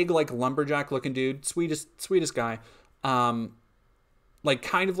he's a big, like, lumberjack looking dude, sweetest guy, like,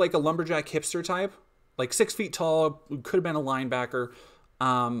 kind of like a lumberjack hipster type, like 6 feet tall, could have been a linebacker,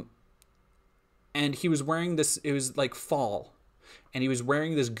 And he was wearing this, it was like fall, and he was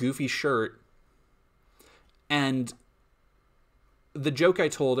wearing this goofy shirt. And the joke I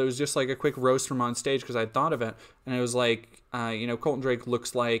told, it was just like a quick roast from on stage because I'd thought of it. And it was like, you know, Colton Drake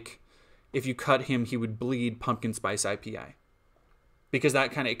looks like if you cut him, he would bleed pumpkin spice IPA. Because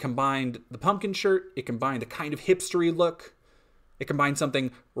that kind of, it combined the pumpkin shirt, it combined the kind of hipstery look, it combined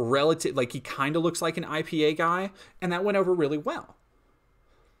something relative, like he kind of looks like an IPA guy, and that went over really well.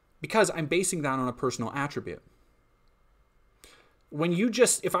 Because I'm basing that on a personal attribute. When you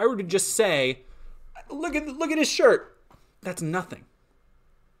just, if I were to just say, look at his shirt, that's nothing.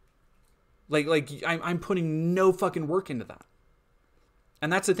 Like I'm putting no fucking work into that.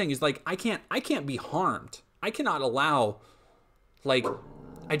 And that's the thing, is like I can't be harmed. I cannot allow, like,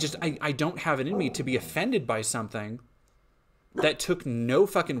 I don't have it in me to be offended by something that took no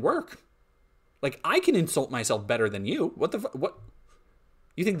fucking work. Like, I can insult myself better than you. What the what?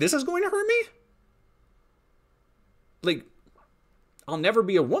 You think this is going to hurt me? Like, I'll never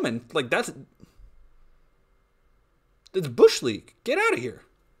be a woman. Like, that's Bush League. Get out of here.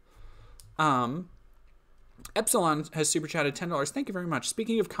 Epsilon has super chatted $10. Thank you very much.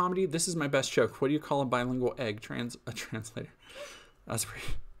 Speaking of comedy, this is my best joke. What do you call a bilingual egg? A translator. That's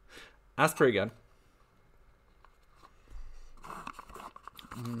pretty good.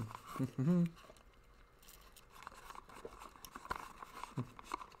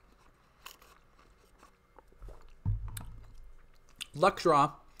 Luck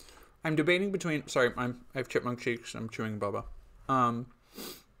draw. I'm debating between. Sorry, I have chipmunk cheeks. I'm chewing boba. I'm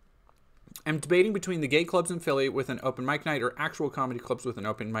debating between the gay clubs in Philly with an open mic night or actual comedy clubs with an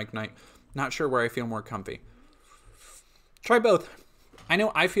open mic night. Not sure where I feel more comfy. Try both. I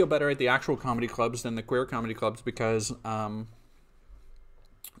know I feel better at the actual comedy clubs than the queer comedy clubs because the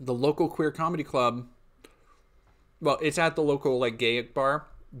local queer comedy club, well, it's at the local like gay bar,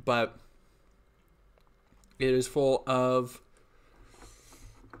 but it is full of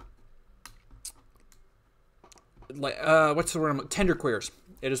like what's the word? Tender queers.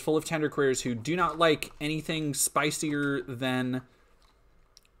 It is full of tender queers who do not like anything spicier than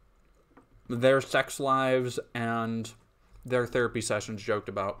their sex lives and their therapy sessions joked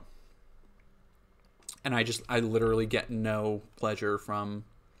about. And I literally get no pleasure from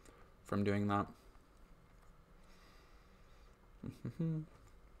doing that.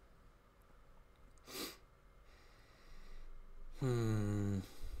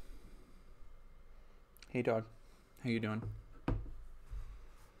 Hey dog, how you doing?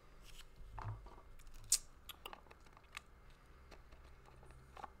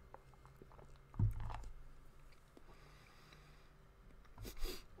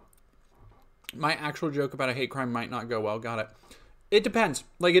 My actual joke about a hate crime might not go well. Got it. It depends.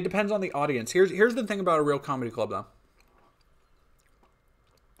 Like, it depends on the audience. Here's the thing about a real comedy club, though.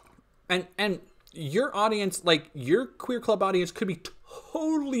 And your audience, like, your queer club audience could be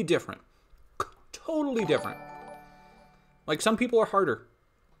totally different. Totally different. Like, some people are harder.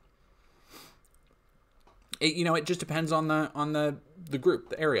 It just depends on the group,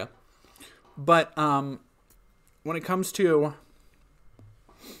 the area. But when it comes to,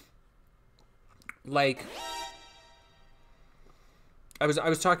 like, I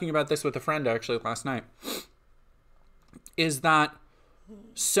was talking about this with a friend actually last night, is that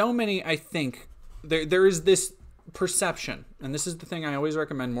so many, I think, there is this perception, and this is the thing I always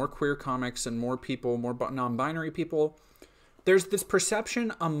recommend, more queer comics and more people, more non-binary people, there's this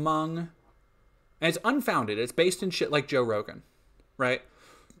perception among, and it's unfounded, it's based in shit like Joe Rogan, right?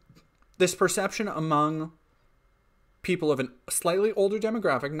 This perception among people of a slightly older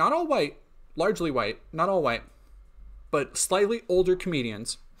demographic, not all white, largely white, not all white, but slightly older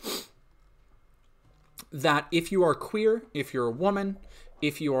comedians, that if you are queer, if you're a woman,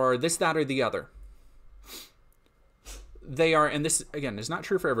 if you are this, that, or the other, they are, and this, again, is not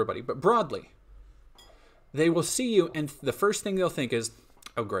true for everybody, but broadly, they will see you, and the first thing they'll think is,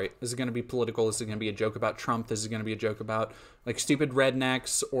 oh, great, this is going to be political, this is going to be a joke about Trump, this is going to be a joke about, like, stupid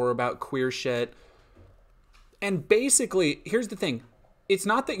rednecks, or about queer shit. And basically, here's the thing, it's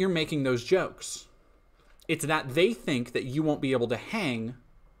not that you're making those jokes. It's that they think that you won't be able to hang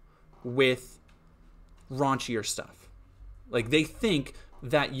with raunchier stuff. Like, they think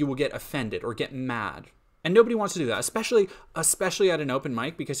that you will get offended or get mad. And nobody wants to do that, especially at an open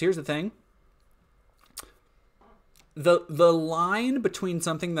mic, because here's the thing. The line between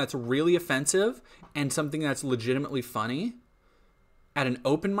something that's really offensive and something that's legitimately funny at an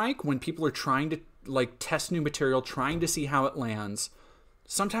open mic, when people are trying to, like, test new material, trying to see how it lands,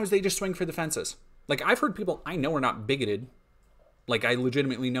 sometimes they just swing for the fences. Like, I've heard people I know are not bigoted, like, I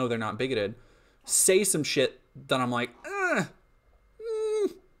legitimately know they're not bigoted, say some shit that I'm like,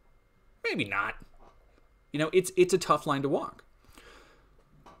 maybe not. You know, it's a tough line to walk.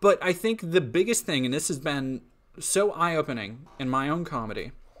 But I think the biggest thing, and this has been so eye-opening in my own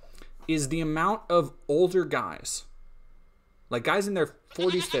comedy, is the amount of older guys, like guys in their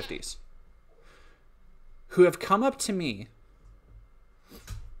 40s, 50s, who have come up to me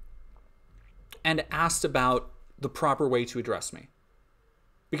and asked about the proper way to address me.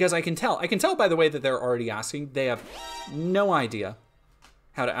 Because I can tell by the way that they're already asking, they have no idea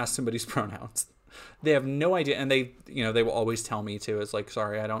how to ask somebody's pronouns. They have no idea, and they will always tell me too. It's like,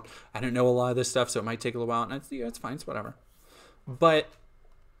 sorry, I don't know a lot of this stuff, so it might take a little while. And it's fine, it's whatever. But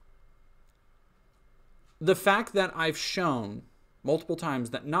the fact that I've shown multiple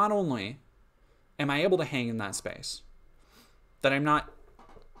times that not only am I able to hang in that space, that I'm not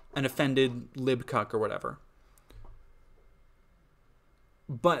an offended lib cuck or whatever,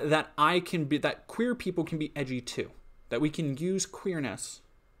 but that queer people can be edgy too, that we can use queerness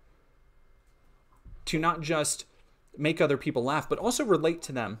to not just make other people laugh, but also relate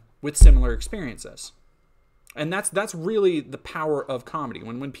to them with similar experiences. And that's really the power of comedy.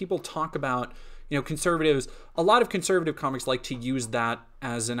 When people talk about, conservatives, a lot of conservative comics like to use that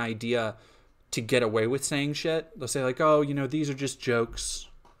as an idea to get away with saying shit. They'll say like, oh, these are just jokes,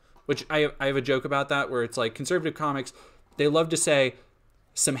 which I have a joke about that, where it's like conservative comics, they love to say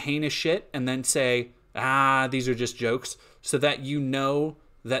some heinous shit and then say, these are just jokes, so that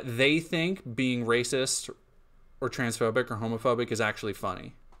that they think being racist or transphobic or homophobic is actually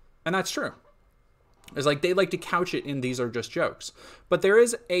funny. And that's true. It's like they like to couch it in these are just jokes. But there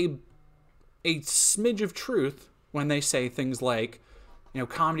is a smidge of truth when they say things like,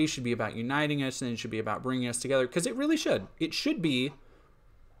 comedy should be about uniting us and it should be about bringing us together, because it really should. It should be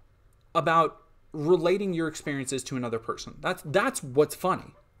about relating your experiences to another person. That's what's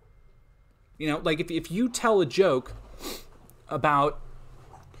funny. Like if you tell a joke about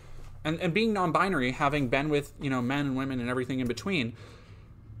and being non-binary, having been with, men and women and everything in between,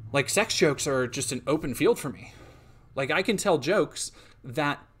 like sex jokes are just an open field for me. Like I can tell jokes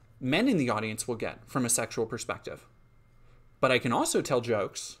that men in the audience will get from a sexual perspective, but I can also tell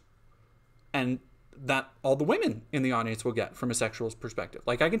jokes and that all the women in the audience will get from a sexual perspective.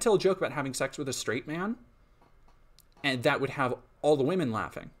 Like I can tell a joke about having sex with a straight man and that would have all the women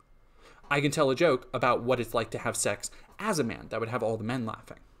laughing. I can tell a joke about what it's like to have sex as a man that would have all the men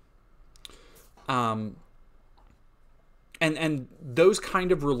laughing. And those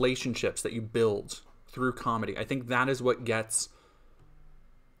kind of relationships that you build through comedy, I think that is what gets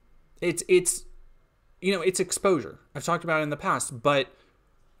it's exposure. I've talked about it in the past, but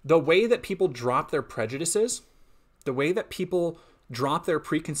the way that people drop their prejudices, the way that people drop their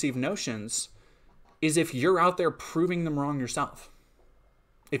preconceived notions is if you're out there proving them wrong yourself.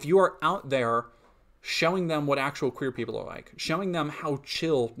 If you are out there showing them what actual queer people are like, showing them how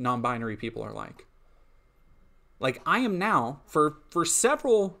chill non-binary people are like. Like I am now, for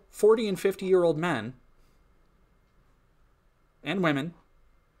several 40 and 50-year-old men and women,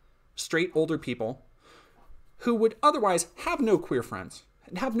 straight older people, who would otherwise have no queer friends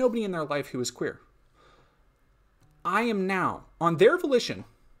and have nobody in their life who is queer. I am now, on their volition,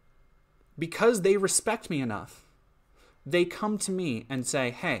 because they respect me enough, they come to me and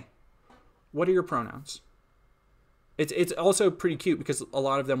say, hey, what are your pronouns? It's also pretty cute because a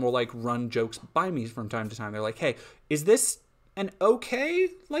lot of them will like run jokes by me from time to time. They're like, hey, is this an okay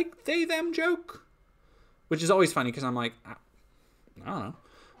like they them joke? Which is always funny because I'm like, I don't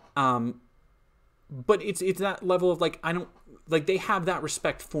know. But it's that level of like, I don't like, they have that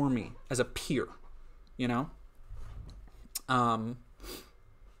respect for me as a peer, And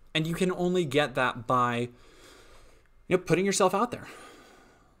you can only get that by, putting yourself out there.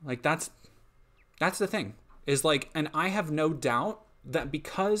 Like that's the thing, is like, and I have no doubt that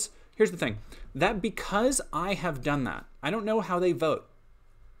here's the thing, that because I have done that, I don't know how they vote.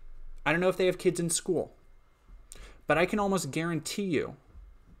 I don't know if they have kids in school, but I can almost guarantee you,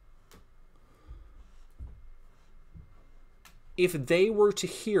 if they were to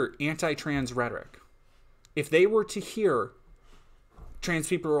hear anti-trans rhetoric, if they were to hear trans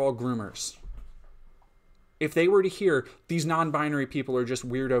people are all groomers, if they were to hear these non-binary people are just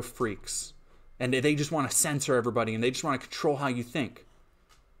weirdo freaks and they just want to censor everybody and they just want to control how you think,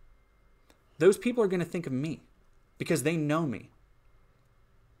 those people are going to think of me because they know me.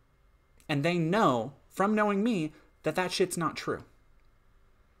 And they know from knowing me that shit's not true.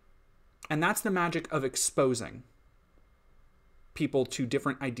 And that's the magic of exposing people to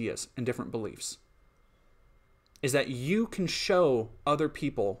different ideas and different beliefs, is that you can show other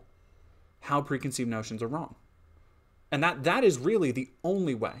people how preconceived notions are wrong. And that is really the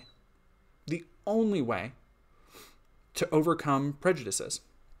only way to overcome prejudices.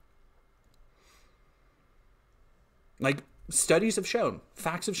 Like, studies have shown,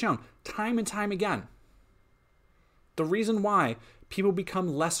 facts have shown, time and time again, the reason why people become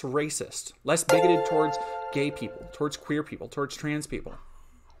less racist, less bigoted towards gay people, towards queer people, towards trans people,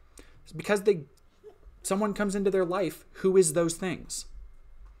 is because someone comes into their life who is those things.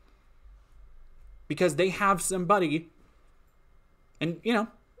 Because they have somebody, and, you know,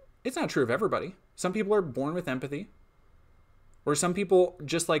 it's not true of everybody. Some people are born with empathy, or some people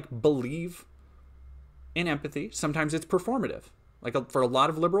just, like, believe in empathy. Sometimes it's performative. Like, for a lot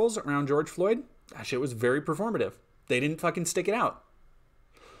of liberals around George Floyd, that shit was very performative. They didn't fucking stick it out.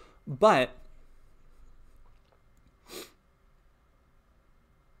 But,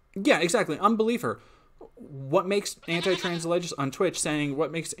 yeah, exactly. Unbeliever. What makes anti-trans on Twitch saying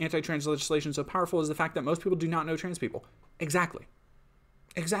what makes anti-trans legislation so powerful is the fact that most people do not know trans people. Exactly.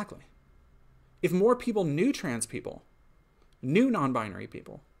 Exactly. If more people knew trans people, knew non-binary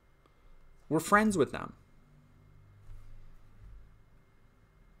people, were friends with them,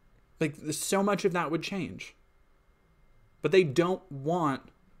 like, so much of that would change. But they don't want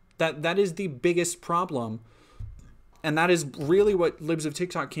that. That is the biggest problem. And that is really what Libs of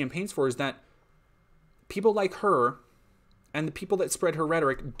TikTok campaigns for, is that people like her and the people that spread her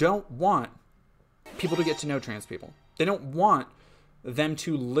rhetoric don't want people to get to know trans people. They don't want them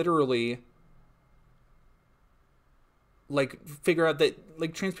to literally, like, figure out that,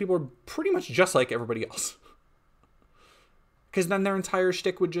 like, trans people are pretty much just like everybody else. Because then their entire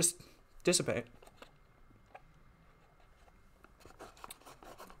shtick would just dissipate.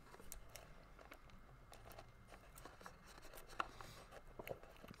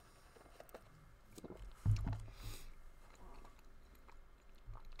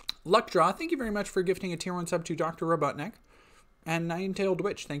 Luckdraw, thank you very much for gifting a tier 1 sub to Dr. Robotnik. And Nine-Tailed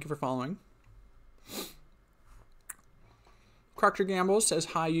Witch, thank you for following. Croctor Gambles says,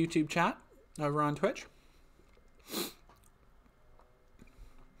 hi, YouTube chat, over on Twitch.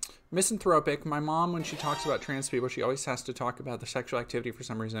 Misanthropic, my mom, when she talks about trans people, she always has to talk about the sexual activity for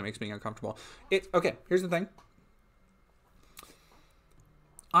some reason. It makes me uncomfortable. Okay, here's the thing.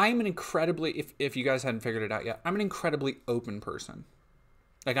 I'm an incredibly, if you guys hadn't figured it out yet, I'm an incredibly open person.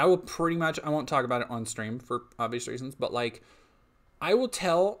 Like, I will pretty much, I won't talk about it on stream for obvious reasons, but, like, I will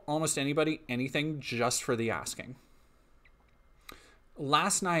tell almost anybody anything just for the asking.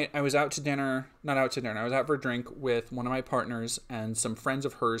 Last night, I was out to dinner, not out to dinner, I was out for a drink with one of my partners and some friends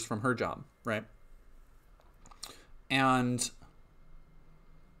of hers from her job, right? And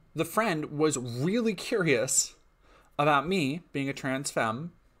the friend was really curious about me being a trans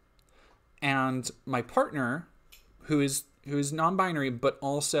femme, and my partner, who is non-binary, but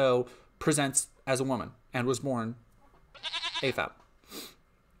also presents as a woman and was born AFAB.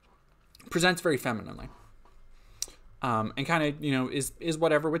 Presents very femininely. And kind of, you know, is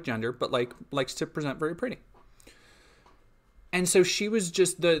whatever with gender, but, like, likes to present very pretty. And so she was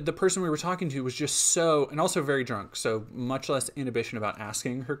just, the person we were talking to was just so, and also very drunk, so much less inhibition about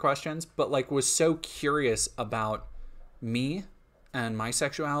asking her questions, but, like, was so curious about me and my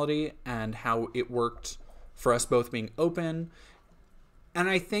sexuality and how it worked for us both being open. And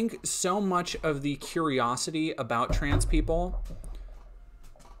I think so much of the curiosity about trans people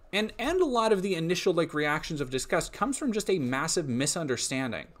and a lot of the initial, like, reactions of disgust comes from just a massive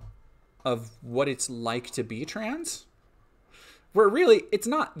misunderstanding of what it's like to be trans. Where really, it's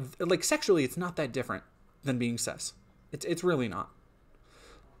not, like, sexually, it's not that different than being cis. It's really not.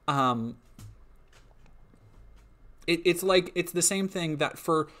 It's like, it's the same thing that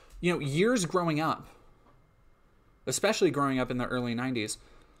for, you know, years growing up, especially growing up in the early 90s,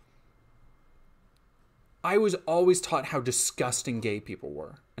 I was always taught how disgusting gay people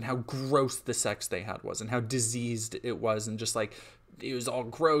were and how gross the sex they had was and how diseased it was and just, like, it was all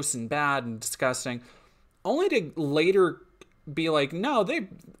gross and bad and disgusting, only to later be like, no, they,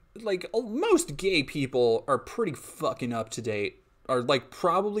 like, most gay people are pretty fucking up to date, are, like,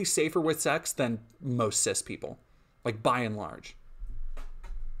 probably safer with sex than most cis people, like, by and large.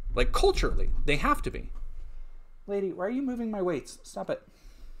 Like, culturally, they have to be. Lady, why are you moving my weights? Stop it.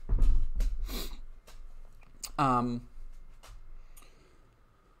 I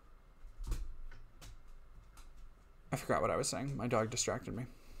forgot what I was saying. My dog distracted me.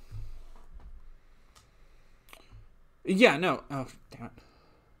 Yeah, no. Oh, damn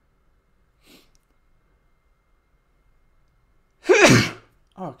it.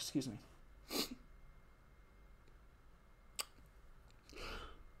 Oh, excuse me.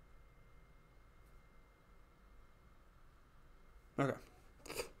 Okay.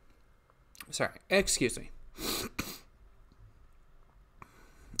 Sorry. Excuse me.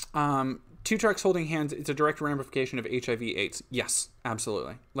 Two trucks holding hands, it's a direct ramification of HIV/AIDS. Yes,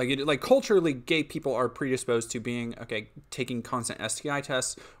 absolutely. Like culturally, gay people are predisposed to being, okay, taking constant STI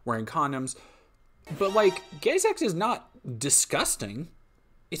tests, wearing condoms. But, like, gay sex is not disgusting.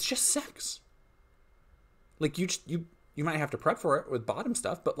 It's just sex. Like, you might have to prep for it with bottom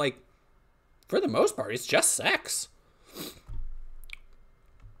stuff, but, like, for the most part, it's just sex.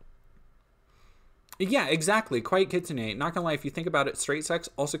 Yeah, exactly. Quiet kitsune. Not gonna lie, if you think about it, straight sex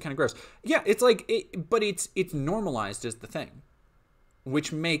also kind of gross. Yeah, it's like, but it's normalized is the thing,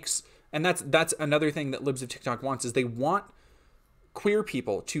 which makes, and that's another thing that libs of TikTok wants, is they want queer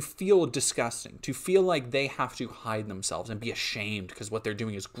people to feel disgusting, to feel like they have to hide themselves and be ashamed because what they're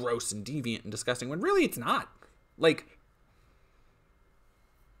doing is gross and deviant and disgusting, when really it's not. Like,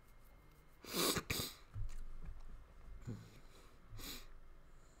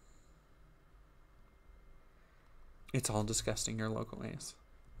 it's all disgusting, your local ace.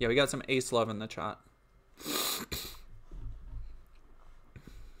 Yeah, we got some ace love in the chat.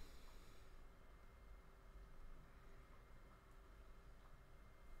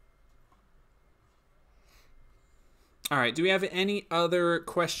 All right, do we have any other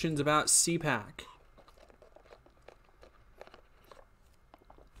questions about CPAC?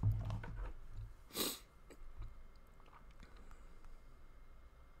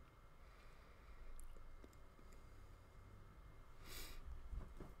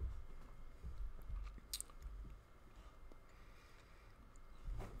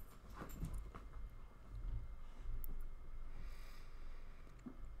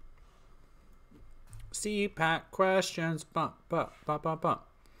 CPAC questions. Bump, bump, bump, bump, bump.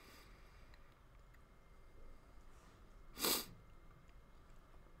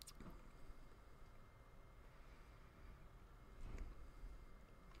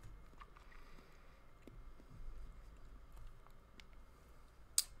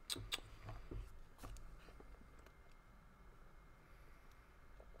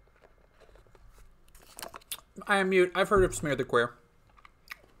 I am mute. I've heard of Smear the Queer.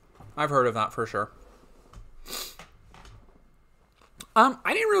 I've heard of that for sure.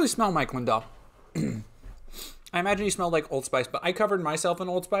 I didn't really smell Mike Lindell. I imagine he smelled like Old Spice, but I covered myself in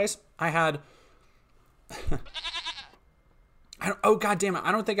Old Spice. I had... oh, God damn it.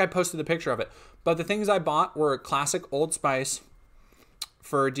 I don't think I posted the picture of it. But the things I bought were classic Old Spice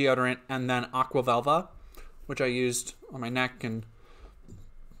for deodorant and then Aqua Velva, which I used on my neck and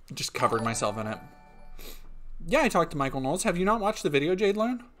just covered myself in it. Yeah, I talked to Michael Knowles. Have you not watched the video, Jade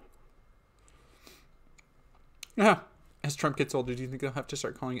Loon? Yeah. As Trump gets older, do you think they'll have to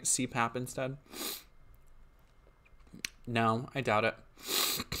start calling it CPAP instead? No, I doubt it.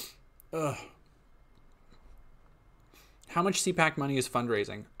 Ugh. How much CPAC money is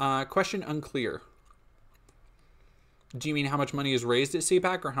fundraising? Question unclear. Do you mean how much money is raised at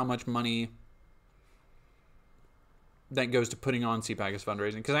CPAC, or how much money that goes to putting on CPAC as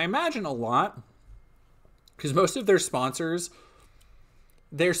fundraising? Because I imagine a lot. Because most of their sponsors,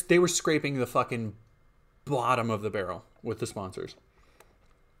 they were scraping the fucking bottom of the barrel with the sponsors.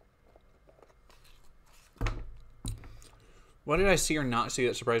 What did I see or not see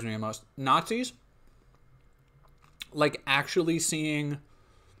that surprised me the most? Nazis? Like, actually seeing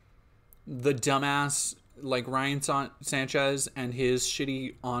the dumbass, like, Ryan Sanchez and his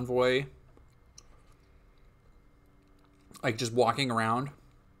shitty envoy, like, just walking around.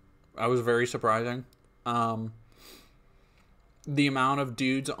 That was very surprising. The amount of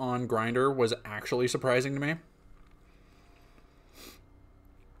dudes on Grindr was actually surprising to me.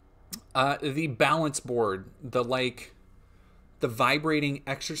 The balance board, the vibrating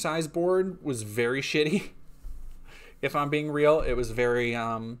exercise board was very shitty. If I'm being real, it was very,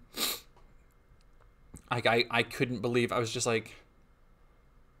 I couldn't believe, I was just like,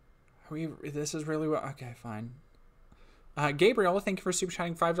 this is really what, okay, fine. Gabriel, thank you for super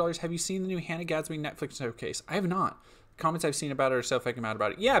chatting $5. Have you seen the new Hannah Gadsby Netflix showcase? I have not. Comments I've seen about it are so fucking mad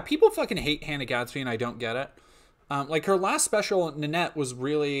about it. Yeah, people fucking hate Hannah Gadsby, and I don't get it. Like, her last special, Nanette, was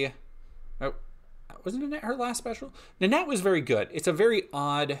really... Oh, wasn't Nanette her last special? Nanette was very good. It's a very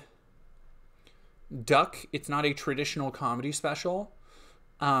odd duck. It's not a traditional comedy special.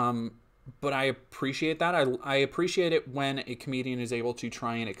 But I appreciate that. I appreciate it when a comedian is able to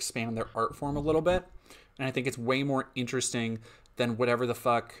try and expand their art form a little bit. And I think it's way more interesting than whatever the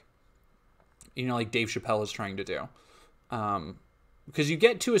fuck, you know, like Dave Chappelle is trying to do. Because you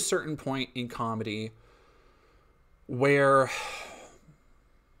get to a certain point in comedy where,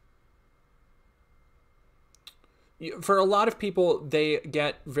 for a lot of people, they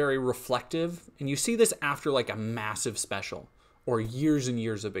get very reflective. And you see this after like a massive special or years and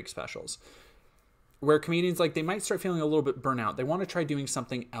years of big specials. where comedians, like, they might start feeling a little bit burnout. They want to try doing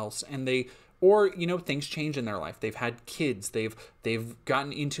something else, and they, or, you know, things change in their life. They've had kids, they've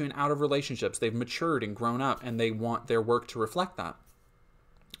gotten into and out of relationships, they've matured and grown up, and they want their work to reflect that,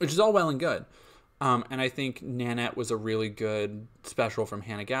 which is all well and good. And I think Nanette was a really good special from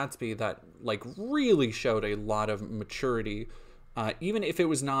Hannah Gadsby that, like, really showed a lot of maturity, even if it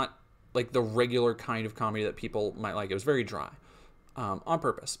was not like the regular kind of comedy that people might like. It was very dry, on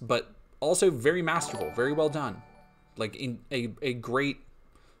purpose, but also very masterful, very well done. Like, in a great,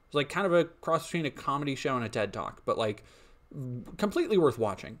 like, kind of a cross between a comedy show and a TED Talk, but, like, completely worth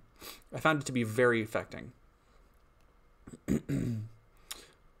watching. I found it to be very affecting.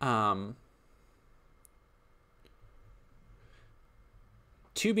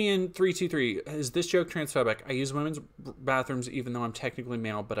 Tubian323, is this joke transphobic? I use women's bathrooms even though I'm technically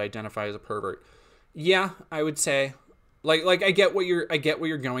male, but identify as a pervert. Yeah, I would say, like I get what you're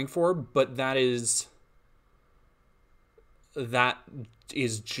going for, but that is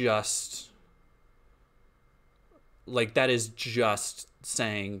just, like, that is just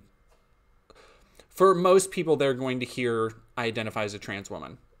saying, for most people, they're going to hear I identify as a trans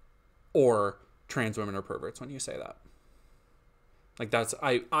woman, or trans women are perverts when you say that. Like, that's,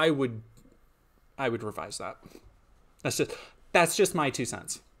 I would revise that. That's just my 2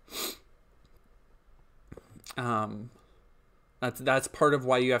 cents. That's part of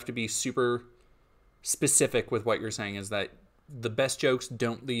why you have to be super specific with what you're saying, is that the best jokes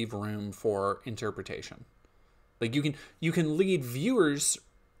don't leave room for interpretation. Like, you can lead viewers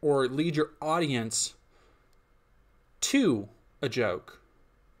or lead your audience to a joke,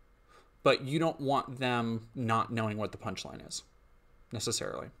 but you don't want them not knowing what the punchline is,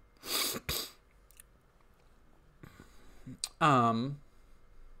 necessarily.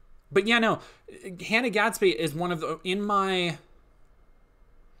 But yeah, no, Hannah Gadsby is one of the, in my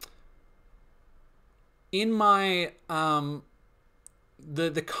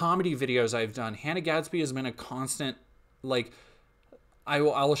the comedy videos I've done, Hannah Gadsby has been a constant, like,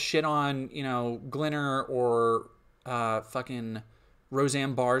 I'll shit on, you know, Glinner or fucking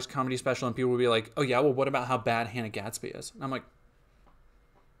Roseanne Barr's comedy special, and people will be like, oh yeah, well, what about how bad Hannah Gadsby is? And I'm like,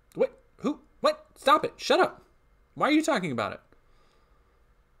 what? Who? What? Stop it. Shut up. Why are you talking about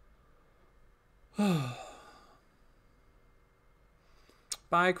it?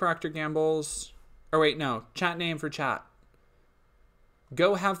 Bye, Procter Gambles. Or wait, no. Chat name for chat.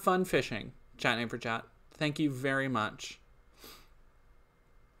 Go have fun fishing. Chat name for chat. Thank you very much.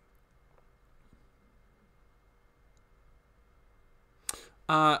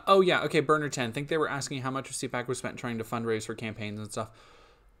 Oh yeah, okay, Burner 10. Think they were asking how much of CPAC was spent trying to fundraise for campaigns and stuff.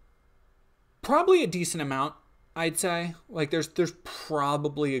 Probably a decent amount, I'd say. Like, there's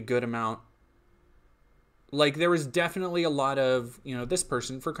probably a good amount. Like, there was definitely a lot of, you know, this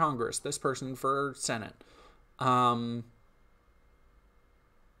person for Congress, this person for Senate. I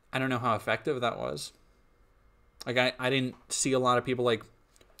don't know how effective that was. Like, I didn't see a lot of people, like,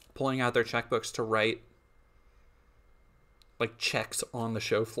 pulling out their checkbooks to write, like, checks on the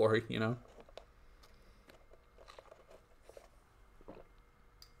show floor, you know?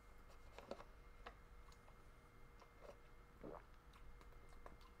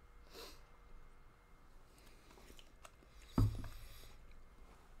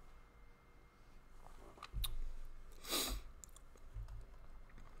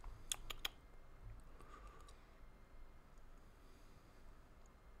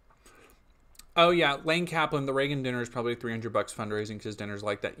 Oh yeah, Lane Kaplan, the Reagan dinner is probably $300 fundraising because dinner's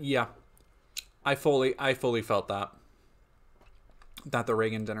like that. Yeah, I fully felt that the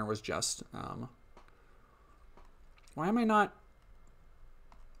Reagan dinner was just. Why am I not?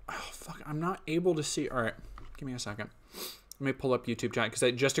 Oh fuck! I'm not able to see. All right, give me a second. Let me pull up YouTube chat because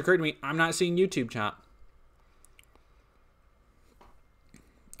it just occurred to me I'm not seeing YouTube chat.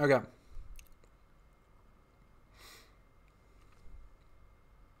 Okay.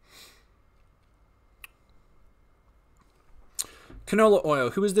 Canola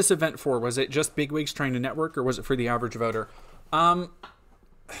oil. Who is this event for? Was it just bigwigs trying to network, or was it for the average voter? I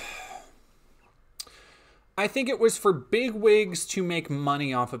think it was for bigwigs to make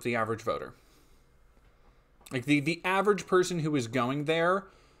money off of the average voter. Like, the average person who is going there,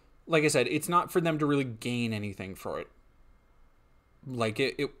 like I said, it's not for them to really gain anything for it. Like,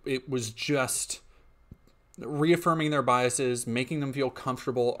 it was just reaffirming their biases, making them feel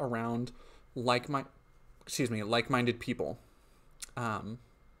comfortable around like-minded people.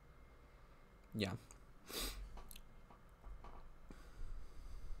 Yeah.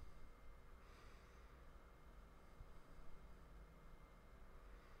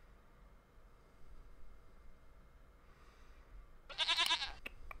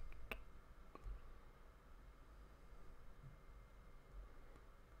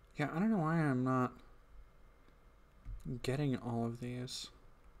 Yeah, I don't know why I'm not getting all of these.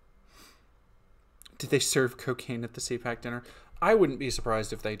 Did they serve cocaine at the CPAC dinner? I wouldn't be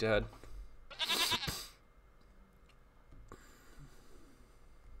surprised if they did.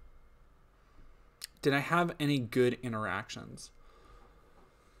 Did I have any good interactions?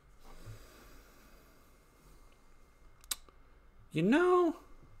 You know,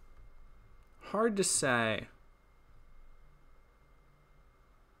 hard to say.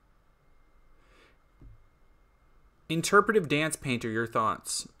 Interpretive dance painter, your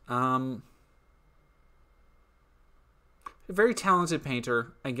thoughts? A very talented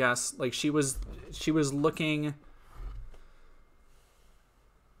painter, I guess. Like she was looking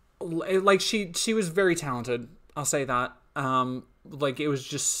like she was very talented. I'll say that. Like it was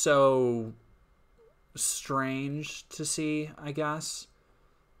just so strange to see, I guess.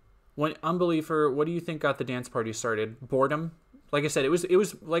 When Unbeliever, what do you think got the dance party started? Boredom? Like I said, it was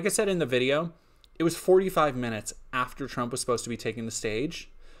like I said in the video, it was 45 minutes after Trump was supposed to be taking the stage,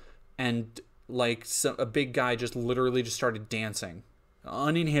 and like a big guy just literally just started dancing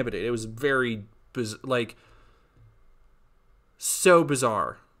uninhibited. It was very like so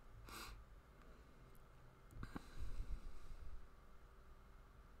bizarre.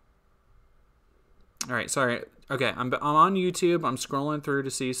 All right, sorry. Okay, I'm on YouTube. I'm scrolling through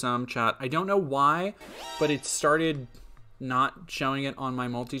to see some chat. I don't know why, but it started not showing it on my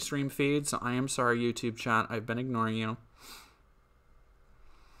multi-stream feed, so I am sorry, YouTube chat. I've been ignoring you.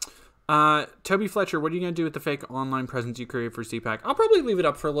 Toby Fletcher, what are you going to do with the fake online presence you created for CPAC? I'll probably leave it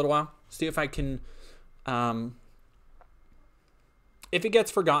up for a little while. See if I can... if it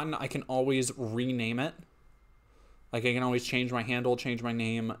gets forgotten, I can always rename it. Like, I can always change my handle, change my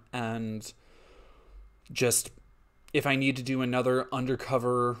name, and just... if I need to do another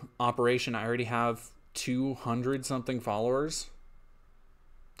undercover operation, I already have 200-something followers.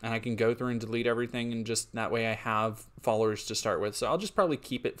 And I can go through and delete everything, and just that way I have followers to start with. So I'll just probably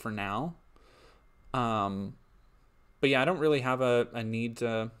keep it for now. But yeah, I don't really have a need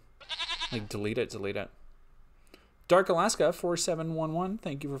to like delete it. Dark Alaska 4711,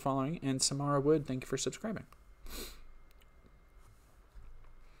 thank you for following, and Samara Wood, thank you for subscribing.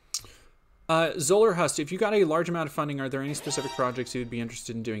 Zoller Hust, if you got a large amount of funding, are there any specific projects you would be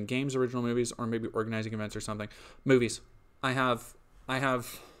interested in doing? Games, original movies, or maybe organizing events or something? Movies. I have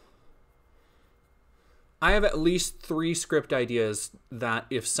at least 3 script ideas that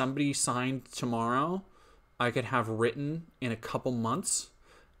if somebody signed tomorrow, I could have written in a couple months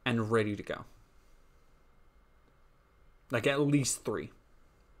and ready to go. Like at least 3.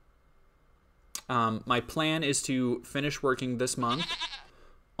 My plan is to finish working this month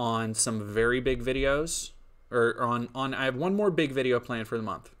on some very big videos, or on I have one more big video planned for the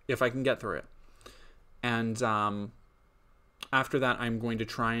month if I can get through it. And after that, I'm going to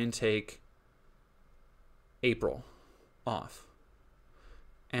try and take April off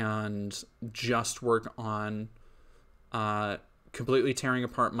and just work on completely tearing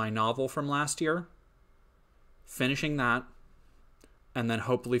apart my novel from last year, finishing that, and then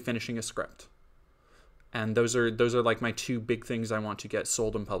hopefully finishing a script. And those are like my 2 big things I want to get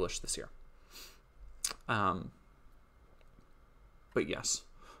sold and published this year. But yes.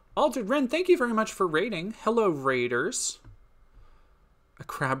 Altered Ren, thank you very much for raiding. Hello, Raiders. A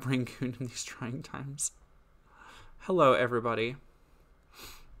crab rangoon in these trying times. Hello, everybody.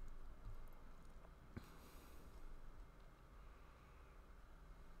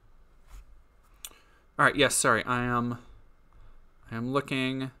 All right, yes, sorry. I am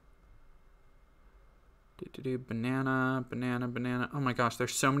looking. Banana. Oh my gosh,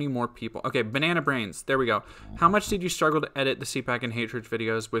 there's so many more people. Okay, Banana Brains. There we go. How much did you struggle to edit the CPAC and Hatred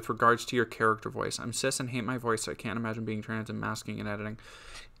videos with regards to your character voice? I'm cis and hate my voice, so I can't imagine being trans and masking and editing.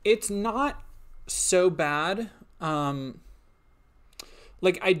 It's not so bad.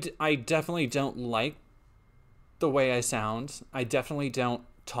 Like, I definitely don't like the way I sound. I definitely don't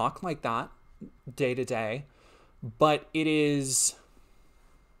talk like that day to day. But it is...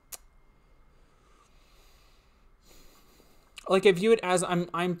 like, I view it as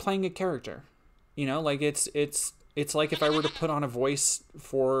I'm playing a character, you know, like it's like if I were to put on a voice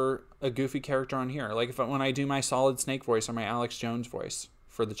for a goofy character on here, like when I do my Solid Snake voice or my Alex Jones voice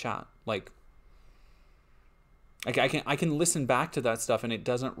for the chat, like I can listen back to that stuff and it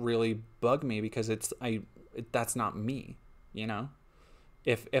doesn't really bug me because that's not me, you know,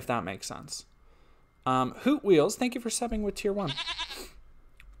 if that makes sense. Hoot Wheels, thank you for subbing with tier 1.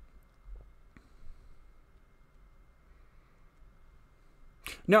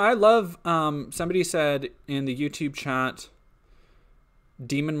 No, I love, somebody said in the YouTube chat,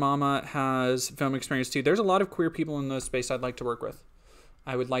 Demon Mama has film experience too. There's a lot of queer people in the space I'd like to work with.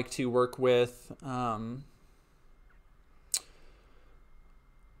 I would like to work with Mia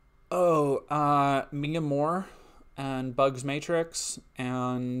Moore and Bugs Matrix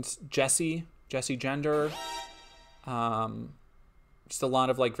and Jesse Gender. Just a lot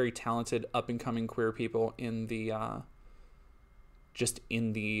of like very talented up and coming queer people in the just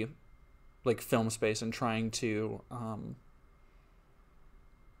in the like film space, and trying to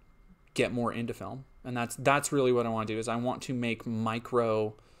get more into film. And that's really what I want to do. Is I want to make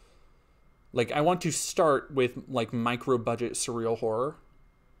micro, like I want to start with like micro budget surreal horror.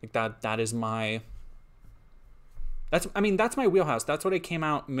 Like that is my, that's my wheelhouse. That's what I came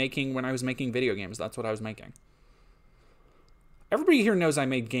out making when I was making video games. That's what I was making. Everybody here knows I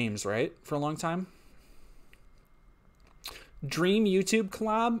made games, right? For a long time. Dream YouTube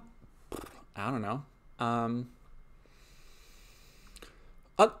collab? I don't know.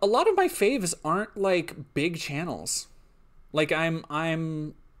 A lot of my faves aren't like big channels. Like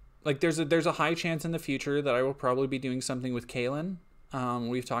I'm like there's a high chance in the future that I will probably be doing something with Kaylin.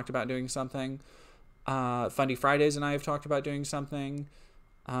 We've talked about doing something. Fundy Fridays and I have talked about doing something.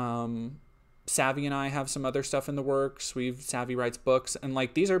 Savvy and I have some other stuff in the works. Savvy writes books, and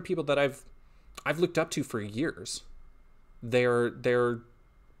like these are people that I've looked up to for years. They're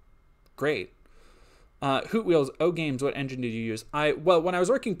great. Hoot Wheels, O Games, what engine did you use? When I was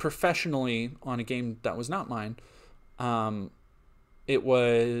working professionally on a game that was not mine, it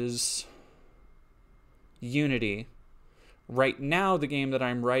was Unity. Right now, the game that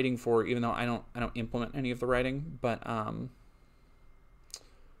I'm writing for, even though I don't implement any of the writing, but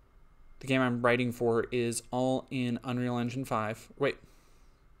the game I'm writing for is all in Unreal Engine 5. Wait,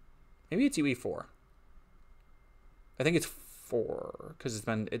 maybe it's UE4. I think it's 4 because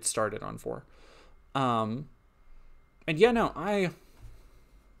it started on 4. And yeah, no,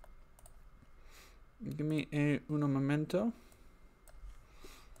 give me uno momento.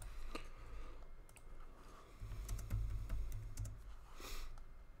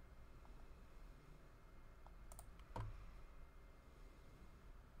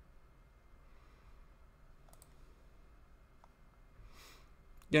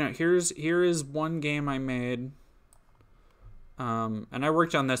 You know, here is one game I made. And I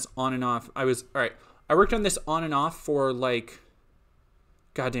worked on this on and off. I worked on this on and off for like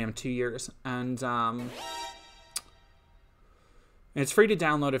goddamn 2 years. And it's free to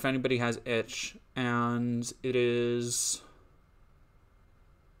download if anybody has itch. And it's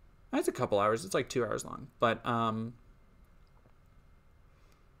a couple hours. It's like 2 hours long. But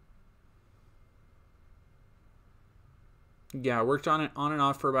yeah, I worked on it on and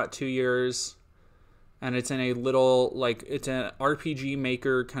off for about 2 years. And it's in a little, like, it's an RPG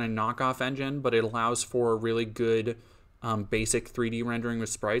Maker kind of knockoff engine, but it allows for really good basic 3D rendering with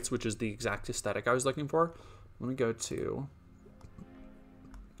sprites, which is the exact aesthetic I was looking for. Let me go to,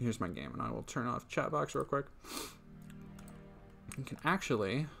 here's my game, and I will turn off chat box real quick. You can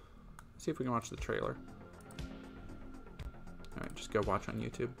actually, see if we can watch the trailer. All right, just go watch on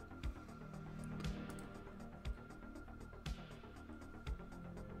YouTube.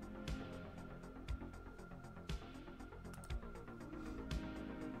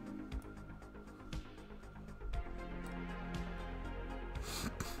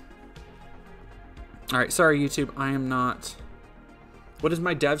 All right, sorry YouTube, I am not. What is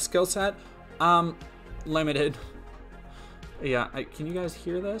my dev skill set? Limited. Yeah, can you guys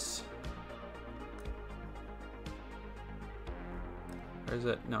hear this? Or is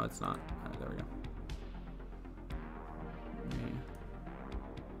it? No, it's not. There we go.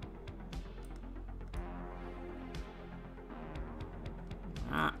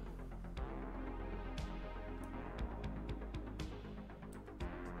 Ah.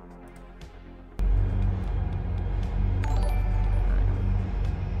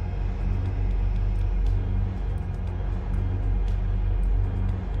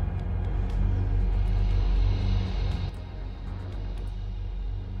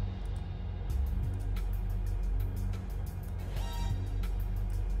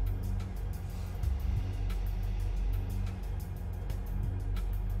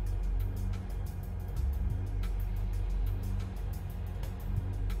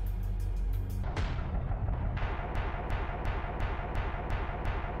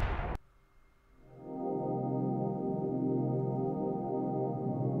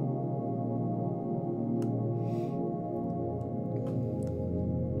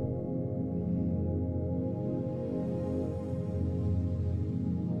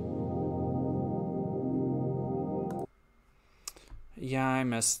 Yeah, I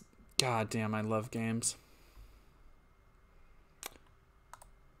miss. God damn, I love games.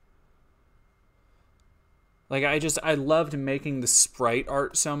 Like, I loved making the sprite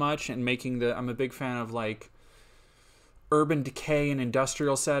art so much, and I'm a big fan of, like, urban decay and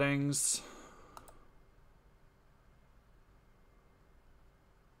industrial settings.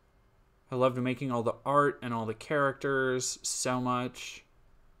 I loved making all the art and all the characters so much.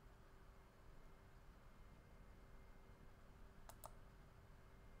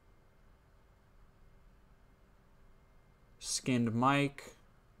 Skinned Mike,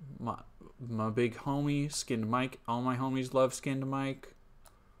 my big homie, Skinned Mike. All my homies love Skinned Mike.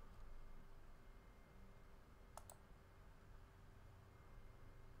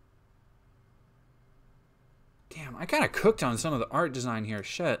 Damn, I kind of cooked on some of the art design here.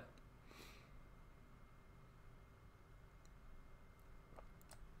 Shit.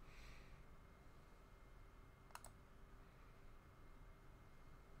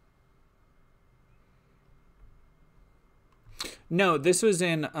 No, this was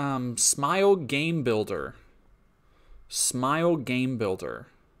in Smile Game Builder. Smile Game Builder.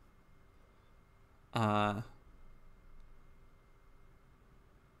 Yeah.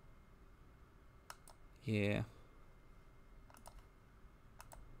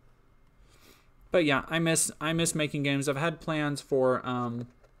 But yeah, I miss making games. I've had plans for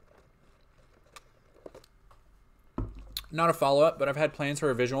not a follow-up, but I've had plans for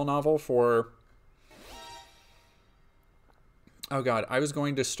a visual novel for, oh god, I was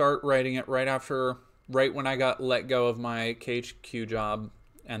going to start writing it right when I got let go of my KHQ job,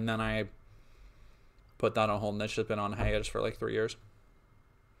 and then I put that on hold, and it's just been on hiatus for like 3 years.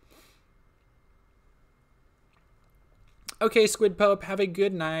 Okay, Squid Pope, have a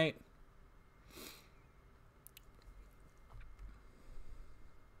good night.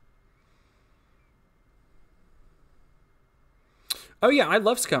 Oh yeah, I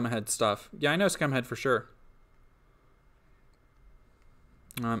love Scumhead stuff. Yeah, I know Scumhead for sure.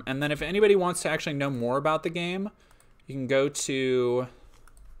 And then if anybody wants to actually know more about the game, you can go to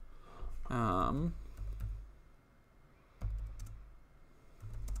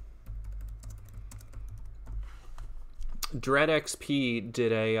DreadXP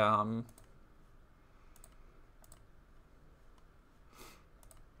did a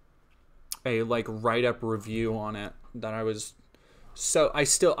like write-up review on it that I was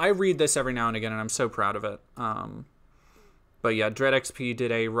I read this every now and again, and I'm so proud of it. But yeah, DreadXP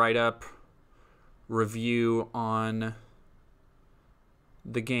did a write-up review on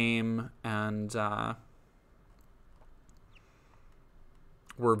the game, and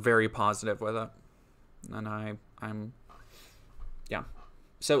we're very positive with it. And I'm yeah.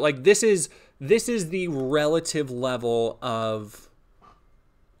 So like this is the relative level of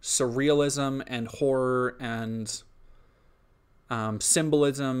surrealism and horror and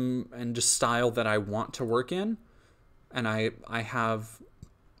symbolism and just style that I want to work in. And I have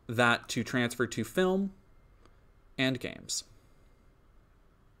that to transfer to film and games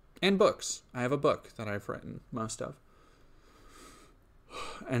and books. I have a book that I've written most of.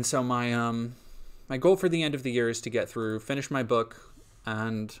 And so my goal for the end of the year is to finish my book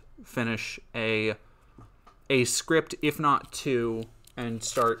and finish a script, if not two, and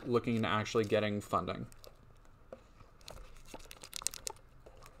start looking into actually getting funding.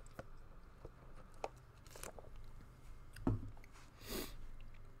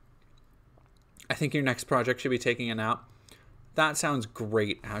 I think your next project should be taking a nap. That sounds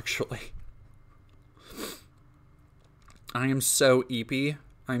great, actually. I am so eepy.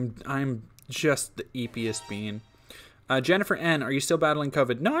 I'm just the eepiest bean. Jennifer N, are you still battling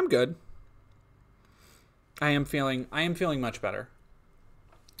COVID? No, I'm good. I am feeling much better.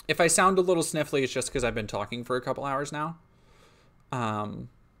 If I sound a little sniffly, it's just because I've been talking for a couple hours now.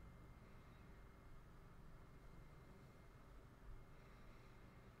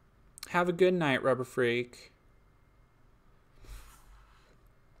 Have a good night, Rubber Freak.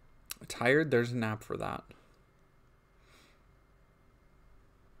 Tired? There's an app for that.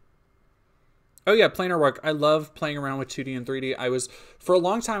 Oh yeah, planar work. I love playing around with 2D and 3D. For a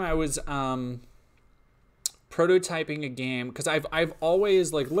long time, I was prototyping a game, because I've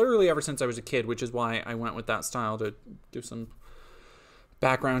always, like, literally ever since I was a kid, which is why I went with that style to do some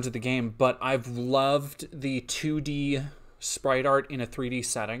background to the game. But I've loved the 2D sprite art in a 3D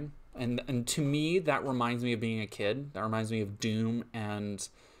setting. And to me, that reminds me of being a kid. That reminds me of Doom and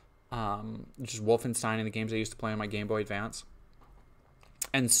just Wolfenstein and the games I used to play on my Game Boy Advance.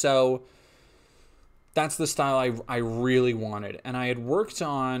 And so that's the style I really wanted. And I had worked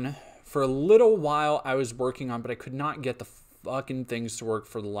on, for a little while, I was working on, but I could not get the fucking things to work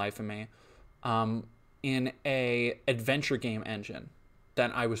for the life of me, in a adventure game engine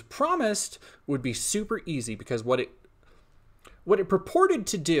that I was promised would be super easy, because what it purported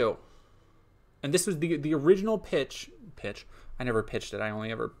to do and this was the original pitch. I never pitched it. I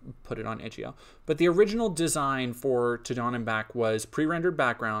only ever put it on itch.io. But the original design for To Dawn and Back was pre-rendered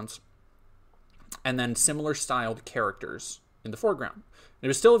backgrounds and then similar styled characters in the foreground. It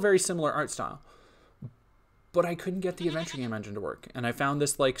was still a very similar art style. But I couldn't get the adventure game engine to work. And I found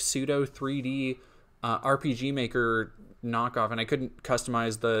this like pseudo 3D RPG Maker knockoff, and I couldn't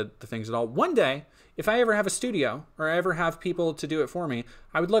customize the things at all. One day, if I ever have a studio or I ever have people to do it for me,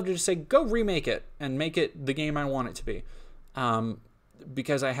 I would love to just say, go remake it and make it the game I want it to be.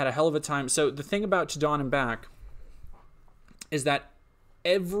 Because I had a hell of a time. So the thing about To Dawn and Back is that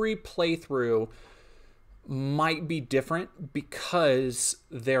every playthrough might be different because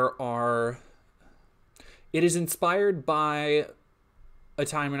it is inspired by a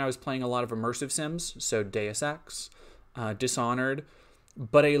time when I was playing a lot of immersive sims, so Deus Ex, Dishonored,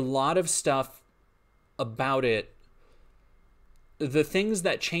 but a lot of stuff about it, the things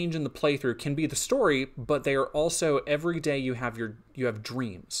that change in the playthrough can be the story, but they are also every day you have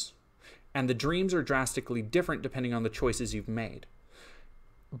dreams, and the dreams are drastically different depending on the choices you've made,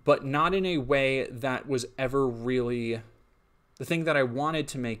 but not in a way that was ever really the thing that I wanted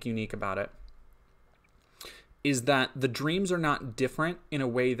to make unique about it. Is that the dreams are not different in a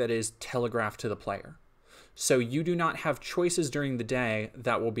way that is telegraphed to the player. So you do not have choices during the day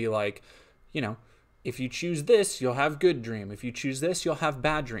that will be like, if you choose this, you'll have good dream. If you choose this, you'll have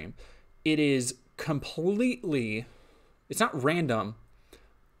bad dream. It is completely, it's not random,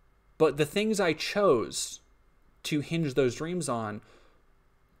 but the things I chose to hinge those dreams on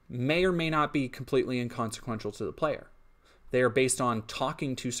may or may not be completely inconsequential to the player. They are based on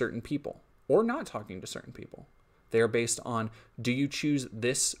talking to certain people or not talking to certain people. They are based on, do you choose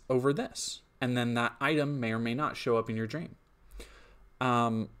this over this? And then that item may or may not show up in your dream.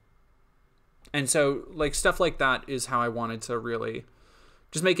 And so like stuff like that is how I wanted to really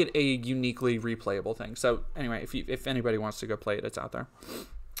just make it a uniquely replayable thing. So anyway, if anybody wants to go play it, it's out there.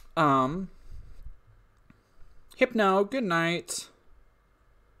 Hypno, good night.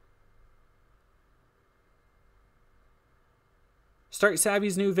 Start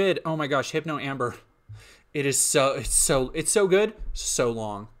Savvy's new vid. Oh my gosh, Hypno Amber. It's so good. So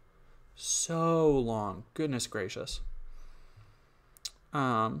long. So long. Goodness gracious.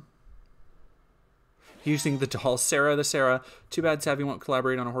 Using the dolls. Sarah the Sarah. Too bad Savvy won't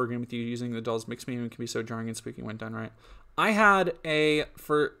collaborate on a horror game with you. Using the dolls mixed medium can be so jarring and spooky when done right. I had wonder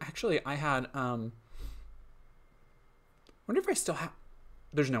if I still have,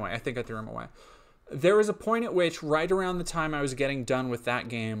 there's no way. I think I threw them away. There was a point at which, right around the time I was getting done with that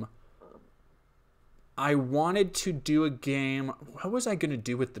game, I wanted to do a game. What was I going to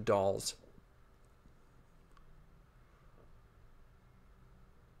do with the dolls?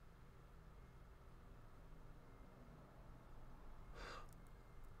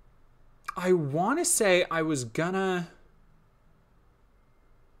 I want to say I was gonna...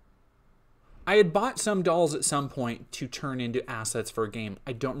 I had bought some dolls at some point to turn into assets for a game.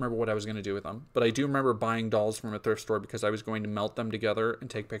 I don't remember what I was going to do with them, but I do remember buying dolls from a thrift store because I was going to melt them together and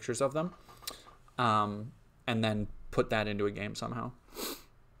take pictures of them, and then put that into a game somehow.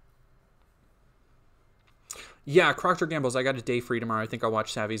 Yeah, Procter & Gamble's. I got a day free tomorrow. I think I'll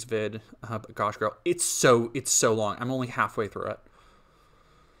watch Savvy's vid. But gosh, girl, it's so long. I'm only halfway through it.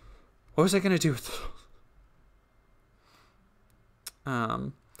 What was I going to do with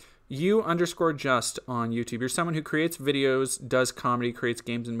You_just on YouTube. You're someone who creates videos, does comedy, creates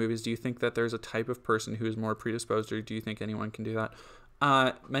games and movies. Do you think that there's a type of person who is more predisposed, or do you think anyone can do that?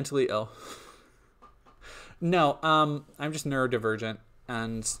 Mentally ill. No, I'm just neurodivergent,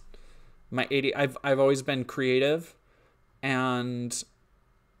 and my I've always been creative, and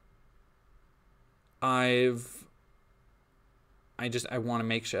I want to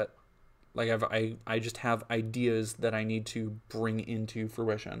make shit. Like I just have ideas that I need to bring into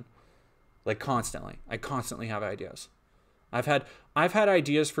fruition. Like constantly. I constantly have ideas. I've had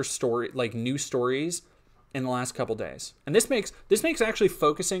ideas for new stories in the last couple days. And this makes actually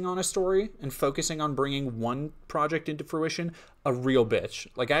focusing on a story and focusing on bringing one project into fruition a real bitch.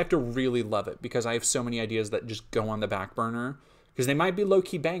 Like I have to really love it because I have so many ideas that just go on the back burner because they might be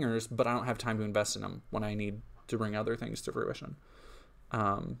low-key bangers, but I don't have time to invest in them when I need to bring other things to fruition.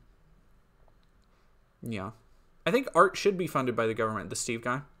 Yeah. I think art should be funded by the government. The Steve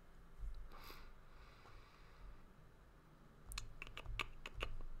guy.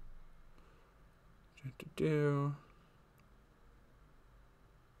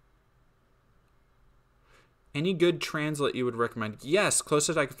 Any good translate you would recommend? Yes,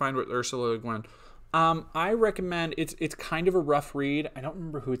 closest I could find with Ursula Le Guin. I recommend, it's kind of a rough read. I don't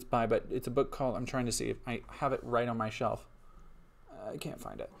remember who it's by, but it's a book called, I'm trying to see if I have it right on my shelf. I can't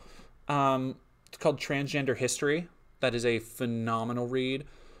find it. It's called Transgender History. That is a phenomenal read.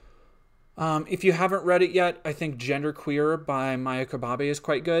 If you haven't read it yet, I think Genderqueer by Maya Kobabe is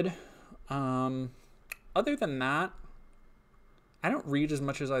quite good. Other than that, I don't read as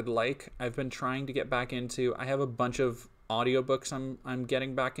much as I'd like. I've been trying to get back into... I have a bunch of audiobooks I'm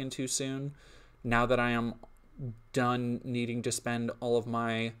getting back into soon. Now that I am done needing to spend all of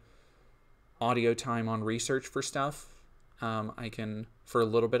my audio time on research for stuff, I can, for a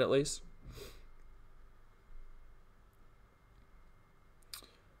little bit at least.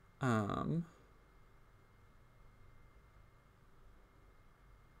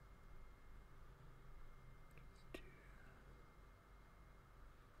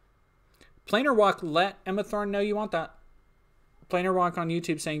 Planar Walk, let Emma Thorne know you want that. Planar Walk on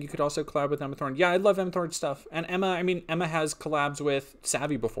YouTube saying you could also collab with Emma Thorne. Yeah, I love Emma Thorne's stuff. And Emma, I mean, Emma has collabs with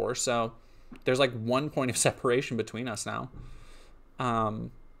Savvy before, so there's like one point of separation between us now.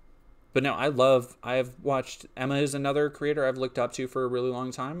 But no, I've watched... Emma is another creator I've looked up to for a really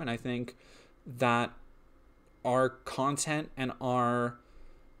long time, and I think that our content and our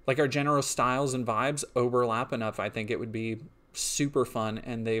general styles and vibes overlap enough. I think it would be super fun,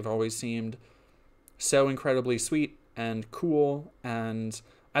 and they've always seemed so incredibly sweet and cool. And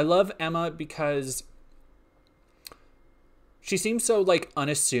I love Emma because she seems so like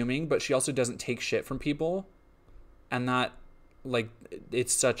unassuming, but she also doesn't take shit from people, and that, like,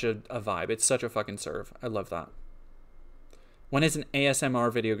 it's such a vibe. It's such a fucking serve. I love that. When is an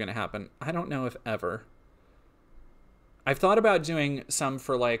ASMR video going to happen? I don't know if ever. I've thought about doing some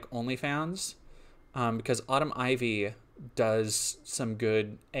for like OnlyFans, because Autumn Ivy does some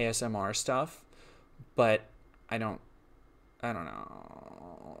good ASMR stuff, but I don't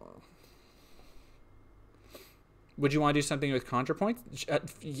know. Would you want to do something with ContraPoint?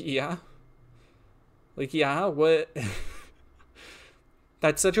 Yeah. Like, yeah, what?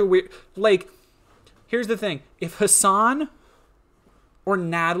 That's such a weird... Like, here's the thing. If Hassan or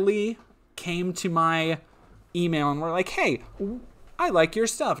Natalie came to my email and were like, hey, I like your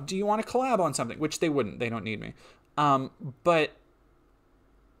stuff. Do you want to collab on something? Which they wouldn't. They don't need me. But,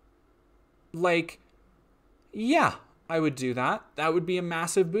 like, yeah, I would do that. That would be a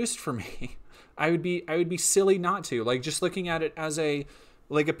massive boost for me. I would be silly not to. Like, just looking at it as a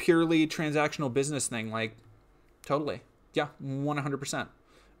purely transactional business thing. Like, totally. Yeah, 100%.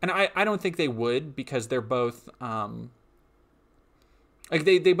 And I don't think they would, because they're both, like,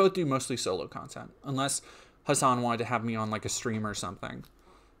 they both do mostly solo content. Unless Hassan wanted to have me on, like, a stream or something.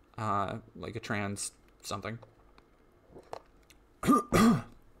 Like a trans something.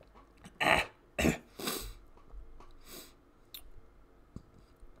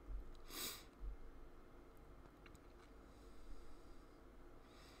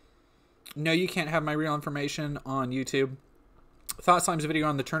 No, you can't have my real information on YouTube. Thought Slime's video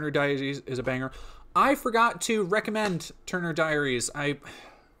on the Turner Diaries is a banger. I forgot to recommend Turner Diaries.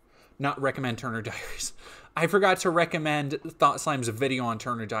 Not recommend Turner Diaries. I forgot to recommend Thought Slime's video on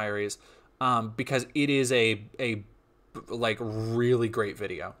Turner Diaries, because it is a like really great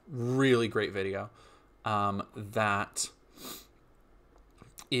video. Really great video. That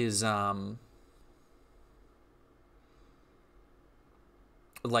is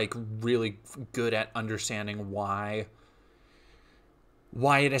like really good at understanding why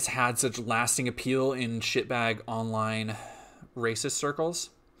it has had such lasting appeal in shitbag online racist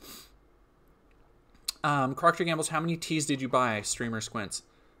circles. Procter & Gamble's, how many teas did you buy? Streamer Squints.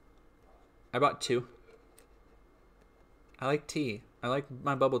 I bought 2. I like tea. I like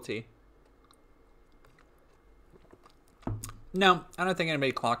my bubble tea. No, I don't think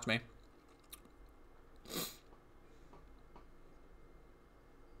anybody clocked me.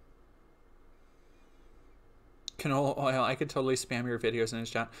 Canola oil. I could totally spam your videos in his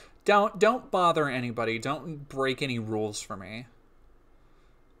chat. Don't bother anybody. Don't break any rules for me.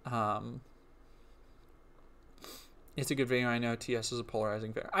 It's a good video. I know TS is a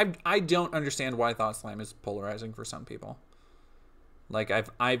polarizing video. I don't understand why Thought Slime is polarizing for some people. Like,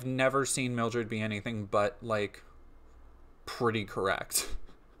 I've never seen Mildred be anything but, like, pretty correct.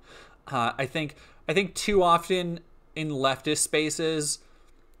 I think too often in leftist spaces,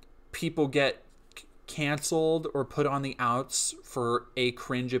 people get canceled or put on the outs for a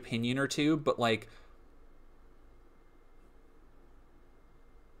cringe opinion or two, but like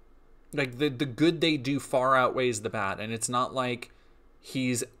the good they do far outweighs the bad. And it's not like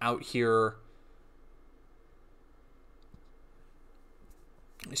he's out here,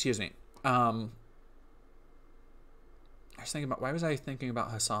 excuse me, I was thinking about, why was I thinking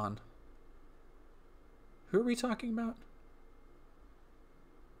about Hassan? Who are we talking about?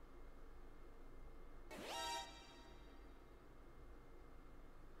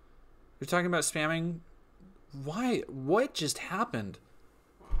 You're talking about spamming. Why? What just happened?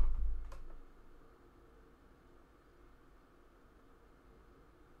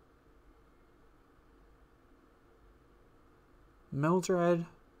 Mildred.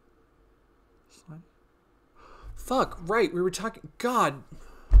 Fuck, right. We were talking. God.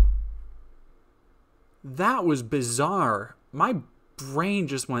 That was bizarre. My brain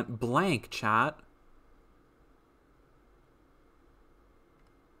just went blank, chat.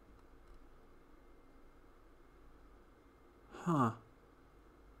 Huh.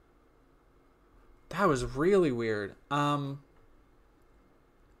 That was really weird. What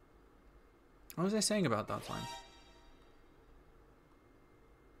was I saying about that line?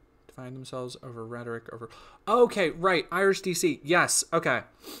 Define themselves over rhetoric, over... Okay, right. Irish DC. Yes, okay.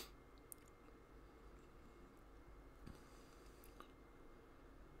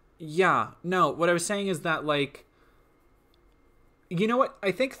 Yeah, no, what I was saying is that, like... You know what?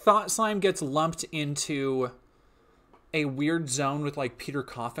 I think Thought Slime gets lumped into a weird zone with, like, Peter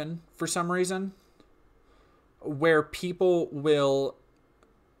Coffin for some reason. Where people will,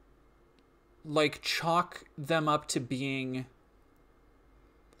 like, chalk them up to being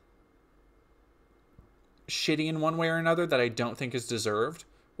shitty in one way or another that I don't think is deserved.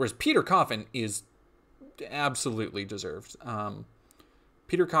 Whereas Peter Coffin is absolutely deserved.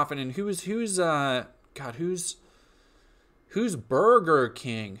 Peter Coffin and who's Burger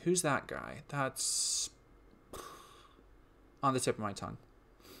King? Who's that guy? That's on the tip of my tongue.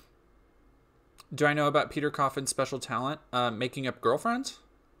 Do I know about Peter Coffin's special talent? Making up girlfriends?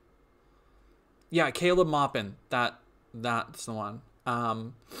 Yeah, Caleb Maupin. That's the one.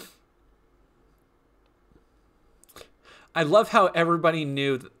 I love how everybody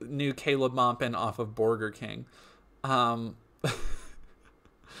knew Caleb Maupin off of Burger King. No,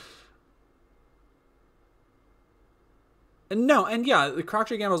 and yeah, the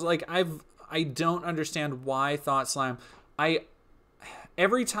Procter & Gamble's like I don't understand why Thought Slime.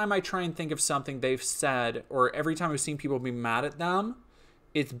 Every time I try and think of something they've said, or every time I've seen people be mad at them,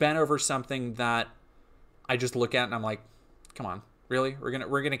 it's been over something that I just look at and I'm like, come on, really? We're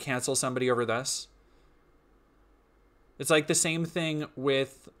gonna cancel somebody over this? It's like the same thing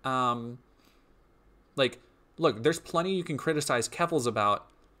with like, look, there's plenty you can criticize Keffels about.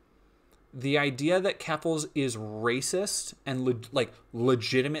 The idea that Keffels is racist and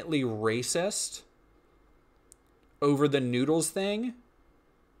legitimately racist over the noodles thing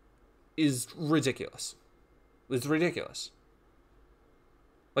is ridiculous. It's ridiculous.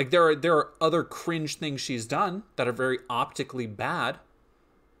 Like, there are other cringe things she's done that are very optically bad,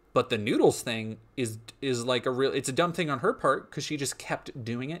 but the noodles thing is like it's a dumb thing on her part because she just kept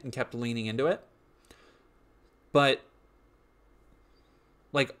doing it and kept leaning into it. But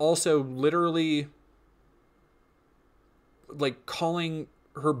like, also literally like calling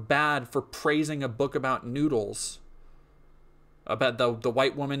her bad for praising a book about noodles, about the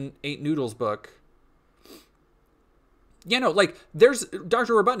white woman ate noodles book. You know, like, there's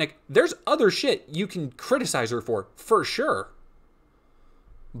Dr. Robotnik, there's other shit you can criticize her for sure.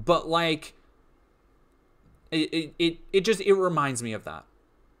 But like, it reminds me of that.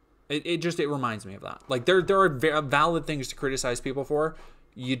 It reminds me of that. Like, there are valid things to criticize people for.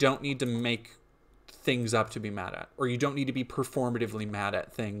 You don't need to make things up to be mad at, or you don't need to be performatively mad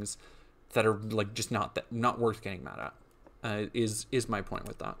at things that are like just not worth getting mad at. Is my point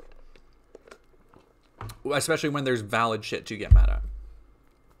with that. Especially when there's valid shit to get mad at.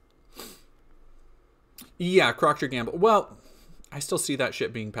 Yeah, Procter & Gamble. Well, I still see that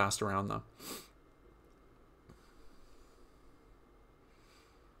shit being passed around though.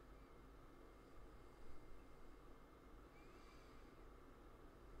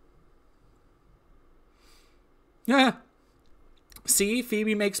 Yeah. See,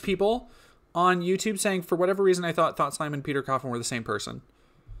 Phoebe makes people on YouTube saying, for whatever reason, I thought Thought Slime and Peter Coffin were the same person.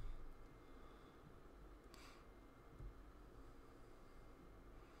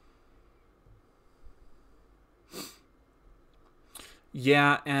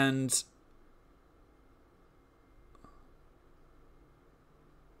 Yeah, and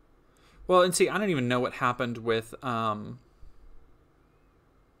well, and see, I don't even know what happened with I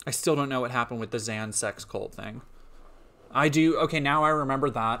still don't know what happened with the Zan sex cult thing. I do. Okay, now I remember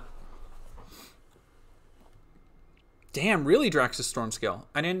that. Damn, really, Draxus Stormskill.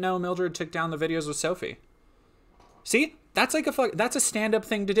 I didn't know Mildred took down the videos with Sophie. See? That's like that's a stand-up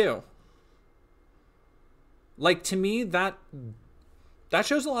thing to do. Like, to me, that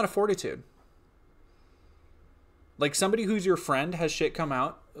shows a lot of fortitude. Like, somebody who's your friend has shit come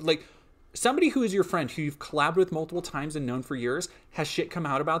out. Like, somebody who is your friend, who you've collabed with multiple times and known for years, has shit come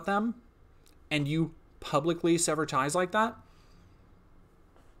out about them, and you publicly sever ties like that.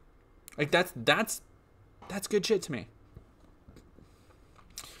 Like, that's good shit to me.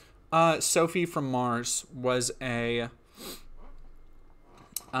 Sophie from Mars was a,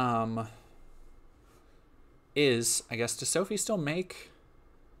 is, I guess, does Sophie still make?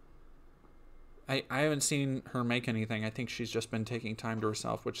 I haven't seen her make anything. I think she's just been taking time to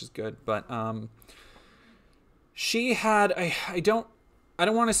herself, which is good. But she had, I don't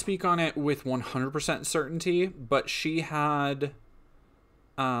want to speak on it with 100% certainty, but she had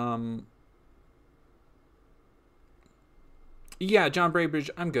yeah, John Braybridge,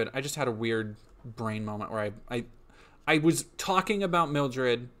 I'm good. I just had a weird brain moment where I was talking about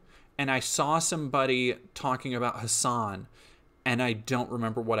Mildred and I saw somebody talking about Hassan and I don't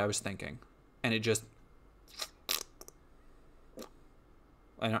remember what I was thinking. And it just,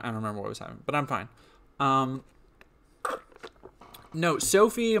 I don't remember what was happening, but I'm fine. No,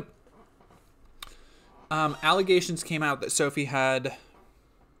 Sophie, allegations came out that Sophie had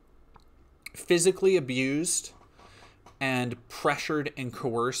physically abused and pressured and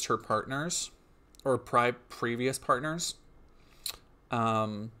coerced her partners, or previous partners.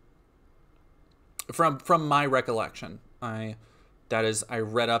 From my recollection, I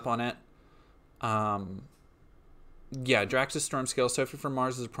read up on it. Yeah, Draxus Stormscale, Sophie from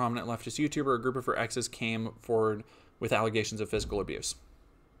Mars is a prominent leftist YouTuber. A group of her exes came forward with allegations of physical abuse.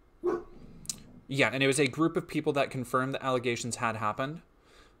 Yeah, and it was a group of people that confirmed the allegations had happened.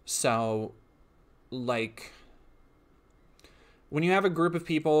 So, like, when you have a group of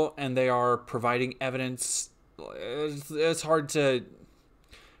people and they are providing evidence, it's hard to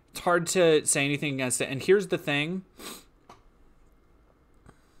say anything against it. And here's the thing.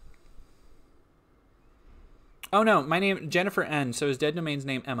 Oh no, my name Jennifer N. So is Dead Domain's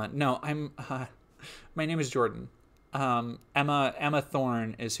name Emma? No, my name is Jordan. Emma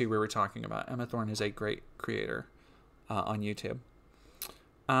Thorne is who we were talking about. Emma Thorne is a great creator on YouTube.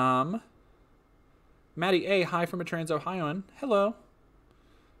 Maddie A, hi from a trans Ohioan. Hello.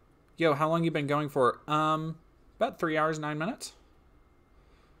 Yo, how long you been going for? About 3 hours, 9 minutes.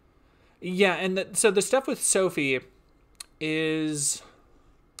 Yeah, and so the stuff with Sophie is,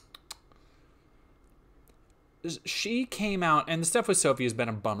 she came out, and the stuff with Sophie has been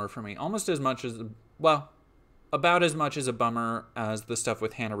a bummer for me. Almost as much as, well, about as much as a bummer as the stuff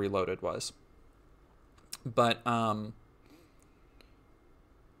with Hannah Reloaded was. But,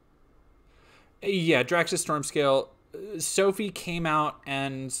 yeah, Draxus Stormscale, Sophie came out,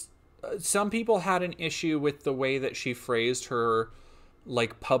 and some people had an issue with the way that she phrased her,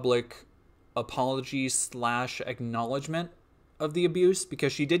 like, public apology / acknowledgement of the abuse,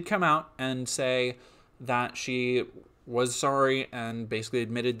 because she did come out and say that she was sorry and basically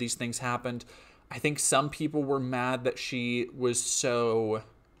admitted these things happened. I think some people were mad that she may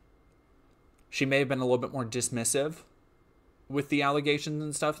have been a little bit more dismissive with the allegations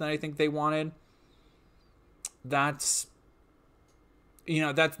and stuff than I think they wanted. That's, you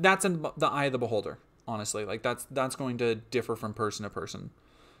know, that's in the eye of the beholder, honestly. Like, that's going to differ from person to person.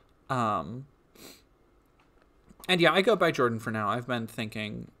 And yeah, I go by Jordan for now. I've been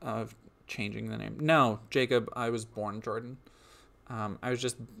thinking of changing the name. No, Jacob, I was born Jordan. I was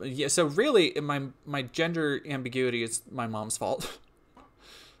just, yeah, so really my gender ambiguity is my mom's fault.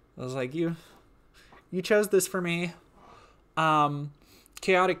 I was like, you chose this for me.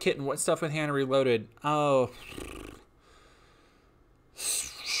 Chaotic Kitten, what stuff with Hannah Reloaded? Oh,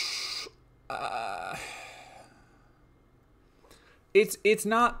 it's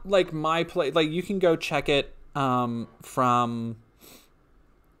not like my play. Like, you can go check it from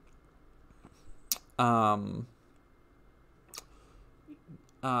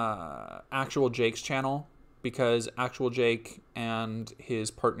Actual Jake's channel, because Actual Jake and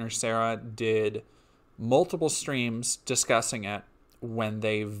his partner Sarah did multiple streams discussing it when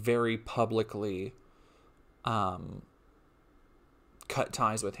they very publicly cut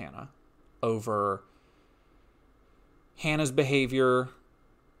ties with Hannah over Hannah's behavior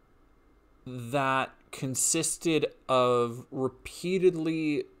that consisted of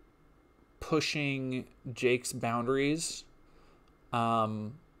repeatedly pushing Jake's boundaries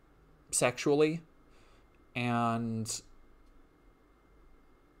sexually, and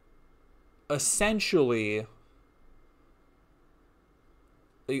essentially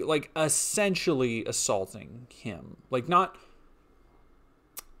assaulting him. Like, not,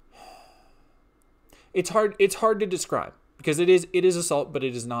 it's hard to describe, because it is assault, but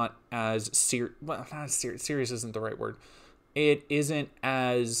it is not as serious. Well, not as serious isn't the right word. It isn't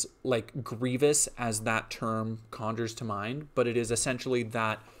as, like, grievous as that term conjures to mind, but it is essentially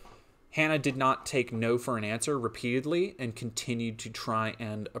that Hannah did not take no for an answer repeatedly and continued to try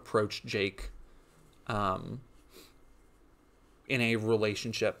and approach Jake in a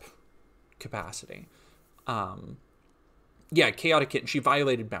relationship capacity. Yeah, Chaotic Kitten, she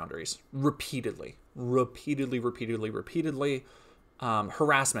violated boundaries repeatedly.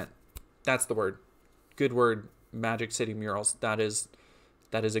 Harassment, that's the word. Good word. Magic City Murals. That is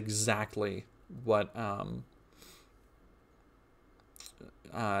exactly what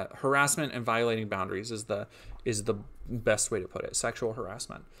harassment and violating boundaries is the best way to put it. Sexual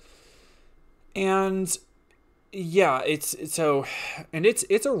harassment. And yeah, it's a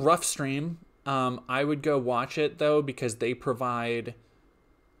rough stream. I would go watch it though, because they provide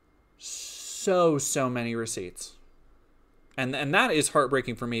so many receipts. And that is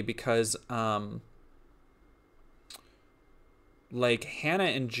heartbreaking for me because like Hannah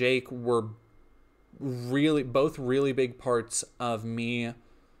and Jake were both really big parts of me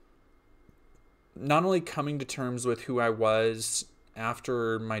not only coming to terms with who I was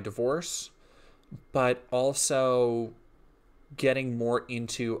after my divorce, but also getting more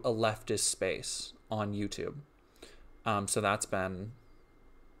into a leftist space on YouTube. So that's been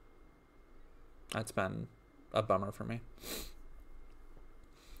a bummer for me.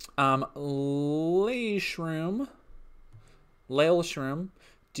 Lail Shroom,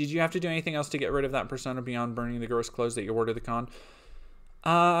 did you have to do anything else to get rid of that persona beyond burning the gross clothes that you wore to the con?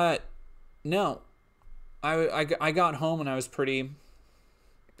 No. I got home and I was pretty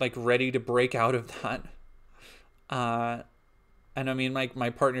like ready to break out of that. And I mean, like my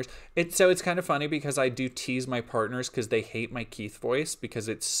partners, it's kind of funny because I do tease my partners because they hate my Keith voice because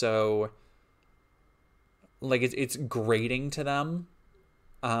it's so like it's grating to them.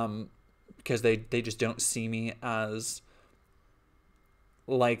 Because they just don't see me as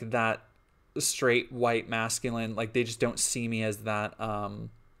like that straight white masculine, like they just don't see me as that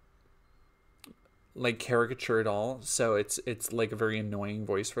like caricature at all. So it's like a very annoying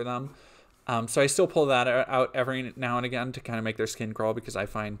voice for them. So I still pull that out every now and again to kind of make their skin crawl because I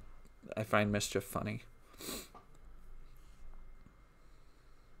find mischief funny.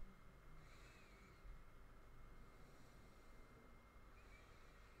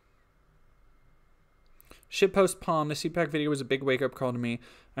 Shitpost Palm, the CPAC video was a big wake-up call to me.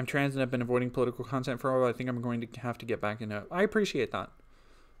 I'm trans and I've been avoiding political content for a while. I think I'm going to have to get back into it. I appreciate that.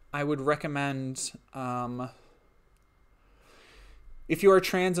 I would recommend, if you are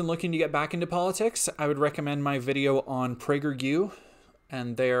trans and looking to get back into politics, I would recommend my video on PragerU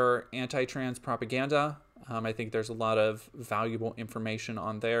and their anti-trans propaganda. I think there's a lot of valuable information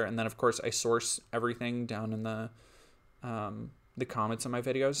on there. And then, of course, I source everything down in the comments on my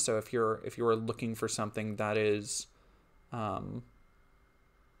videos. So if you're looking for something that is, what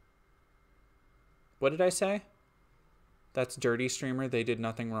did I say? That's Dirty Streamer. They did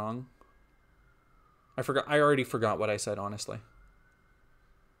nothing wrong. I already forgot what I said, honestly.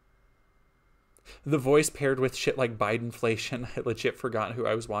 The voice paired with shit like Bidenflation. I legit forgot who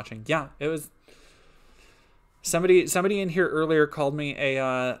I was watching. Yeah, it was somebody in here earlier called me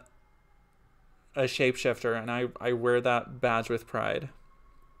a shapeshifter, and I wear that badge with pride.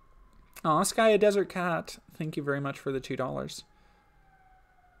 Aw, Sky a Desert Cat. Thank you very much for the $2.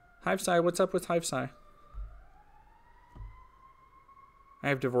 Hivesci, what's up with Hivesci? I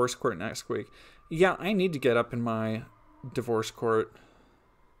have divorce court next week. Yeah, I need to get up in my divorce court.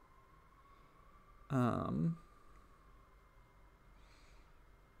 And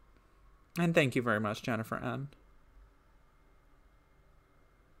thank you very much, Jennifer N.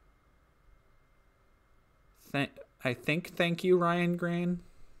 Thank you, Ryan Green.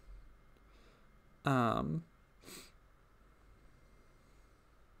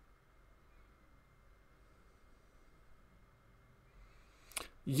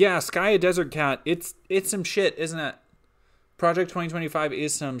 Yeah, Sky a Desert Cat. It's some shit, isn't it? Project 2025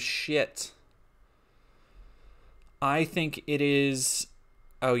 is some shit. I think it is.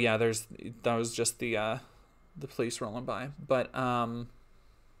 Oh yeah, that was just the police rolling by. But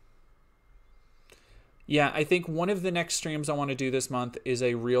yeah, I think one of the next streams I want to do this month is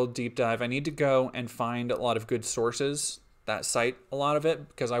a real deep dive. I need to go and find a lot of good sources that cite a lot of it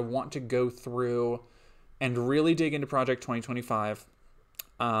because I want to go through and really dig into Project 2025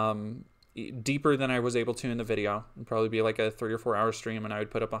 deeper than I was able to in the video. It'd probably be like a 3 or 4 hour stream and I would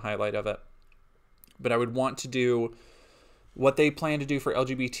put up a highlight of it. But I would want to do what they plan to do for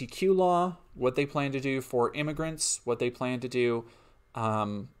LGBTQ law, what they plan to do for immigrants, what they plan to do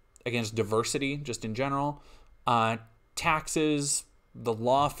against diversity just in general, taxes, the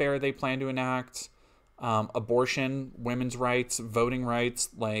lawfare they plan to enact, abortion, women's rights, voting rights,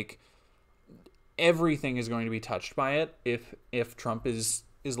 like everything is going to be touched by it if Trump is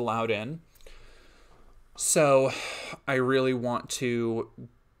allowed in. So I really want to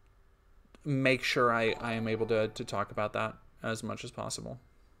make sure I am able to talk about that as much as possible.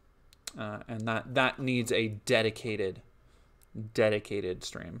 And that needs a dedicated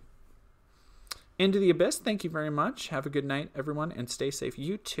stream. Into the Abyss, thank you very much. Have a good night, everyone, and stay safe.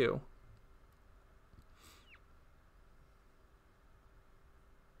 You too.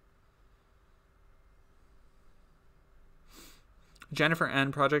 Jennifer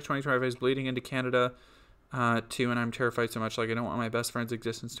N. Project 2025 is bleeding into Canada too, and I'm terrified so much. Like, I don't want my best friend's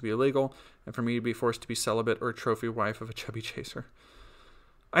existence to be illegal and for me to be forced to be celibate or a trophy wife of a chubby chaser.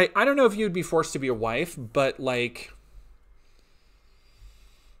 I don't know if you'd be forced to be a wife, but, like,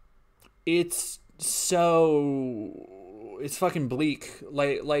 it's fucking bleak.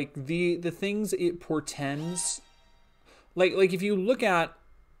 Like the things it portends. Like if you look at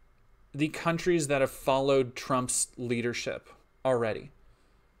the countries that have followed Trump's leadership already,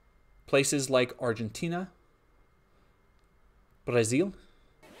 places like Argentina, Brazil,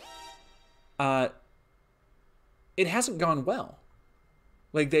 it hasn't gone well.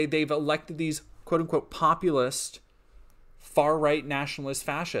 Like they've elected these quote unquote populist, far right nationalist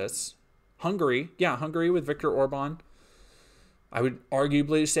fascists. Hungary with Viktor Orban. I would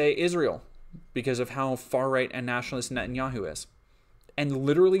arguably say Israel because of how far right and nationalist Netanyahu is. And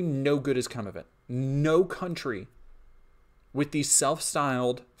literally no good has come of it. No country with these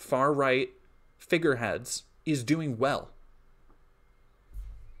self-styled far right figureheads is doing well.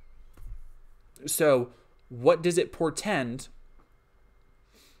 So what does it portend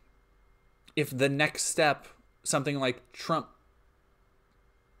if the next step, something like Trump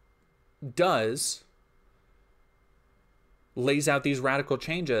does, lays out these radical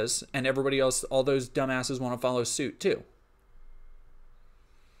changes and everybody else, all those dumbasses, want to follow suit too?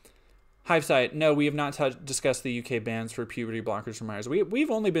 Hivesite, no, we have not discussed the UK bans for puberty blockers for minors. We've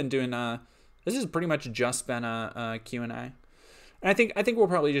only been doing this has pretty much just been a Q&A. And I think we'll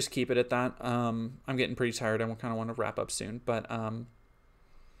probably just keep it at that. I'm getting pretty tired. I kind of want to wrap up soon. But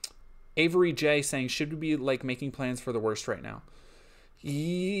Avery J saying, should we be like making plans for the worst right now?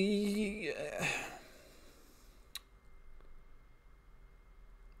 Yeah.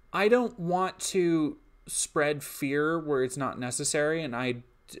 I don't want to spread fear where it's not necessary, and I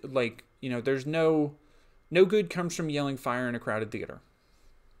like, you know, there's no good comes from yelling fire in a crowded theater.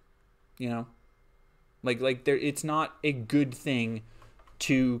 You know, like there, it's not a good thing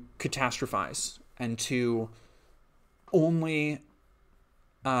to catastrophize and to only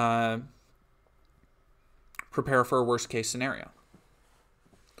prepare for a worst case scenario.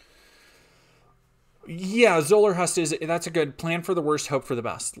 Yeah, Zolarhust that's a good plan for the worst, hope for the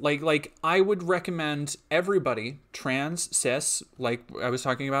best. Like I would recommend everybody, trans, cis, like I was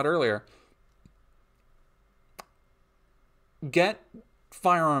talking about earlier, get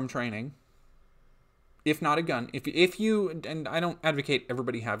firearm training. If not a gun, if you, and I don't advocate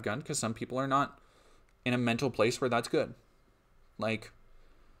everybody have gun because some people are not in a mental place where that's good. Like,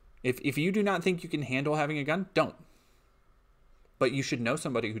 if you do not think you can handle having a gun, don't. But you should know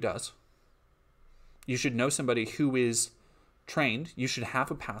somebody who does. You should know somebody who is trained. You should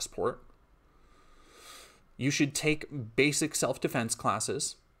have a passport. You should take basic self-defense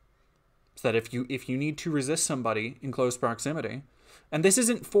classes so that if you need to resist somebody in close proximity, and this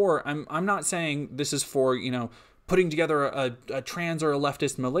isn't for, I'm not saying this is for, you know, putting together a trans or a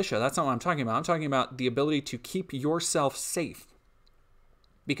leftist militia. That's not what I'm talking about. I'm talking about the ability to keep yourself safe.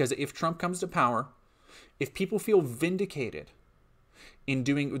 Because if Trump comes to power, if people feel vindicated in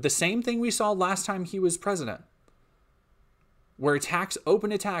doing the same thing we saw last time he was president, where attacks,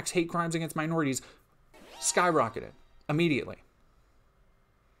 open attacks, hate crimes against minorities skyrocketed immediately.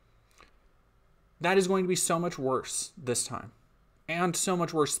 That is going to be so much worse this time. And so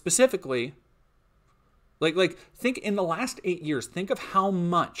much worse specifically, like think in the last 8 years, think of how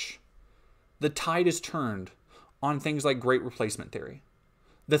much the tide has turned on things like great replacement theory.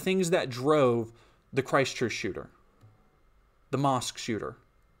 The things that drove the Christchurch shooter, the mosque shooter,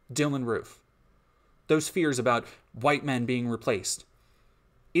 Dylan Roof, those fears about white men being replaced.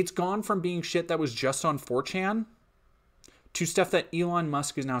 It's gone from being shit that was just on 4chan to stuff that Elon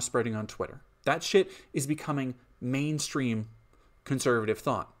Musk is now spreading on Twitter. That shit is becoming mainstream conservative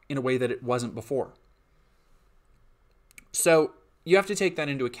thought in a way that it wasn't before. So you have to take that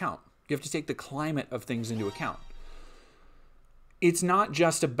into account. You have to take the climate of things into account. It's not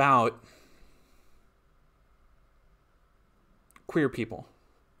just about queer people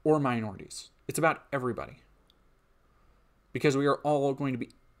or minorities. It's about everybody. Because we are all going to be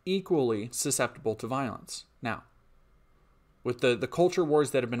equally susceptible to violence now. With the culture wars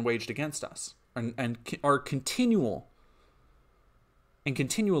that have been waged against us and are continually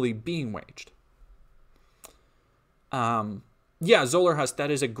being waged. Yeah, Zolarhust, that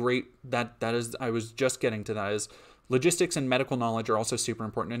is a great, that is, I was just getting to that, is Logistics and medical knowledge are also super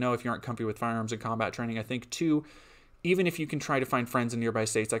important to know if you aren't comfy with firearms and combat training. I think, too, even if you can try to find friends in nearby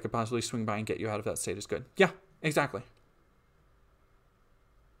states, I could possibly swing by and get you out of that state is good. Yeah, exactly.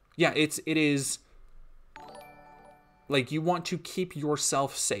 Yeah, it is like you want to keep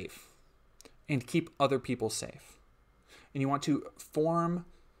yourself safe and keep other people safe. And you want to form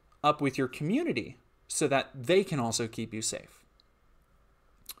up with your community so that they can also keep you safe.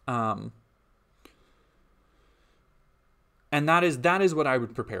 And that is what I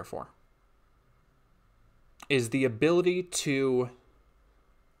would prepare for. Is the ability to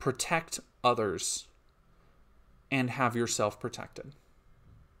protect others and have yourself protected.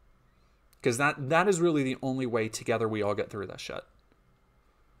 Because that is really the only way together we all get through this shit.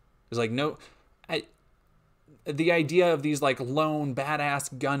 It's like, the idea of these like lone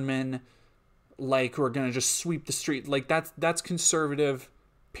badass gunmen like who are going to just sweep the street, like that's conservative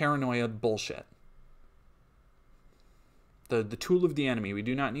paranoia bullshit. The tool of the enemy. We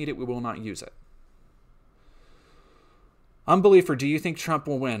do not need it. We will not use it. Unbeliever, do you think Trump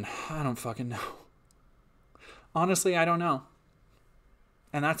will win? I don't fucking know. Honestly, I don't know.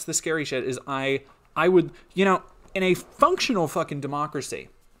 And that's the scary shit is I would, in a functional fucking democracy,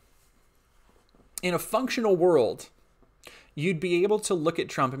 in a functional world, you'd be able to look at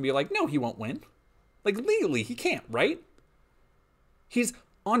Trump and be like, no, he won't win. Like legally, he can't, right? He's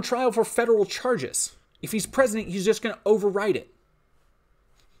on trial for federal charges. If he's president, he's just going to override it.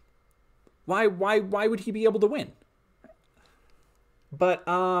 Why would he be able to win? But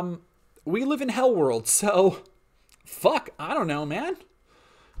we live in hell world, so fuck, I don't know, man.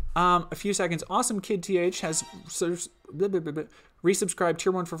 A few seconds. Awesome Kid TH has resubscribed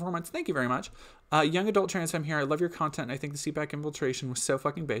tier 1 for 4 months. Thank you very much. Young adult trans femme here. I love your content. I think the CPAC infiltration was so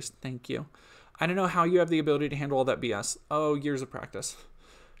fucking based. Thank you. I don't know how you have the ability to handle all that BS. Oh, years of practice.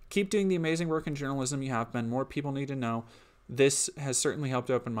 Keep doing the amazing work in journalism you have been. More people need to know. This has certainly helped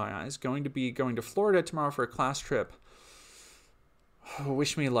open my eyes. Going to Florida tomorrow for a class trip. Oh,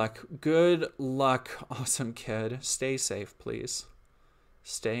 wish me luck. Good luck, awesome kid. Stay safe, please.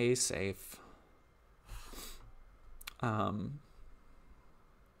 Stay safe. Yeah,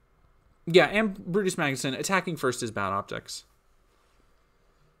 and Brutus Magnuson, attacking first is bad optics.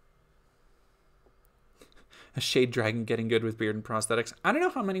 A shade dragon getting good with beard and prosthetics. I don't know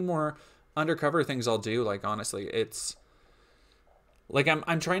how many more undercover things I'll do. Like, honestly, it's like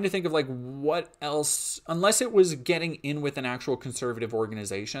I'm trying to think of like what else, unless it was getting in with an actual conservative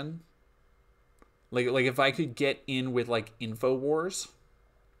organization. Like if I could get in with like InfoWars.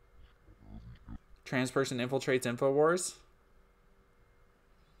 Trans person infiltrates InfoWars.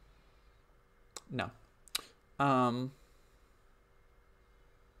 No.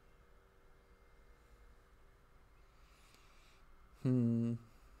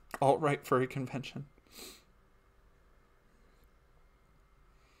 Alt-right furry convention.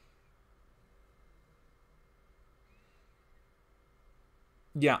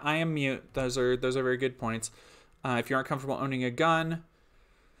 Yeah, I am mute. Those are very good points. If you aren't comfortable owning a gun,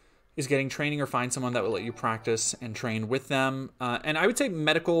 is getting training or find someone that will let you practice and train with them. And I would say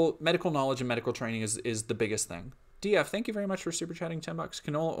medical knowledge and medical training is the biggest thing. DF, thank you very much for super chatting $10.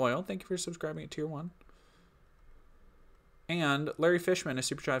 Canola oil, thank you for subscribing at tier 1. And Larry Fishman, a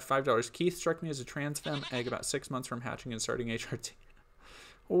super chat $5. Keith struck me as a trans femme egg about 6 months from hatching and starting HRT.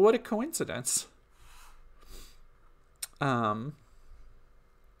 What a coincidence.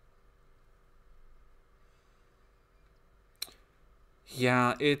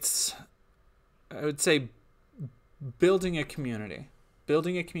 Yeah, I would say building a community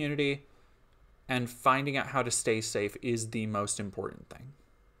and finding out how to stay safe is the most important thing.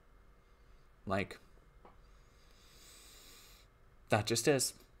 Like, that just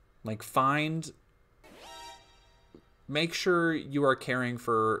is. Like, make sure you are caring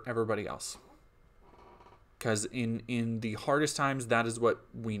for everybody else. Because in the hardest times, that is what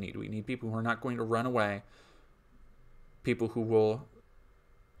we need. We need people who are not going to run away. People who will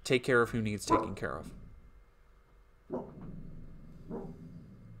take care of who needs taking care of.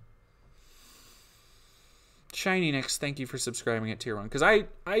 Shiny Nix, thank you for subscribing at tier 1. Because I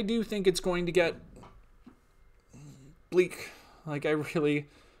do think it's going to get bleak. Like, I really,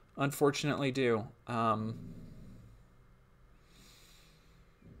 unfortunately do.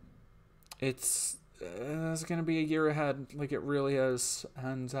 It's going to be a year ahead. Like, it really is.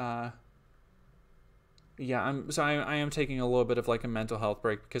 And, yeah, I am taking a little bit of like a mental health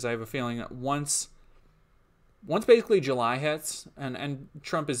break because I have a feeling that once basically July hits and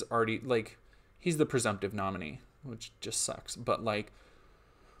Trump is already like, he's the presumptive nominee, which just sucks. But like,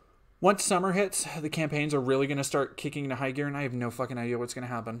 once summer hits, the campaigns are really going to start kicking into high gear and I have no fucking idea what's going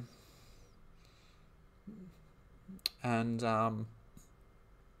to happen. And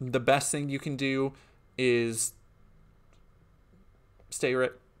the best thing you can do is stay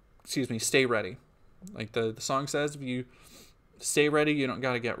ready. Like the song says, if you stay ready, you don't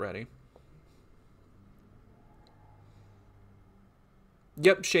got to get ready.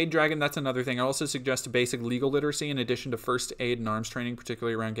 Yep, Shade Dragon, that's another thing. I also suggest basic legal literacy in addition to first aid and arms training,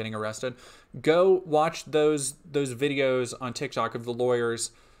 particularly around getting arrested. Go watch those videos on TikTok of the lawyers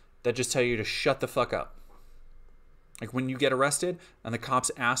that just tell you to shut the fuck up. Like when you get arrested and the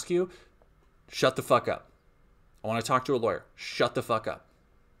cops ask you, shut the fuck up. I want to talk to a lawyer. Shut the fuck up.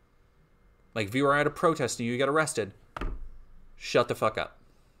 Like if you are at a protest and you get arrested, shut the fuck up.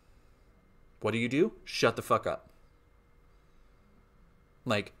 What do? Shut the fuck up.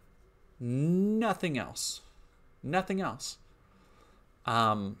 Like nothing else. Nothing else.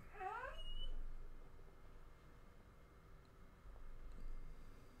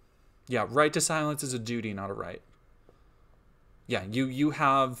 Yeah, right to silence is a duty, not a right. Yeah, you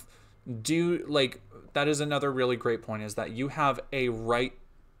have that is another really great point, is that you have a right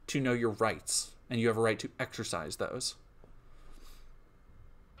to know your rights and you have a right to exercise those.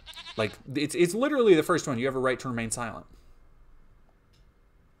 Like it's literally the first one. You have a right to remain silent.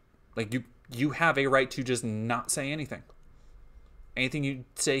 Like you have a right to just not say anything. Anything you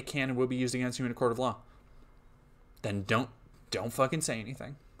say can and will be used against you in a court of law. Then don't fucking say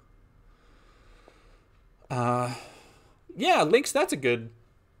anything. Yeah, links, that's a good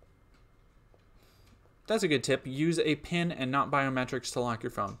tip. Use a PIN and not biometrics to lock your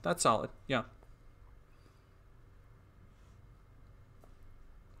phone. That's solid. Yeah.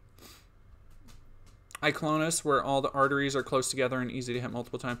 Iclonus, where all the arteries are close together and easy to hit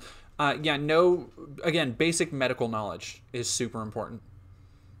multiple times. Yeah, again, basic medical knowledge is super important.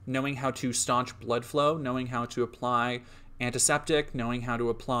 Knowing how to staunch blood flow, knowing how to apply antiseptic, knowing how to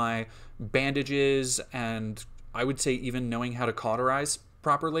apply bandages, and I would say even knowing how to cauterize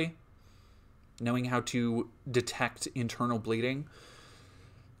properly, knowing how to detect internal bleeding.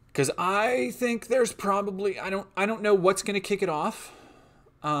 Because I think there's probably, I don't know what's going to kick it off.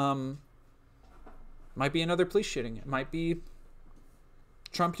 Might be another police shooting. It might be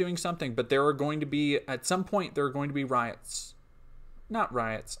Trump doing something, but there are going to be, at some point, there are going to be riots. Not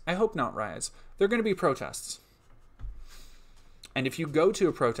riots. I hope not riots. There are going to be protests. And if you go to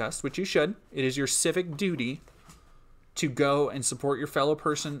a protest, which you should, it is your civic duty to go and support your fellow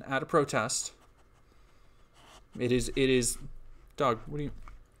person at a protest. It is, dog, what do you,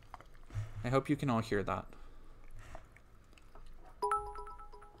 I hope you can all hear that.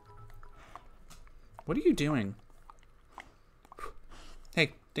 What are you doing?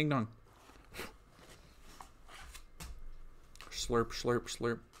 Hey, ding dong. Slurp, slurp,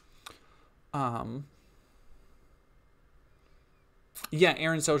 slurp. Yeah,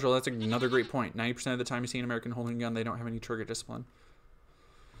 Aaron Social, that's another great point. 90% of the time you see an American holding a gun, they don't have any trigger discipline.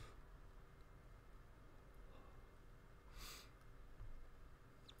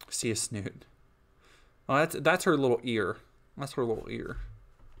 See a snoot. Oh, that's her little ear. That's her little ear.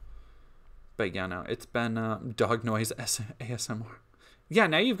 But yeah, no, it's been dog noise ASMR. Yeah,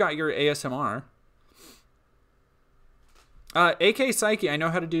 now you've got your ASMR. AK Psyche, I know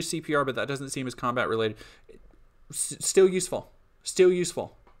how to do CPR, but that doesn't seem as combat related. Still useful. Still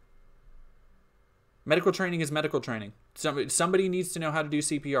useful. Medical training is medical training. Somebody needs to know how to do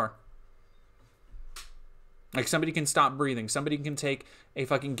CPR. Like somebody can stop breathing. Somebody can take a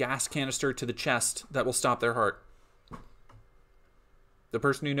fucking gas canister to the chest that will stop their heart. The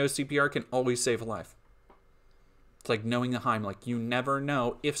person who knows CPR can always save a life. It's like knowing the Heimlich. You never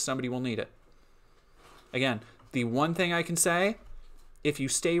know if somebody will need it. Again, the one thing I can say, if you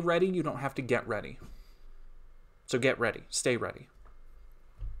stay ready, you don't have to get ready. So get ready. Stay ready.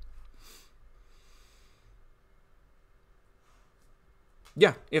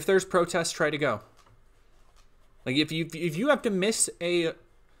 Yeah, if there's protests, try to go. Like if you have to miss a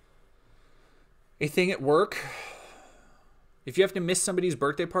thing at work, if you have to miss somebody's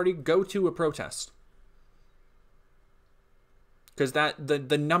birthday party, go to a protest. Because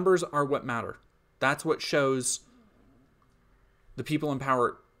the numbers are what matter. That's what shows the people in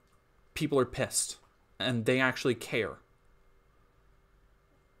power, people are pissed and they actually care.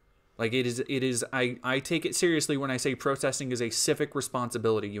 Like it is I take it seriously when I say protesting is a civic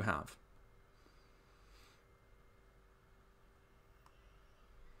responsibility you have.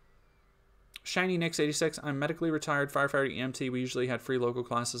 Shiny Nix 86. I'm medically retired firefighter EMT. We usually had free local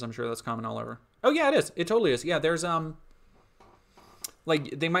classes. I'm sure that's common all over. Oh yeah, it is. It totally is. Yeah, there's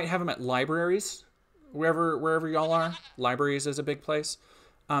like they might have them at libraries, wherever y'all are. Libraries is a big place.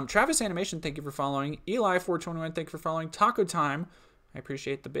 Travis Animation, thank you for following. Eli 421, thank you for following. Taco Time, I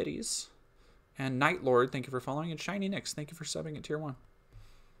appreciate the biddies. And Night Lord, thank you for following. And Shiny Nix, thank you for subbing at tier 1.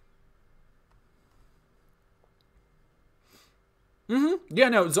 Yeah,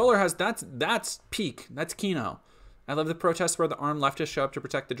 no, Zoller has, that's peak. That's Kino. I love the protests where the armed leftists show up to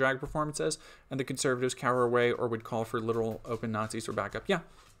protect the drag performances and the conservatives cower away or would call for literal open Nazis for backup. Yeah,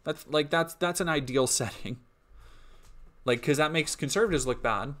 that's an ideal setting. Like, because that makes conservatives look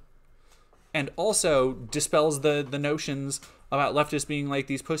bad. And also dispels the notions about leftists being like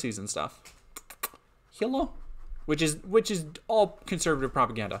these pussies and stuff. Hello. Which is all conservative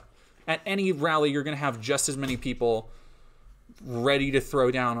propaganda. At any rally, you're going to have just as many people ready to throw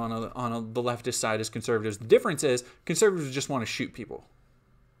down on the leftist side as conservatives. The difference is conservatives just want to shoot people.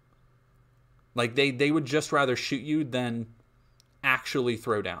 Like they would just rather shoot you than actually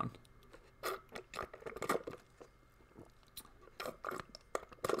throw down.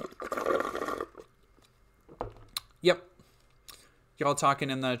 Yep. Y'all talking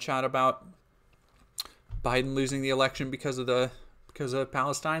in the chat about Biden losing the election because of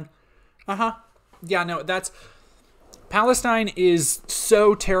Palestine. Yeah, no, Palestine is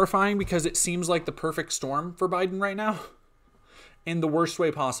so terrifying because it seems like the perfect storm for Biden right now in the worst way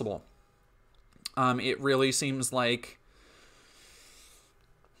possible. It really seems like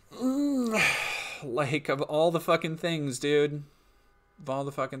of all the fucking things, dude, of all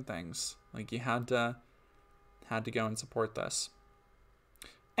the fucking things, like you had to go and support this.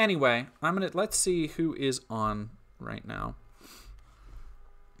 Anyway, let's see who is on right now.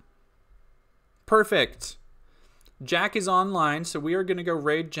 Perfect. Jack is online, so we are going to go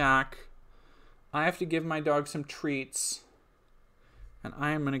raid Jack. I have to give my dog some treats. And I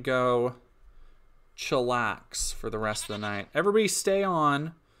am going to go chillax for the rest of the night. Everybody stay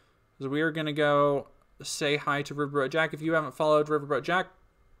on, because we are going to go say hi to Riverboat Jack. If you haven't followed Riverboat Jack,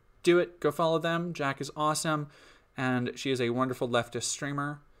 do it. Go follow them. Jack is awesome, and she is a wonderful leftist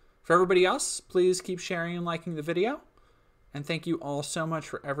streamer. For everybody else, please keep sharing and liking the video. And thank you all so much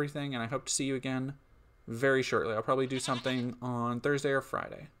for everything, and I hope to see you again very shortly. I'll probably do something on Thursday or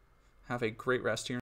Friday. Have a great rest of your